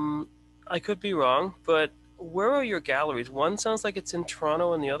 I could be wrong, but where are your galleries? One sounds like it's in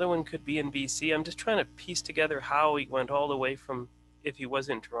Toronto and the other one could be in BC. I'm just trying to piece together how he went all the way from, if he was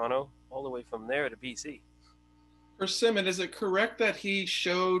in Toronto, all the way from there to BC. Persimmon, is it correct that he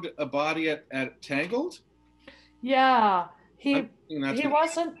showed a body at Tangled? Yeah, he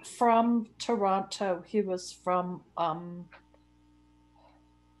wasn't from Toronto. He was from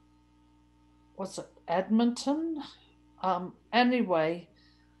was it Edmonton? Anyway,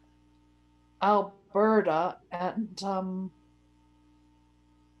 Alberta,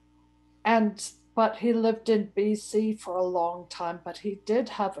 but he lived in BC for a long time. But he did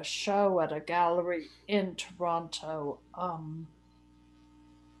have a show at a gallery in Toronto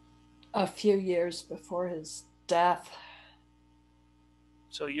a few years before his death.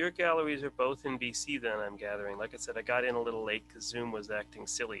 So your galleries are both in BC then, I'm gathering. Like I said, I got in a little late because Zoom was acting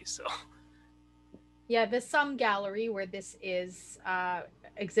silly, so. Yeah, the Some Gallery where this is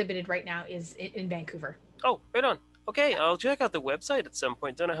exhibited right now is in Vancouver. Oh, right on. Okay, I'll check out the website at some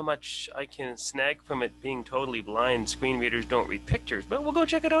point. Don't know how much I can snag from it being totally blind. Screen readers don't read pictures, but we'll go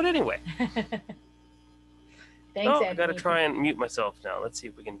check it out anyway. Thanks, Anthony. I gotta try and mute myself now. Let's see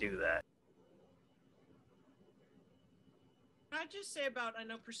if we can do that. I'd just say about, I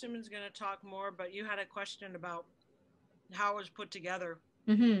know Persimmon's going to talk more, but you had a question about how it was put together.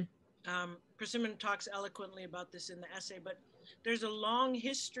 Mm-hmm. Persimmon talks eloquently about this in the essay, but there's a long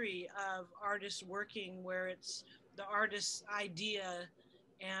history of artists working where it's the artist's idea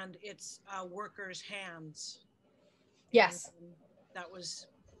and it's a worker's hands. Yes. And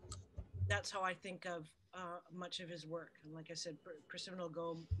that's how I think of much of his work. And like I said, Persimmon will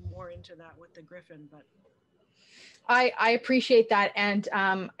go more into that with the Griffin, but I appreciate that. And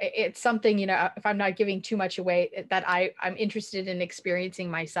it's something, you know, if I'm not giving too much away, that I'm interested in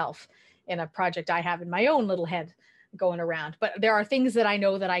experiencing myself in a project I have in my own little head going around. But there are things that I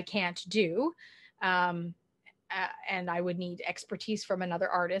know that I can't do. And I would need expertise from another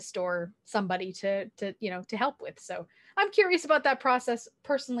artist or somebody to help with. So I'm curious about that process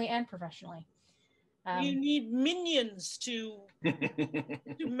personally and professionally. You need minions to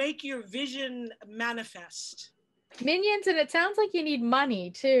make your vision manifest. Minions, and it sounds like you need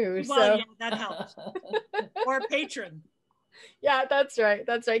money too. Well, so yeah, that helps. Or a patron. Yeah, that's right.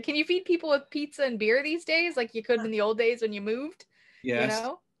 That's right. Can you feed people with pizza and beer these days like you could in the old days when you moved? Yes. You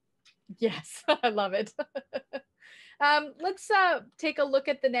know? Yes, I love it. Let's take a look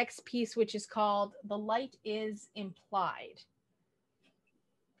at the next piece, which is called "The Light is Implied."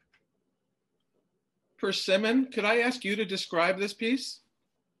 Persimmon, could I ask you to describe this piece?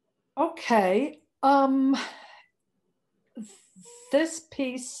 Okay. This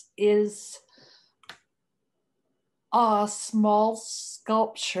piece is a small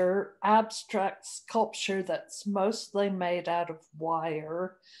sculpture, abstract sculpture that's mostly made out of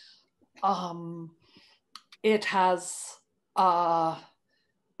wire. It has a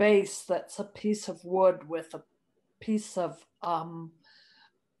base that's a piece of wood with a piece of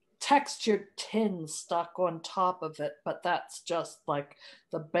textured tin stuck on top of it, but that's just like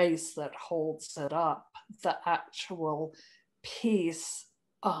the base that holds it up. The actual piece,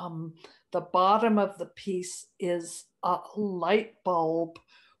 the bottom of the piece is a light bulb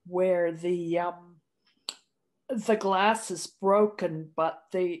where the glass is broken, but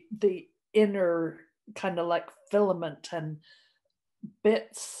the inner kind of like filament and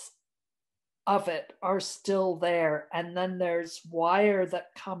bits of it are still there. And then there's wire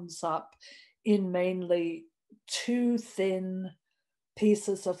that comes up in mainly two thin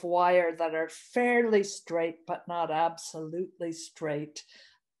pieces of wire that are fairly straight, but not absolutely straight.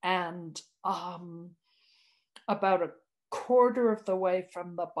 And about a quarter of the way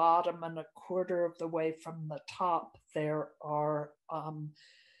from the bottom and a quarter of the way from the top, there are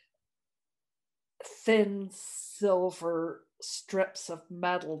thin silver strips of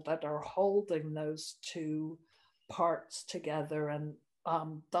metal that are holding those two parts together. And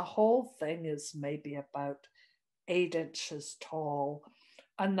the whole thing is maybe about 8 inches tall.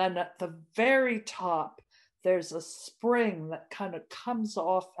 And then at the very top, there's a spring that kind of comes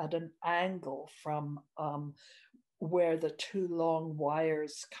off at an angle from where the two long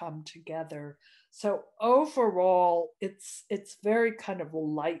wires come together. So overall, it's very kind of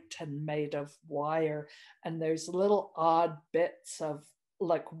light and made of wire. And there's little odd bits of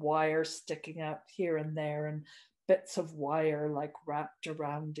like wire sticking out here and there, and bits of wire like wrapped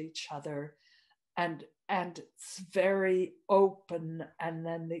around each other. And it's very open, and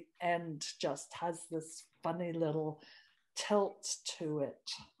then the end just has this funny little tilt to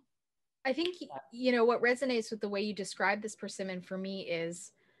it. I think, you know, what resonates with the way you describe this persimmon for me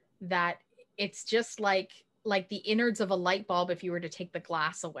is that it's just like the innards of a light bulb if you were to take the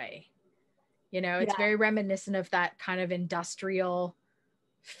glass away. You know, it's very reminiscent of that kind of industrial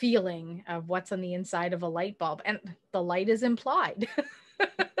feeling of what's on the inside of a light bulb, and the light is implied.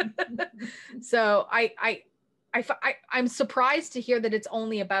 So I'm surprised to hear that it's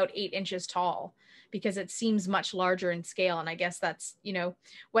only about 8 inches tall, because it seems much larger in scale. And I guess that's, you know,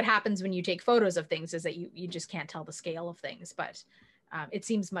 what happens when you take photos of things is that you just can't tell the scale of things, but it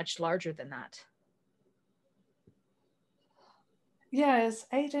seems much larger than that. Yeah, is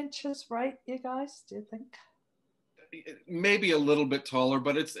 8 inches right, you guys? Do you think? Maybe a little bit taller,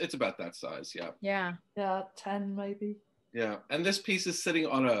 but it's about that size. Yeah. Yeah. Yeah, 10 maybe. Yeah, and this piece is sitting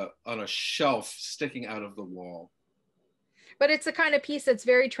on a shelf sticking out of the wall. But it's the kind of piece that's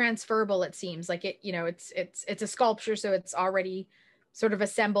very transferable. It seems like it, you know, it's a sculpture, so it's already sort of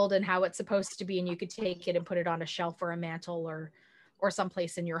assembled in how it's supposed to be, and you could take it and put it on a shelf or a mantle or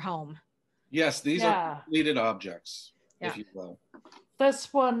someplace in your home. Yes, these are completed objects, if you will.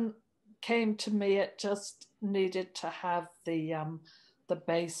 This one came to me, it just needed to have the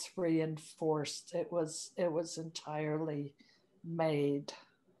base reinforced. It was entirely made.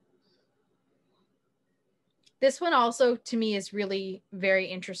 This one also to me is really very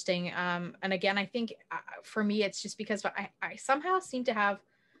interesting. And again, I think for me, it's just because I somehow seem to have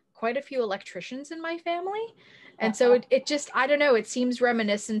quite a few electricians in my family. And so it just, I don't know, it seems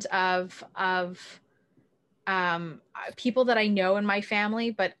reminiscent of people that I know in my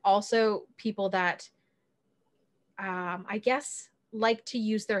family, but also people that I guess like to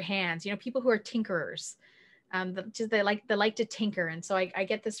use their hands, you know, people who are tinkerers. They like to tinker. And so I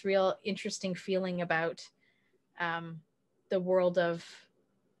get this real interesting feeling about the world of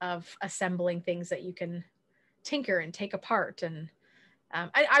assembling things that you can tinker and take apart. And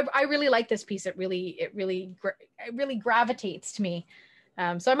I really like this piece. It really gravitates to me.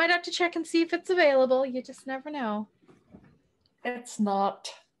 So I might have to check and see if it's available. You just never know. It's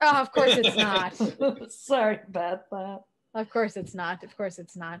not. Oh, of course it's not. Sorry about that. Of course it's not. Of course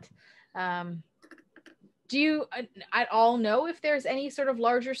it's not. Do you at all know if there's any sort of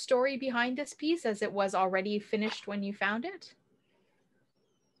larger story behind this piece, as it was already finished when you found it?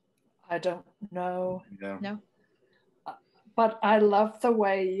 I don't know. Yeah. No. But I love the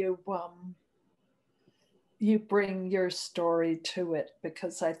way you bring your story to it,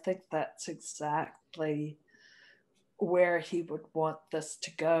 because I think that's exactly where he would want this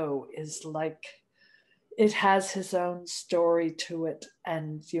to go, is like it has his own story to it,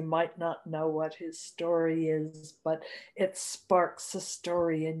 and you might not know what his story is, but it sparks a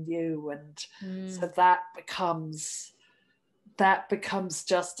story in you, and so that becomes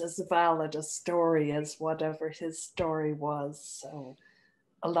just as valid a story as whatever his story was. So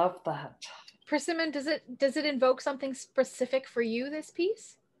I love that. Persimmon, does it invoke something specific for you, this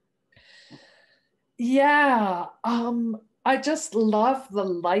piece? Yeah, I just love the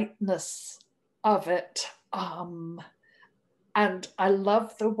lightness of it. And I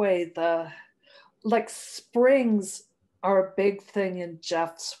love the way springs are a big thing in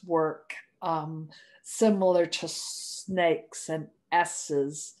Geoff's work, similar to snakes and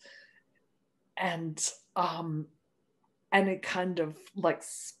S's, and any kind of like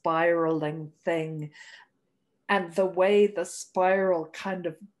spiraling thing. And the way the spiral kind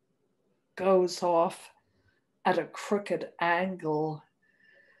of goes off at a crooked angle,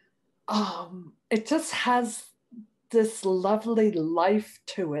 it just has this lovely life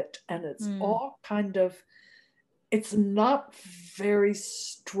to it, and it's all kind of, it's not very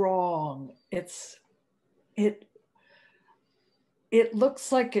strong. It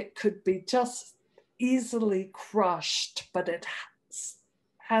looks like it could be just easily crushed, but it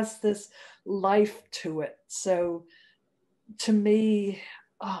has this life to it. So to me,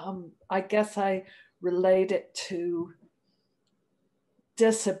 I guess I relate it to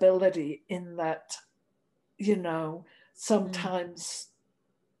disability, in that, you know, sometimes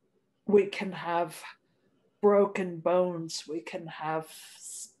we can have broken bones, we can have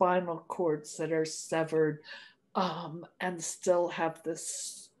spinal cords that are severed, and still have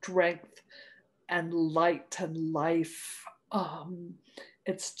this strength and light and life.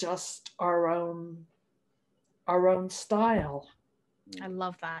 It's just our own style. I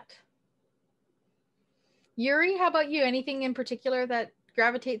love that. Yuri, how about you? Anything in particular that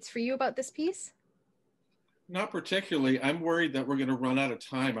gravitates for you about this piece? Not particularly. I'm worried that we're going to run out of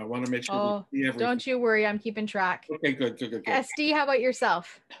time. I want to make sure we see everything. Don't you worry. I'm keeping track. Okay, good. SD, how about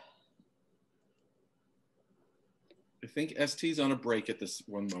yourself? I think ST's on a break at this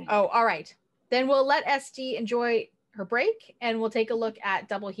one moment. Oh, all right. Then we'll let SD enjoy her break, and we'll take a look at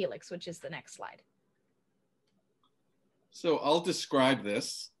Double Helix, which is the next slide. So I'll describe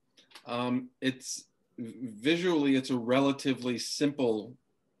this. It's visually, it's a relatively simple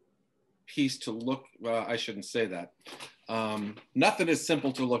piece to look. Well, I shouldn't say that. Nothing is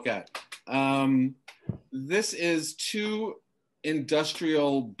simple to look at. This is two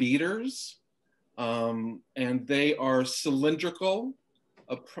industrial beaters, and they are cylindrical,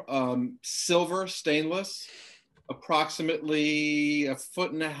 silver stainless, approximately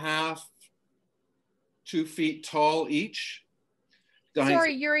 1.5 feet, 2 feet tall each.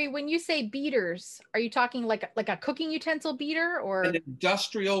 Sorry, Yuri, when you say beaters, are you talking like a cooking utensil beater, or an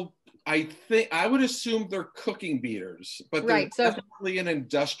industrial? I would assume they're cooking beaters, but they're definitely an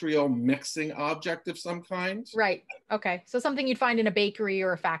industrial mixing object of some kind. Right. Okay. So something you'd find in a bakery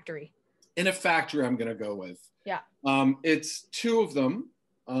or a factory. In a factory, I'm going to go with. Yeah. It's two of them.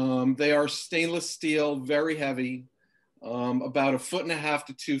 They are stainless steel, very heavy, about 1.5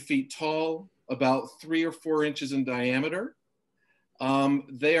 to 2 feet tall, about 3 or 4 inches in diameter.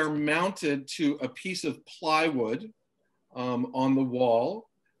 They are mounted to a piece of plywood on the wall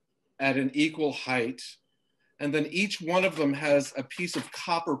at an equal height. And then each one of them has a piece of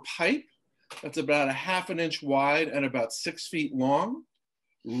copper pipe that's about 1/2 inch wide and about 6 feet long,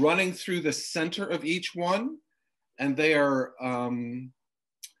 running through the center of each one. And they are,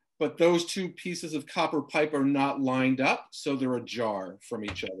 but those two pieces of copper pipe are not lined up, so they're ajar from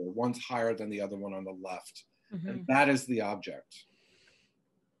each other. One's higher than the other one on the left. And that is the object.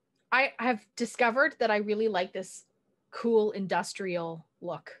 I have discovered that I really like this cool industrial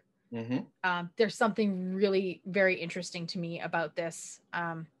look. There's something really very interesting to me about this.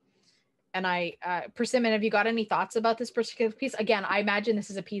 And Persimmon, have you got any thoughts about this particular piece? Again, I imagine this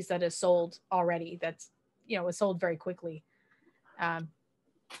is a piece that is sold already. That's, was sold very quickly. I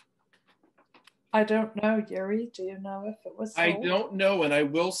don't know, Yuri. Do you know if it was sold? I don't know, and I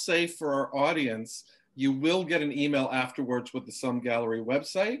will say for our audience, you will get an email afterwards with the Some Gallery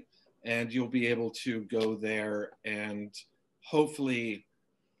website, and you'll be able to go there and hopefully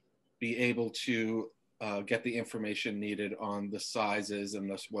be able to get the information needed on the sizes and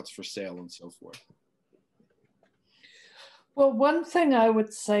what's for sale and so forth. Well, one thing I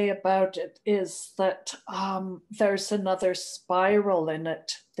would say about it is that there's another spiral in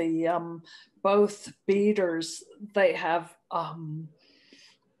it. The both beaters, they have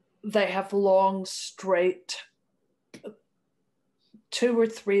long, straight, 2 or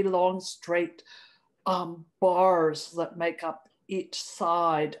 3 long, straight bars that make up each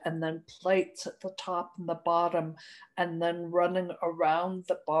side, and then plates at the top and the bottom, and then running around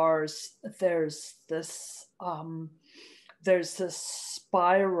the bars, there's this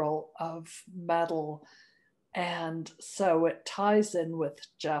spiral of metal. And so it ties in with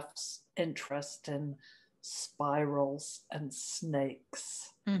Geoff's interest in spirals and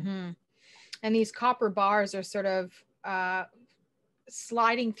snakes. And these copper bars are sort of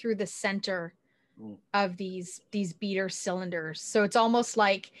sliding through the center of these beater cylinders. So it's almost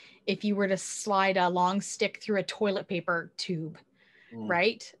like if you were to slide a long stick through a toilet paper tube,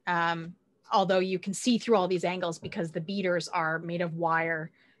 right? Although you can see through all these angles because the beaters are made of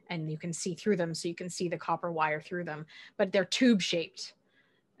wire and you can see through them, so you can see the copper wire through them, but they're tube shaped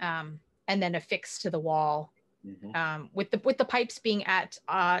and then affixed to the wall, with the pipes being at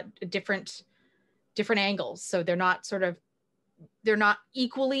different angles. So they're not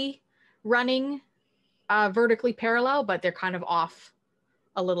equally running vertically parallel, but they're kind of off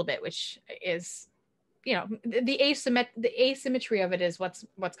a little bit, which is, the asymmetry of it is what's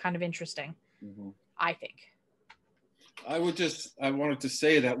kind of interesting, I think. I wanted to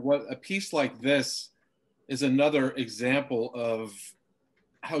say that a piece like this is another example of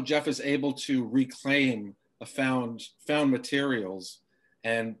how Geoff is able to reclaim found materials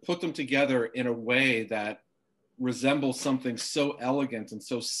and put them together in a way that resembles something so elegant and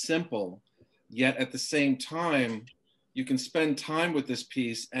so simple, yet at the same time, you can spend time with this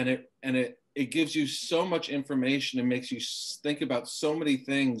piece and it gives you so much information and makes you think about so many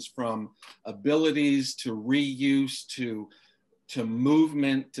things, from abilities to reuse to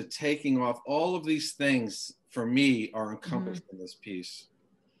movement to taking off. All of these things for me are encompassed in this piece.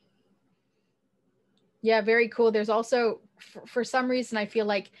 Yeah, very cool. There's also, for some reason, I feel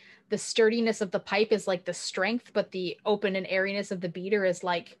like the sturdiness of the pipe is like the strength, but the open and airiness of the beater is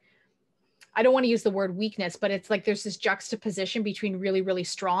like, I don't want to use the word weakness, but it's like there's this juxtaposition between really, really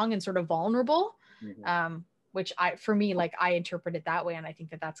strong and sort of vulnerable, which for me, I interpret it that way. And I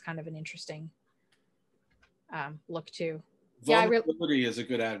think that that's kind of an interesting look too. Vulnerability is a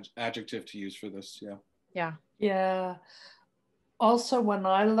good adjective to use for this. Yeah. Also, when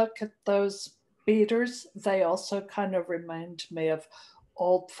I look at those beaters, they also kind of remind me of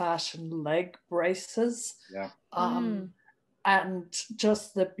old-fashioned leg braces. And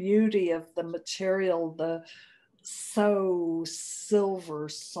just the beauty of the material, the so silver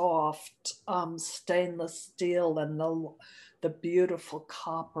soft stainless steel and the beautiful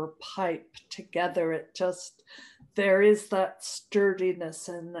copper pipe together. There is that sturdiness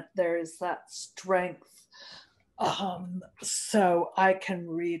and there is that strength. So I can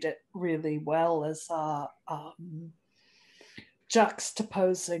read it really well as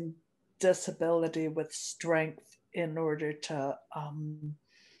juxtaposing disability with strength in order to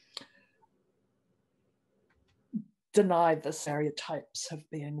deny the stereotypes of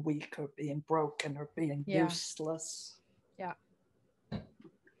being weak or being broken or being useless.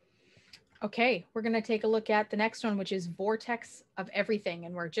 Okay, we're going to take a look at the next one, which is Vortex of Everything.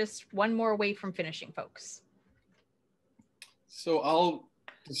 And we're just one more away from finishing, folks. So I'll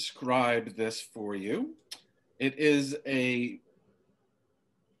describe this for you. It's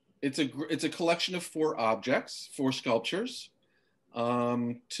a collection of 4 objects, 4 sculptures.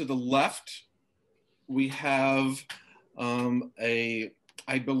 To the left, we have I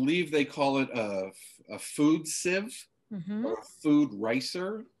believe they call it a food sieve or a food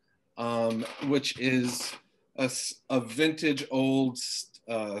ricer, which is a vintage old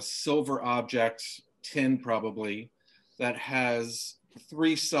silver object, tin probably, that has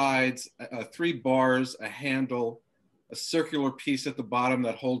 3 sides, 3 bars, a handle, a circular piece at the bottom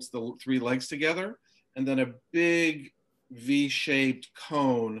that holds the 3 legs together, and then a big V-shaped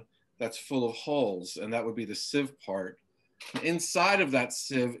cone that's full of holes, and that would be the sieve part. Inside of that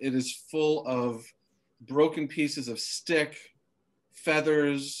sieve, it is full of broken pieces of stick,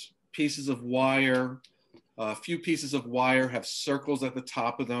 feathers, pieces of wire. A few pieces of wire have circles at the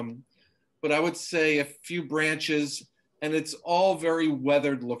top of them, but I would say a few branches, and it's all very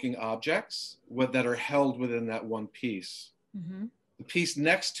weathered looking objects that are held within that one piece. Mm-hmm. The piece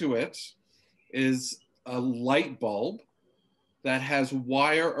next to it is a light bulb that has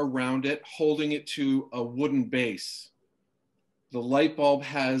wire around it holding it to a wooden base. The light bulb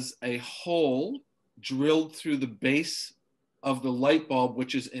has a hole drilled through the base of the light bulb,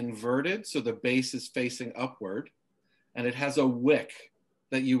 which is inverted, so the base is facing upward, and it has a wick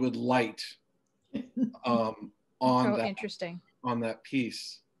that you would light on Interesting. On that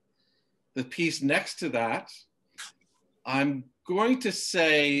piece. The piece next to that, I'm going to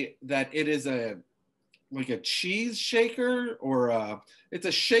say that it is like a cheese shaker, or it's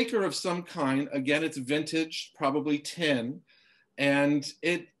a shaker of some kind. Again, it's vintage, probably tin. And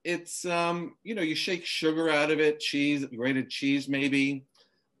it's you know, you shake sugar out of it, cheese, grated cheese maybe.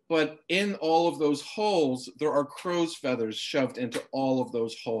 But in all of those holes, there are crow's feathers shoved into all of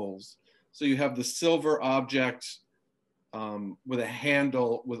those holes. So you have the silver object with a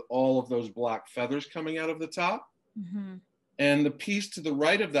handle with all of those black feathers coming out of the top. Mm-hmm. And the piece to the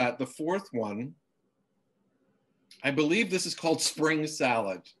right of that, the fourth one, I believe this is called spring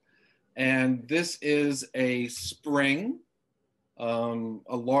salad. And this is a spring,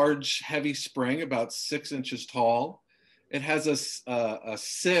 a large, heavy spring, about 6 inches tall. It has a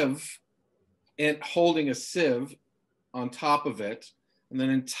sieve, holding a sieve on top of it. And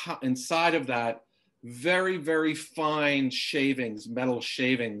then inside of that, very, very fine shavings, metal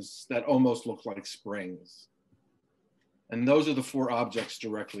shavings that almost look like springs. And those are the 4 objects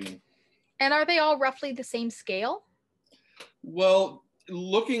directly. And are they all roughly the same scale? Well,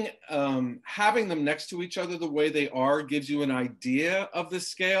 having them next to each other the way they are gives you an idea of the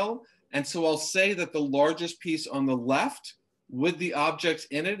scale. And so I'll say that the largest piece on the left with the objects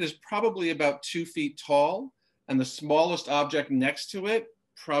in it is probably about 2 feet tall. And the smallest object next to it,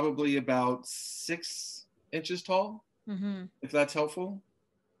 probably about 6 inches tall, Mm-hmm. if that's helpful.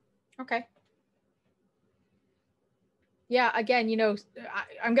 Okay. Yeah, again, you know,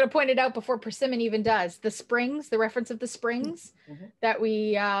 I'm going to point it out before Persimmon even does. The springs, the reference of the springs Mm-hmm. that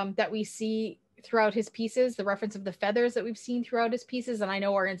we see throughout his pieces, the reference of the feathers that we've seen throughout his pieces, and I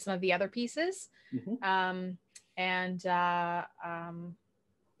know are in some of the other pieces. Mm-hmm.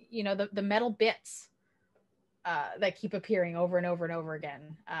 You know, the metal bits that keep appearing over and over and over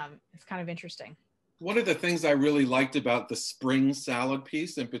again. It's kind of interesting. One of the things I really liked about the spring salad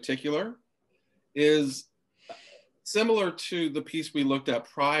piece in particular is similar to the piece we looked at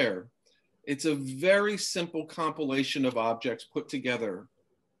prior. It's a very simple compilation of objects put together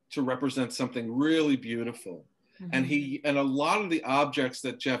to represent something really beautiful. Mm-hmm. And a lot of the objects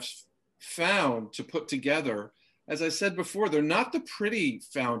that Geoff's found to put together, as I said before, they're not the pretty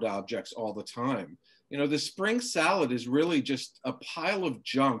found objects all the time. You know, the spring salad is really just a pile of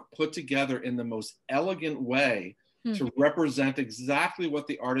junk put together in the most elegant way to represent exactly what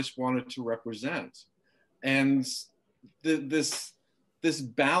the artist wanted to represent. And this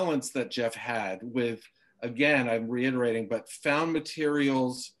balance that Geoff had with, again, I'm reiterating, but found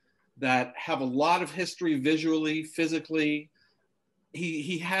materials that have a lot of history visually, physically.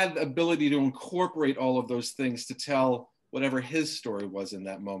 He had the ability to incorporate all of those things to tell whatever his story was in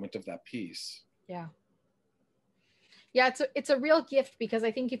that moment of that piece. Yeah. Yeah, it's a real gift, because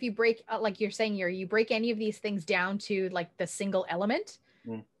I think if you break, like you're saying here, you break any of these things down to like the single element,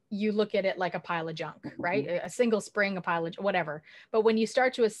 you look at it like a pile of junk, right? A single spring, a pile of whatever. But when you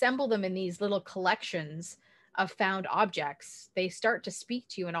start to assemble them in these little collections of found objects, they start to speak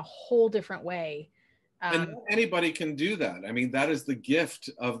to you in a whole different way. And anybody can do that. I mean, that is the gift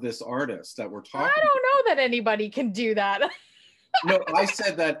of this artist that we're talking about. I don't know that anybody can do that. No, I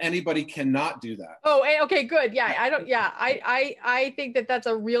said that anybody cannot do that. Oh, okay, good. Yeah, I think that that's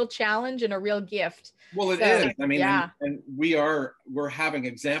a real challenge and a real gift. Well, it is. I mean, yeah. and we're having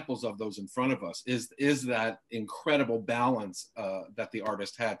examples of those in front of us. Is that incredible balance that the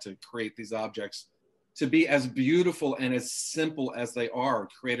artist had to create these objects to be as beautiful and as simple as they are,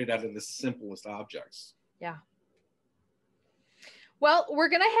 created out of the simplest objects. Yeah. Well, we're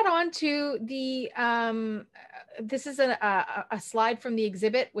going to head on to the, this is a slide from the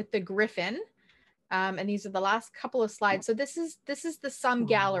exhibit with the griffin. And these are the last couple of slides. So this is the sum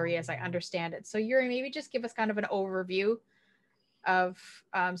gallery, as I understand it. So Yuri, maybe just give us kind of an overview of,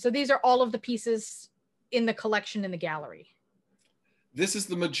 so these are all of the pieces in the collection in the gallery. This is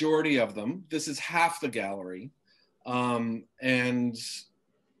the majority of them. This is half the gallery. And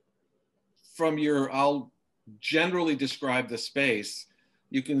I'll generally describe the space.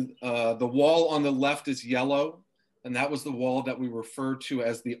 You can, the wall on the left is yellow, and that was the wall that we refer to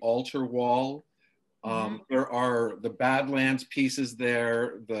as the altar wall. There are the Badlands pieces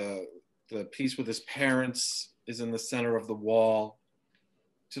there. The piece with his parents is in the center of the wall.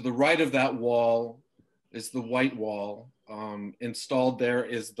 To the right of that wall is the white wall. Installed there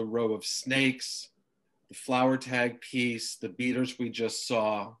is the row of snakes, the flower tag piece, the beaters we just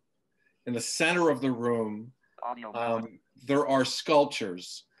saw. In the center of the room, there are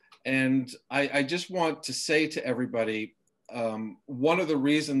sculptures. And I just want to say to everybody, one of the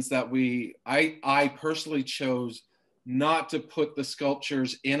reasons that I personally chose not to put the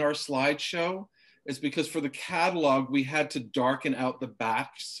sculptures in our slideshow is because for the catalog, we had to darken out the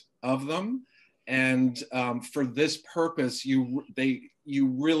backs of them. And for this purpose, you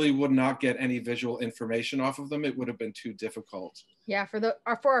really would not get any visual information off of them. It would have been too difficult. Yeah, for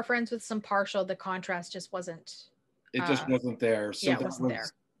our friends with some partial, the contrast just wasn't. It just wasn't there. So yeah, that wasn't was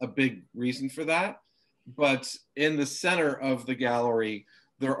there. a big reason for that. But in the center of the gallery,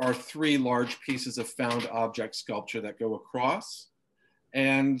 there are 3 large pieces of found object sculpture that go across.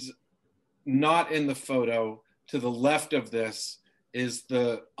 And not in the photo, to the left of this is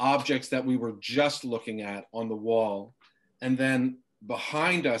the objects that we were just looking at on the wall. And then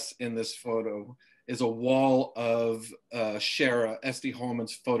behind us in this photo is a wall of Shara, Esty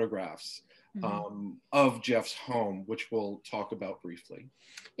Holman's photographs of Geoff's home, which we'll talk about briefly.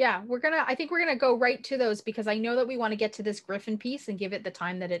 Yeah, I think we're gonna go right to those because I know that we want to get to this Griffin piece and give it the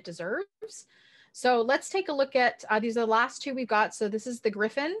time that it deserves. So let's take a look at, these are the last 2 we've got. So this is the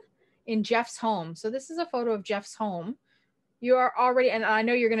Griffin in Geoff's home. So this is a photo of Geoff's home. You are already, and I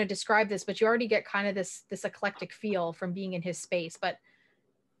know you're going to describe this, but you already get kind of this eclectic feel from being in his space. But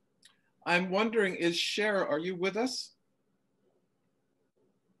I'm wondering, is Shara, are you with us?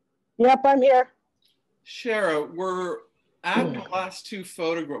 Yep, I'm here. Shara, we're at the last 2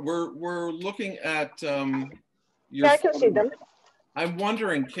 photographs. We're looking at your Yeah, I can see them. I'm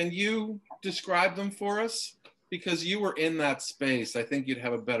wondering, can you describe them for us? Because you were in that space, I think you'd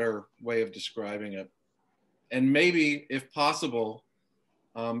have a better way of describing it. And maybe, if possible,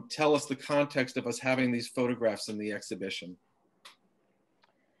 tell us the context of us having these photographs in the exhibition.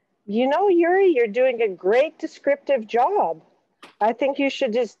 You know, Yuri, you're doing a great descriptive job. I think you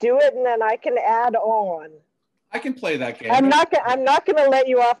should just do it, and then I can add on. I can play that game. I'm not going to let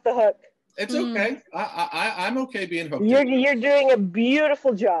you off the hook. It's okay. I'm okay being hooked. You're doing a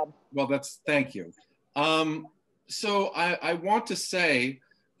beautiful job. Well, thank you. So I want to say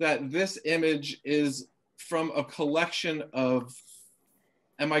that this image is from a collection of,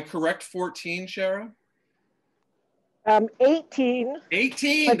 am I correct, 14, Shara? 18.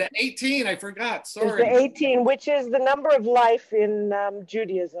 18, the 18, I forgot, sorry. The 18, which is the number of life in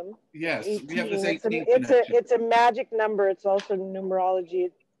Judaism. Yes, 18. we have this 18 it's a magic number. It's also numerology.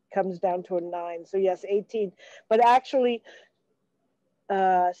 It comes down to a 9. So yes, 18. But actually,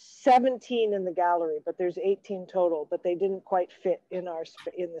 17 in the gallery, but there's 18 total, but they didn't quite fit in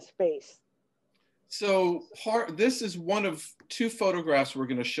the space. So this is one of 2 photographs we're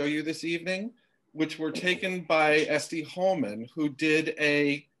going to show you this evening, which were taken by Esty Holman, who did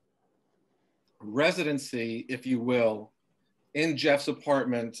a residency, if you will, in Geoff's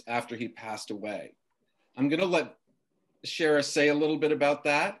apartment after he passed away. I'm going to let Shara say a little bit about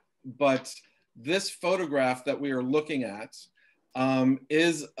that, but this photograph that we are looking at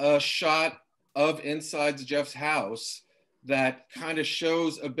is a shot of inside Geoff's house that kind of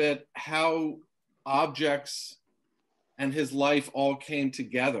shows a bit how objects and his life all came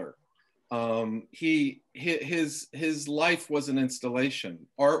together. His life was an installation.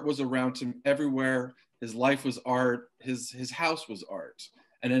 Art was around him everywhere. His life was art. His house was art,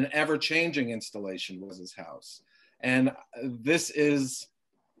 and an ever-changing installation was his house. And this is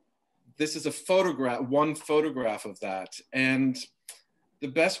a photograph, one photograph of that. And the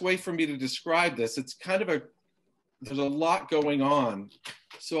best way for me to describe this, it's kind of there's a lot going on.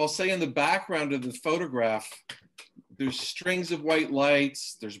 So I'll say in the background of the photograph, there's strings of white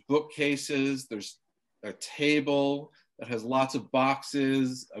lights, there's bookcases, there's a table that has lots of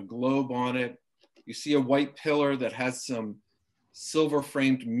boxes, a globe on it. You see a white pillar that has some silver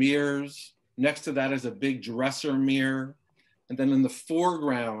framed mirrors. Next to that is a big dresser mirror. And then in the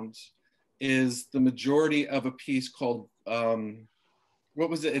foreground is the majority of a piece called, what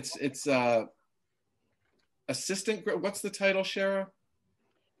was it? It's assistant, what's the title, Shara?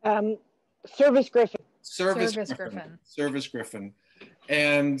 Service Griffin. Service Griffin.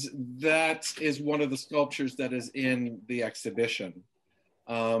 And that is one of the sculptures that is in the exhibition.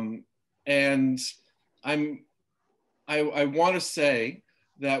 And I want to say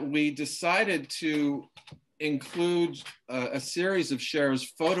that we decided to include a series of Cher's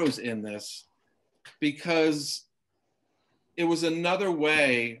photos in this because it was another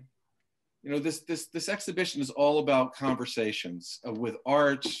way. You know, this exhibition is all about conversations with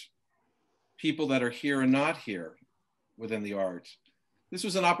art, people that are here and not here within the art. This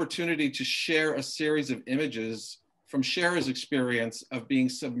was an opportunity to share a series of images from Cher's experience of being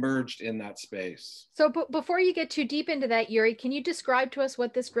submerged in that space. So before you get too deep into that, Yuri, can you describe to us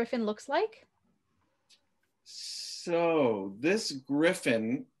what this griffin looks like? So this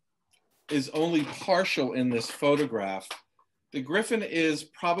griffin is only partial in this photograph. The griffin is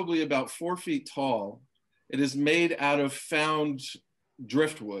probably about 4 feet tall. It is made out of found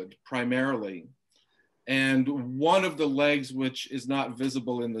driftwood primarily. And one of the legs, which is not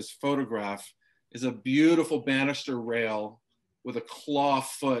visible in this photograph, is a beautiful banister rail with a claw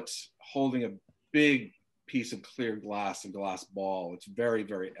foot holding a big piece of clear glass, a glass ball. It's very,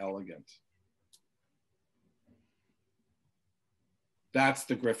 very elegant. That's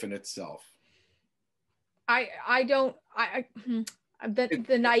the griffin itself. The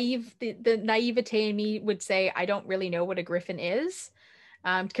naivete in me would say I don't really know what a griffin is,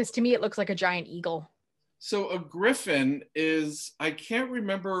 because to me it looks like a giant eagle. So a griffin is, I can't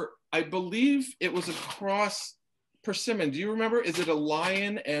remember, I believe it was a cross. Persimmon, do you remember? Is it a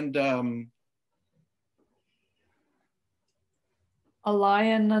lion and a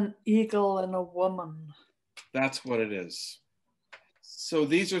lion, an eagle, and a woman? That's what it is. So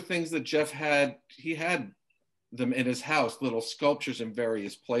these are things that Geoff had. He had them in his house, little sculptures in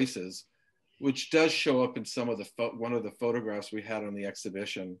various places, which does show up in some of the one of the photographs we had on the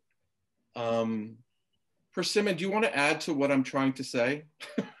exhibition. Persimmon, do you want to add to what I'm trying to say?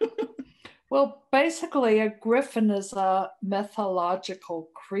 Well, basically, a griffin is a mythological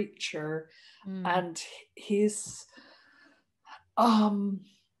creature, and he's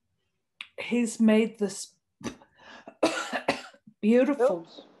made this beautiful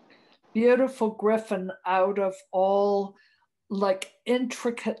griffin out of all like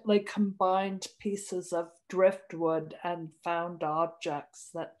intricately combined pieces of driftwood and found objects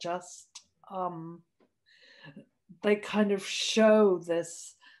that just they kind of show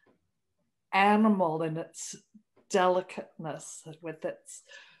this animal in its delicateness with its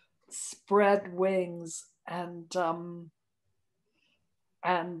spread wings and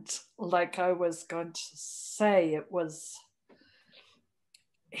like I was going to say,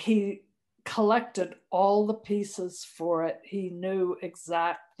 he collected all the pieces for it. He knew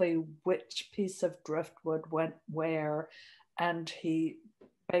exactly which piece of driftwood went where, and he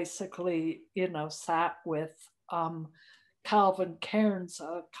basically, sat with Calvin Cairns,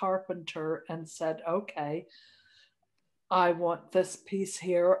 a carpenter, and said, okay, I want this piece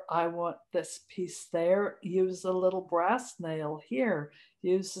here, I want this piece there, use a little brass nail here,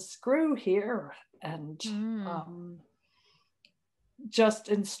 use a screw here, and just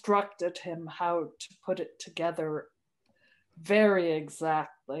instructed him how to put it together very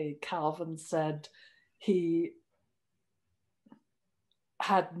exactly. Calvin said he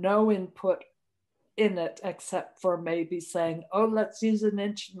had no input in it except for maybe saying, oh, let's use 1.5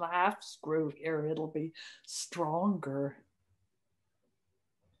 inch screw here, it'll be stronger.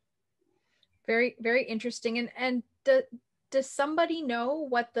 Very, very interesting. And does somebody know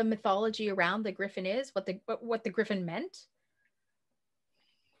what the mythology around the griffin is, what the griffin meant?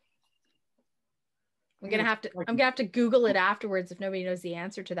 I'm gonna have to Google it afterwards if nobody knows the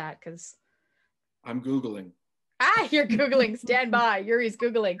answer to that, because I'm Googling. You're Googling. Stand by. Yuri's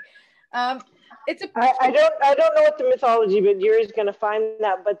Googling. I don't know what the mythology, but Yuri's going to find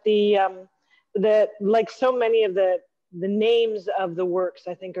that. But the like so many of the names of the works,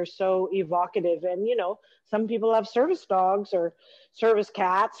 I think, are so evocative. And some people have service dogs or service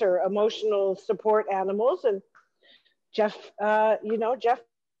cats or emotional support animals. And Geoff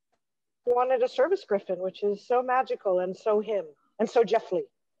wanted a service griffin, which is so magical and so him and so Geoffly.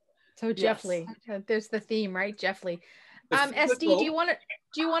 So Geoffly, yes. There's the theme, right? Geoffly. SD, do you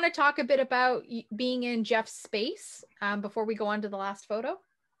want to talk a bit about being in Geoff's space before we go on to the last photo?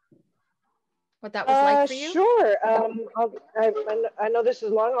 What that was like for you? Sure. I know this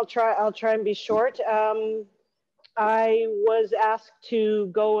is long. I'll try and be short. I was asked to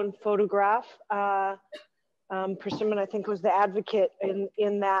go and photograph. Persimmon, I think, was the advocate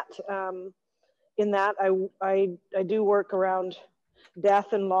in that. I do work around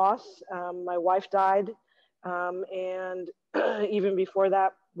death and loss. My wife died, and even before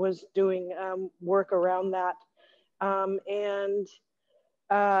that was doing work around that, and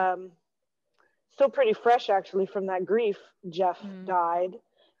still pretty fresh actually from that grief. Geoff died,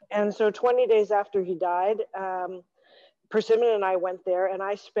 and so 20 days after he died, Persimmon and I went there, and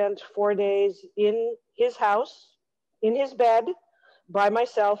I spent 4 days in his house, in his bed, by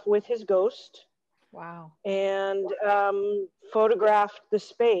myself with his ghost. Wow. And photographed the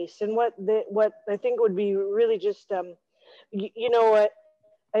space. And what I think would be really just, you know what,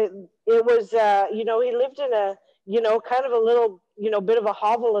 it was, you know, he lived in a, you know, kind of a little, you know, bit of a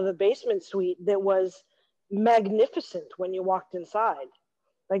hovel of a basement suite that was magnificent when you walked inside.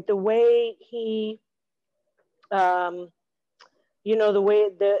 Like the way he, you know, the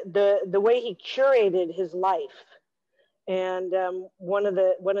way he curated his life. And one of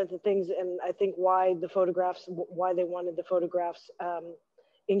the things, and I think why they wanted the photographs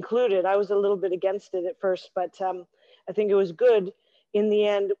included, I was a little bit against it at first, but I think it was good in the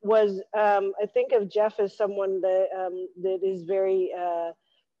end, was I think of Geoff as someone that is very,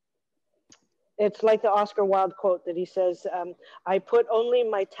 it's like the Oscar Wilde quote that he says, I put only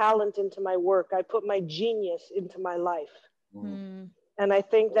my talent into my work. I put my genius into my life. Mm. And I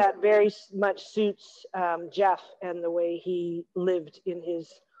think that very much suits Geoff and the way he lived in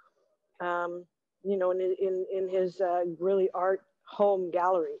his, you know, in his really art home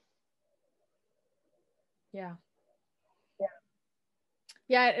gallery. Yeah.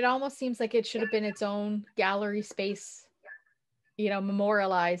 Yeah, it almost seems like it should have been its own gallery space, you know,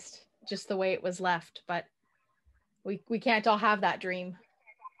 memorialized just the way it was left. But we can't all have that dream.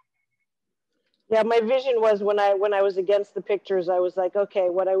 Yeah, my vision was when I was against the pictures, I was like, okay,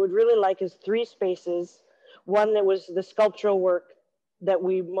 what I would really like is 3 spaces. One that was the sculptural work that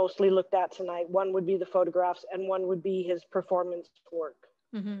we mostly looked at tonight. One would be the photographs, and one would be his performance work,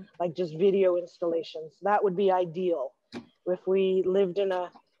 like just video installations. That would be ideal if we lived in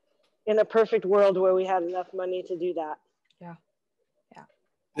a perfect world where we had enough money to do that. Yeah.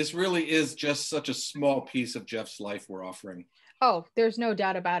 This really is just such a small piece of Geoff's life we're offering. Oh, there's no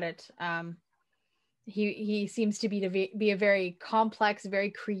doubt about it. He seems to be a very complex,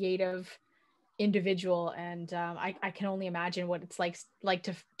 very creative individual, and I can only imagine what it's like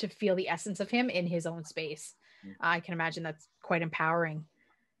to feel the essence of him in his own space. I can imagine that's quite empowering.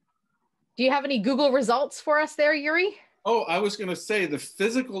 Do you have any Google results for us there, Yuri? Oh, I was going to say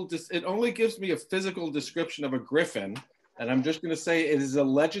it only gives me a physical description of a griffin, and I'm just going to say it is a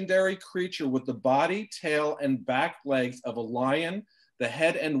legendary creature with the body, tail, and back legs of a lion, the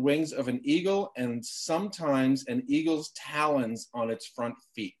head and wings of an eagle, and sometimes an eagle's talons on its front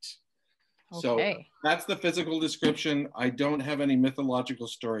feet. Okay. So that's the physical description. I don't have any mythological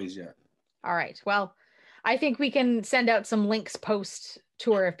stories yet. All right. Well, I think we can send out some links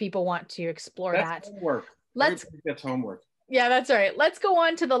post-tour if people want to explore that. Homework. Everybody gets homework. Yeah, that's right. Let's go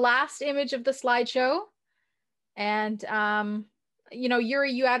on to the last image of the slideshow. And, you know,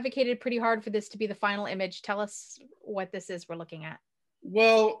 Yuri, you advocated pretty hard for this to be the final image. Tell us what this is we're looking at.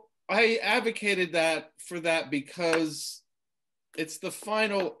 Well, I advocated for that because it's the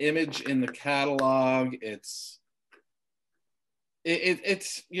final image in the catalog. It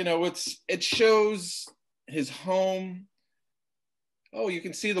shows his home. Oh, you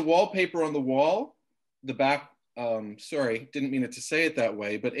can see the wallpaper on the wall. The back, sorry, didn't mean it to say it that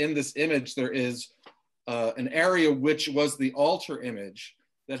way, but in this image, there is an area which was the altar image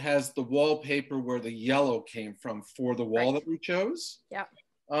that has the wallpaper where the yellow came from for the wall that we chose. Yeah.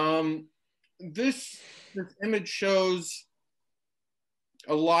 This image shows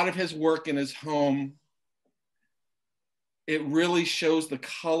a lot of his work in his home. It really shows the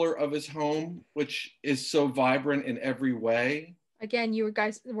color of his home, which is so vibrant in every way. Again, you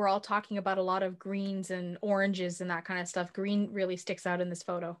guys were all talking about a lot of greens and oranges and that kind of stuff. Green really sticks out in this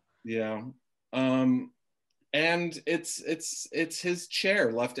photo. Yeah. And it's his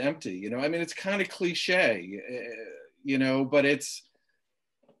chair left empty, you know. I mean, it's kind of cliche, you know, but it's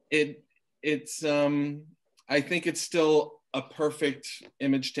I think it's still a perfect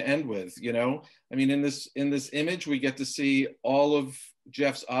image to end with, you know. I mean, in this image, we get to see all of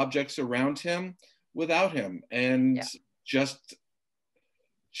Geoff's objects around him without him, and just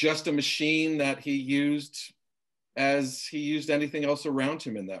a machine that he used as he used anything else around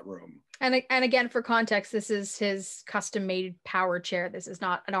him in that room. And again, for context, this is his custom-made power chair. This is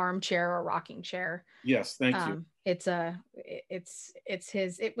not an armchair or a rocking chair. Yes, thank you. It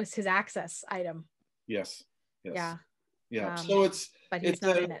was his access item. Yes. Yeah. Yeah. So but he's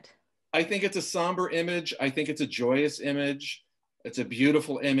not in it. I think it's a somber image. I think it's a joyous image. It's a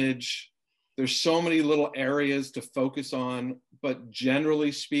beautiful image. There's so many little areas to focus on, but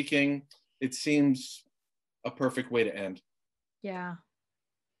generally speaking, it seems a perfect way to end. Yeah.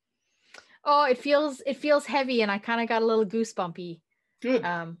 Oh, it feels heavy, and I kind of got a little goosebumpy. Good.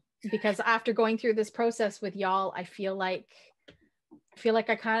 Because after going through this process with y'all, I feel like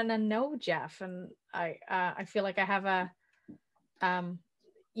I kind of know Geoff, and I feel like I have a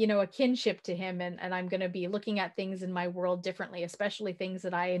you know, a kinship to him, and I'm going to be looking at things in my world differently, especially things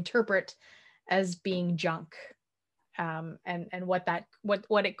that I interpret as being junk, and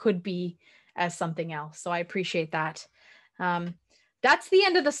what it could be as something else. So I appreciate that. That's the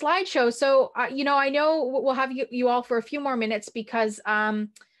end of the slideshow. So, you know, I know we'll have you all for a few more minutes because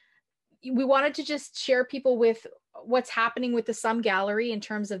we wanted to just share people with what's happening with the Some Gallery in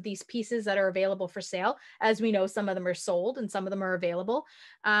terms of these pieces that are available for sale. As we know, some of them are sold and some of them are available.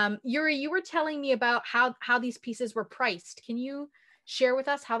 Yuri, you were telling me about how these pieces were priced. Can you share with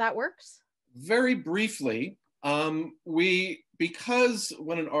us how that works? Very briefly, because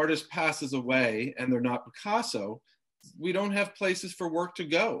when an artist passes away and they're not Picasso, we don't have places for work to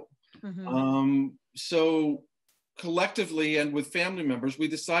go. Mm-hmm. So collectively and with family members, we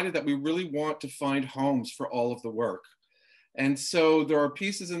decided that we really want to find homes for all of the work. And so there are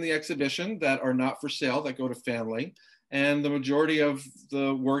pieces in the exhibition that are not for sale that go to family, and the majority of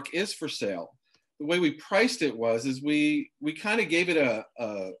the work is for sale. The way we priced it is we kind of gave it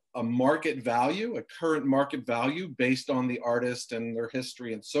a market value, a current market value based on the artist and their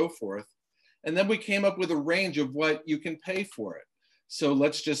history and so forth. And then we came up with a range of what you can pay for it. So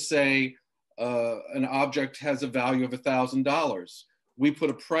let's just say an object has a value of $1,000. We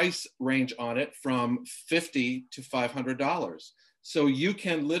put a price range on it from $50 to $500. So you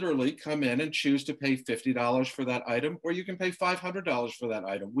can literally come in and choose to pay $50 for that item, or you can pay $500 for that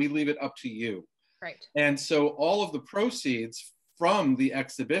item. We leave it up to you. Right. And so all of the proceeds from the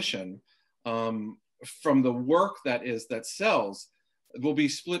exhibition, from the work that sells, will be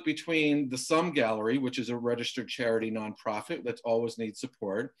split between the Some Gallery, which is a registered charity nonprofit that always needs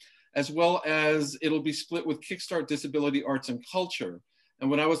support, as well as it'll be split with Kickstart Disability Arts and Culture.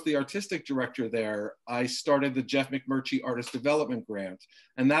 And when I was the artistic director there, I started the Geoff McMurchy Artist Development Grant,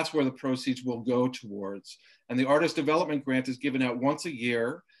 and that's where the proceeds will go towards. And the Artist Development Grant is given out once a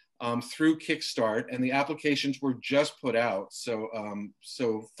year through Kickstart, and the applications were just put out. So,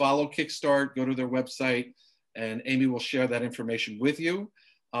 so follow Kickstart, go to their website, and Amy will share that information with you.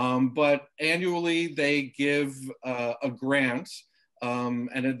 But annually, they give a grant,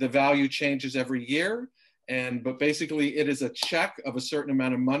 and the value changes every year. But basically, it is a check of a certain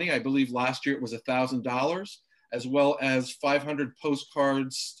amount of money. I believe last year it was $1,000, as well as 500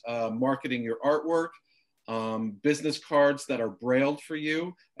 postcards marketing your artwork, business cards that are brailled for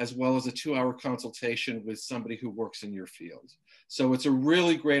you, as well as a 2-hour consultation with somebody who works in your field. So it's a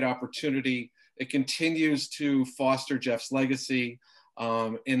really great opportunity. It continues to foster Geoff's legacy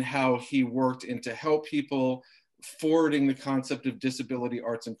in how he worked to help people, forwarding the concept of disability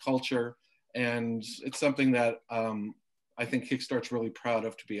arts and culture. And it's something that I think Kickstart's really proud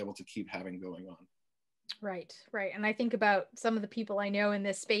of to be able to keep having going on. Right, right. And I think about some of the people I know in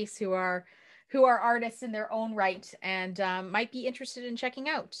this space who are artists in their own right and might be interested in checking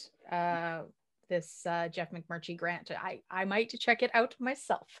out this Geoff McMurchy grant. I might check it out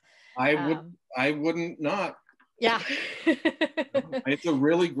myself. I wouldn't not. Yeah. It's a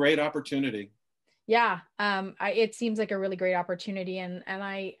really great opportunity. Yeah. It seems like a really great opportunity. And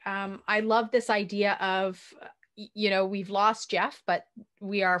I love this idea of, you know, we've lost Geoff, but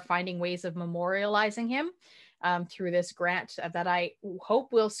we are finding ways of memorializing him through this grant that I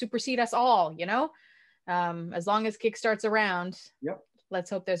hope will supersede us all, you know, as long as Kickstart's around. Yep. Let's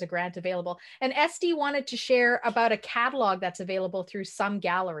hope there's a grant available. And SD wanted to share about a catalog that's available through Some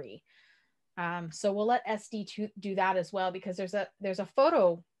Gallery. So we'll let SD do that as well, because there's a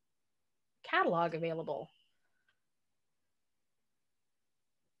photo catalog available.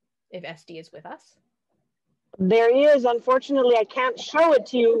 If SD is with us. There is. Unfortunately, I can't show it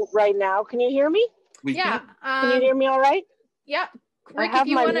to you right now. Can you hear me? Yeah. Can you hear me all right? Yeah. Rick, if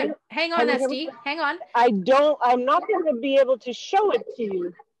you want to hang on, SD, hang on. I'm not going to be able to show it to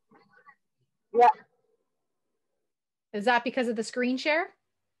you. Yeah. Is that because of the screen share?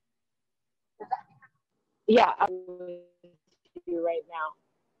 Yeah, I'm with you right now.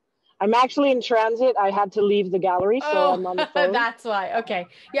 I'm actually in transit. I had to leave the gallery, so I'm on the phone. That's why. Okay.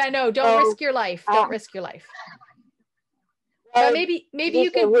 Yeah, no, don't risk your life. Don't risk your life. But maybe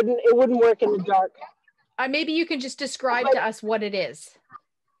you can. It wouldn't work in the dark. Maybe you can just describe to us what it is.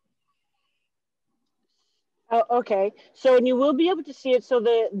 Oh, okay. So, and you will be able to see it. So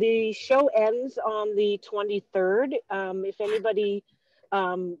the show ends on the 23rd. If anybody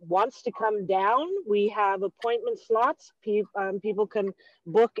wants to come down, we have appointment slots. People can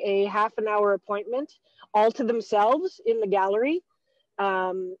book a half-an-hour appointment all to themselves in the gallery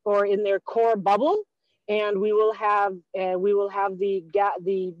or in their core bubble, and we will have the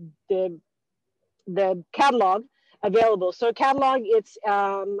catalog available. So catalog, it's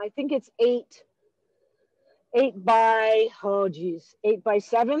I think it's 8 by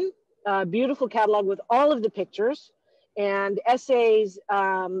 7, beautiful catalog with all of the pictures and essays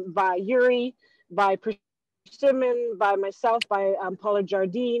by Yuri, by Persimmon, by myself, by Paula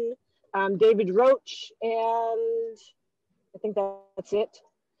Jardine, David Roach, and I think that's it.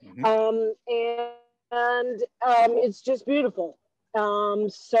 And it's just beautiful.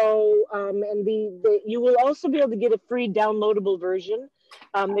 And you will also be able to get a free downloadable version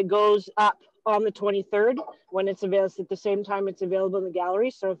that goes up on the 23rd when it's available. At the same time, it's available in the gallery.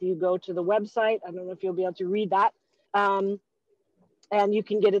 So if you go to the website, I don't know if you'll be able to read that, and you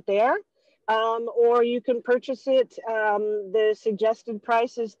can get it there, or you can purchase it. The suggested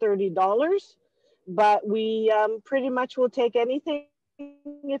price is $30, but we pretty much will take anything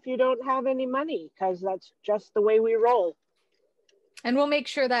if you don't have any money, because that's just the way we roll. And we'll make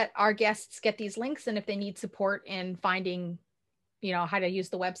sure that our guests get these links, and if they need support in finding, you know, how to use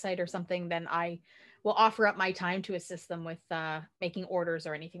the website or something, then I will offer up my time to assist them with making orders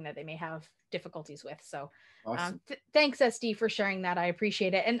or anything that they may have difficulties with. So awesome. Thanks, SD, for sharing that. I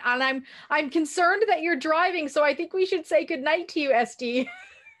appreciate it. And I'm concerned that you're driving, so I think we should say good night to you, SD.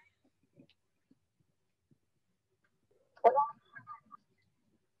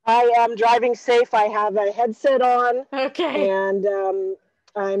 I am driving safe. I have a headset on. Okay. And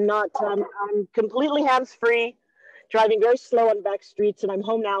I'm completely hands-free, driving very slow on back streets, and I'm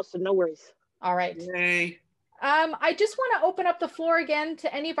home now, so no worries. All right. Yay. I just want to open up the floor again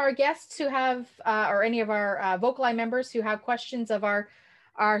to any of our guests who have, or any of our VocalEye members who have questions of our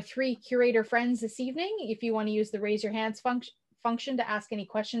 3 curator friends this evening. If you want to use the raise your hands function to ask any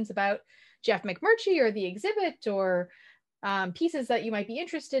questions about Geoff McMurchy or the exhibit, or pieces that you might be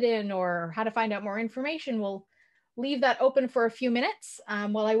interested in, or how to find out more information, we'll leave that open for a few minutes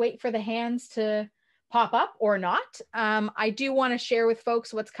while I wait for the hands to pop up or not. I do want to share with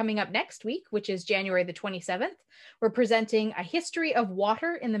folks what's coming up next week, which is January the 27th. We're presenting A History of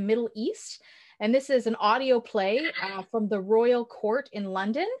Water in the Middle East. And this is an audio play from the Royal Court in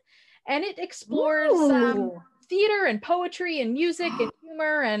London. And it explores theater and poetry and music and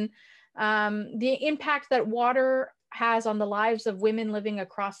humor and the impact that water has on the lives of women living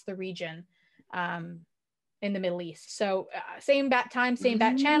across the region in the Middle East. So same bat time, same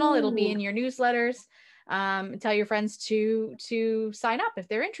bat channel. It'll be in your newsletters. Tell your friends to sign up if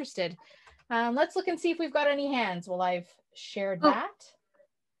they're interested. Let's look and see if we've got any hands. Well, I've shared that.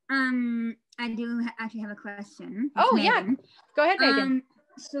 I do actually have a question. Oh, Megan. Yeah. Go ahead, Megan.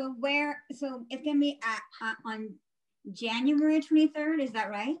 So it's going to be on January 23rd, is that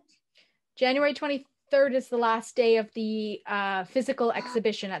right? January 23rd is the last day of the physical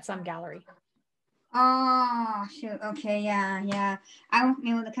exhibition at some gallery. Oh, shoot. Okay. Yeah. I won't be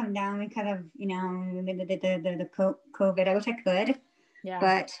able to come down because of, you know, the COVID. I wish I could. Yeah.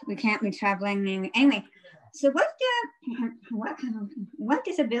 But we can't be traveling. Anyway, so what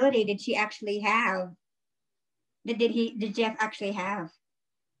disability did she actually have? Did Geoff actually have?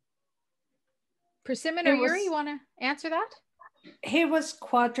 Persimmon or Yuri, you want to answer that? He was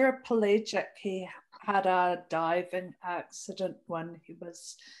quadriplegic. He had a diving accident when he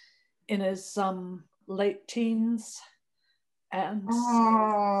was in his late teens. And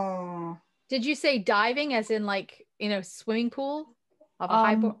did you say diving as in like in a swimming pool of a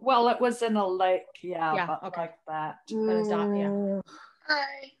high board? Well, it was in a lake, but okay. Like that. Yeah.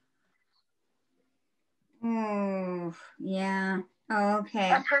 Hi. Oh, yeah. Oh,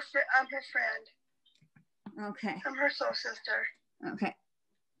 okay. I'm her friend. Okay. I'm her soul sister. Okay.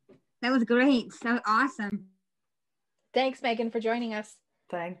 That was great. So awesome. Thanks, Megan, for joining us.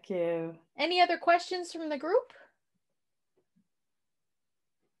 Thank you. Any other questions from the group?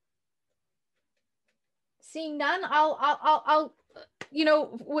 Seeing none, I'll you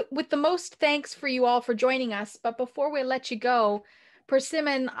know, with the most thanks for you all for joining us. But before we let you go,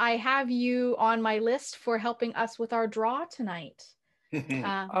 Persimmon, I have you on my list for helping us with our draw tonight.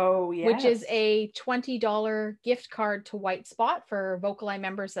 Oh, yes. Which is a $20 gift card to White Spot for VocalEye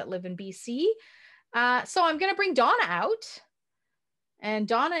members that live in BC. So I'm going to bring Donna out. And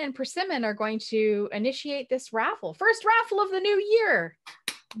Donna and Persimmon are going to initiate this raffle. First raffle of the new year.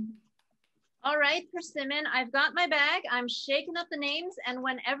 All right, Persimmon, I've got my bag. I'm shaking up the names. And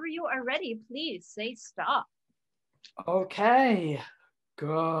whenever you are ready, please say stop. Okay.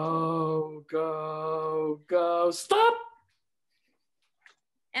 Go, go, go. Stop.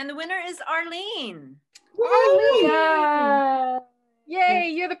 And the winner is Arlene. Arlene! Yeah. Yay,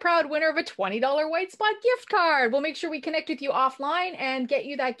 you're the proud winner of a $20 White Spot gift card. We'll make sure we connect with you offline and get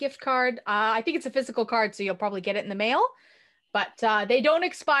you that gift card. I think it's a physical card, so you'll probably get it in the mail. But they don't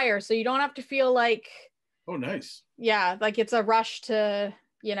expire, so you don't have to feel like... Oh, nice. Yeah, like it's a rush to,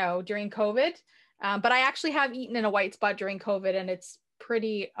 you know, during COVID. But I actually have eaten in a white spot during COVID, and it's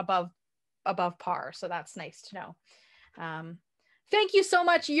pretty above par. So that's nice to know. Thank you so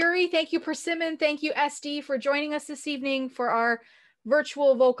much, Yuri. Thank you, Persimmon. Thank you, SD, for joining us this evening for our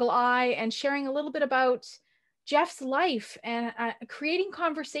virtual VocalEye and sharing a little bit about Geoff's life and creating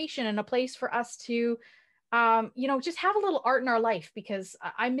conversation and a place for us to, you know, just have a little art in our life, because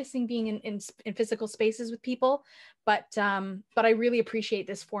I'm missing being in physical spaces with people. But I really appreciate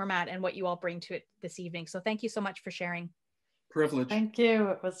this format and what you all bring to it this evening. So thank you so much for sharing. Privilege. Thank you.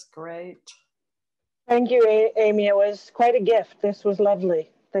 It was great. Thank you, Amy. It was quite a gift. This was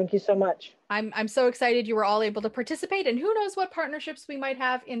lovely. Thank you so much. I'm so excited you were all able to participate, and who knows what partnerships we might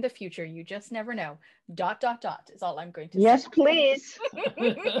have in the future. You just never know. ... is all I'm going to say. Yes, please.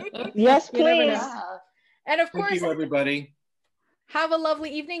 Yes, please. And of course, thank you, everybody. Have a lovely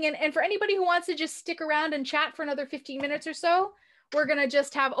evening. And for anybody who wants to just stick around and chat for another 15 minutes or so, we're going to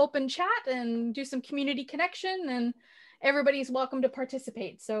just have open chat and do some community connection, and everybody's welcome to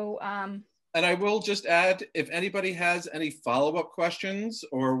participate. So, and I will just add, if anybody has any follow-up questions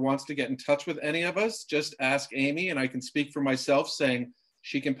or wants to get in touch with any of us, just ask Amy, and I can speak for myself, saying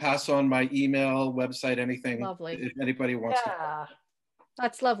she can pass on my email, website, anything. Lovely. If anybody wants to.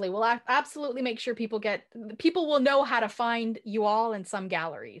 That's lovely. We'll absolutely make sure people will know how to find you all in some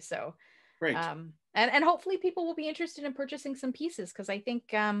gallery. So great. And hopefully people will be interested in purchasing some pieces, because I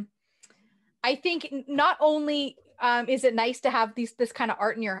think not only is it nice to have this kind of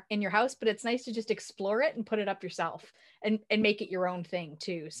art in your house, but it's nice to just explore it and put it up yourself and make it your own thing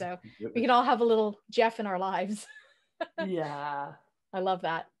too. So we can all have a little Geoff in our lives. Yeah. I love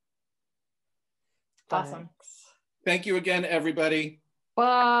that. Awesome. Thank you again, everybody.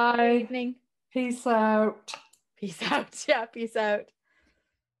 Bye. Good evening. Peace out. Peace out. Yeah, peace out.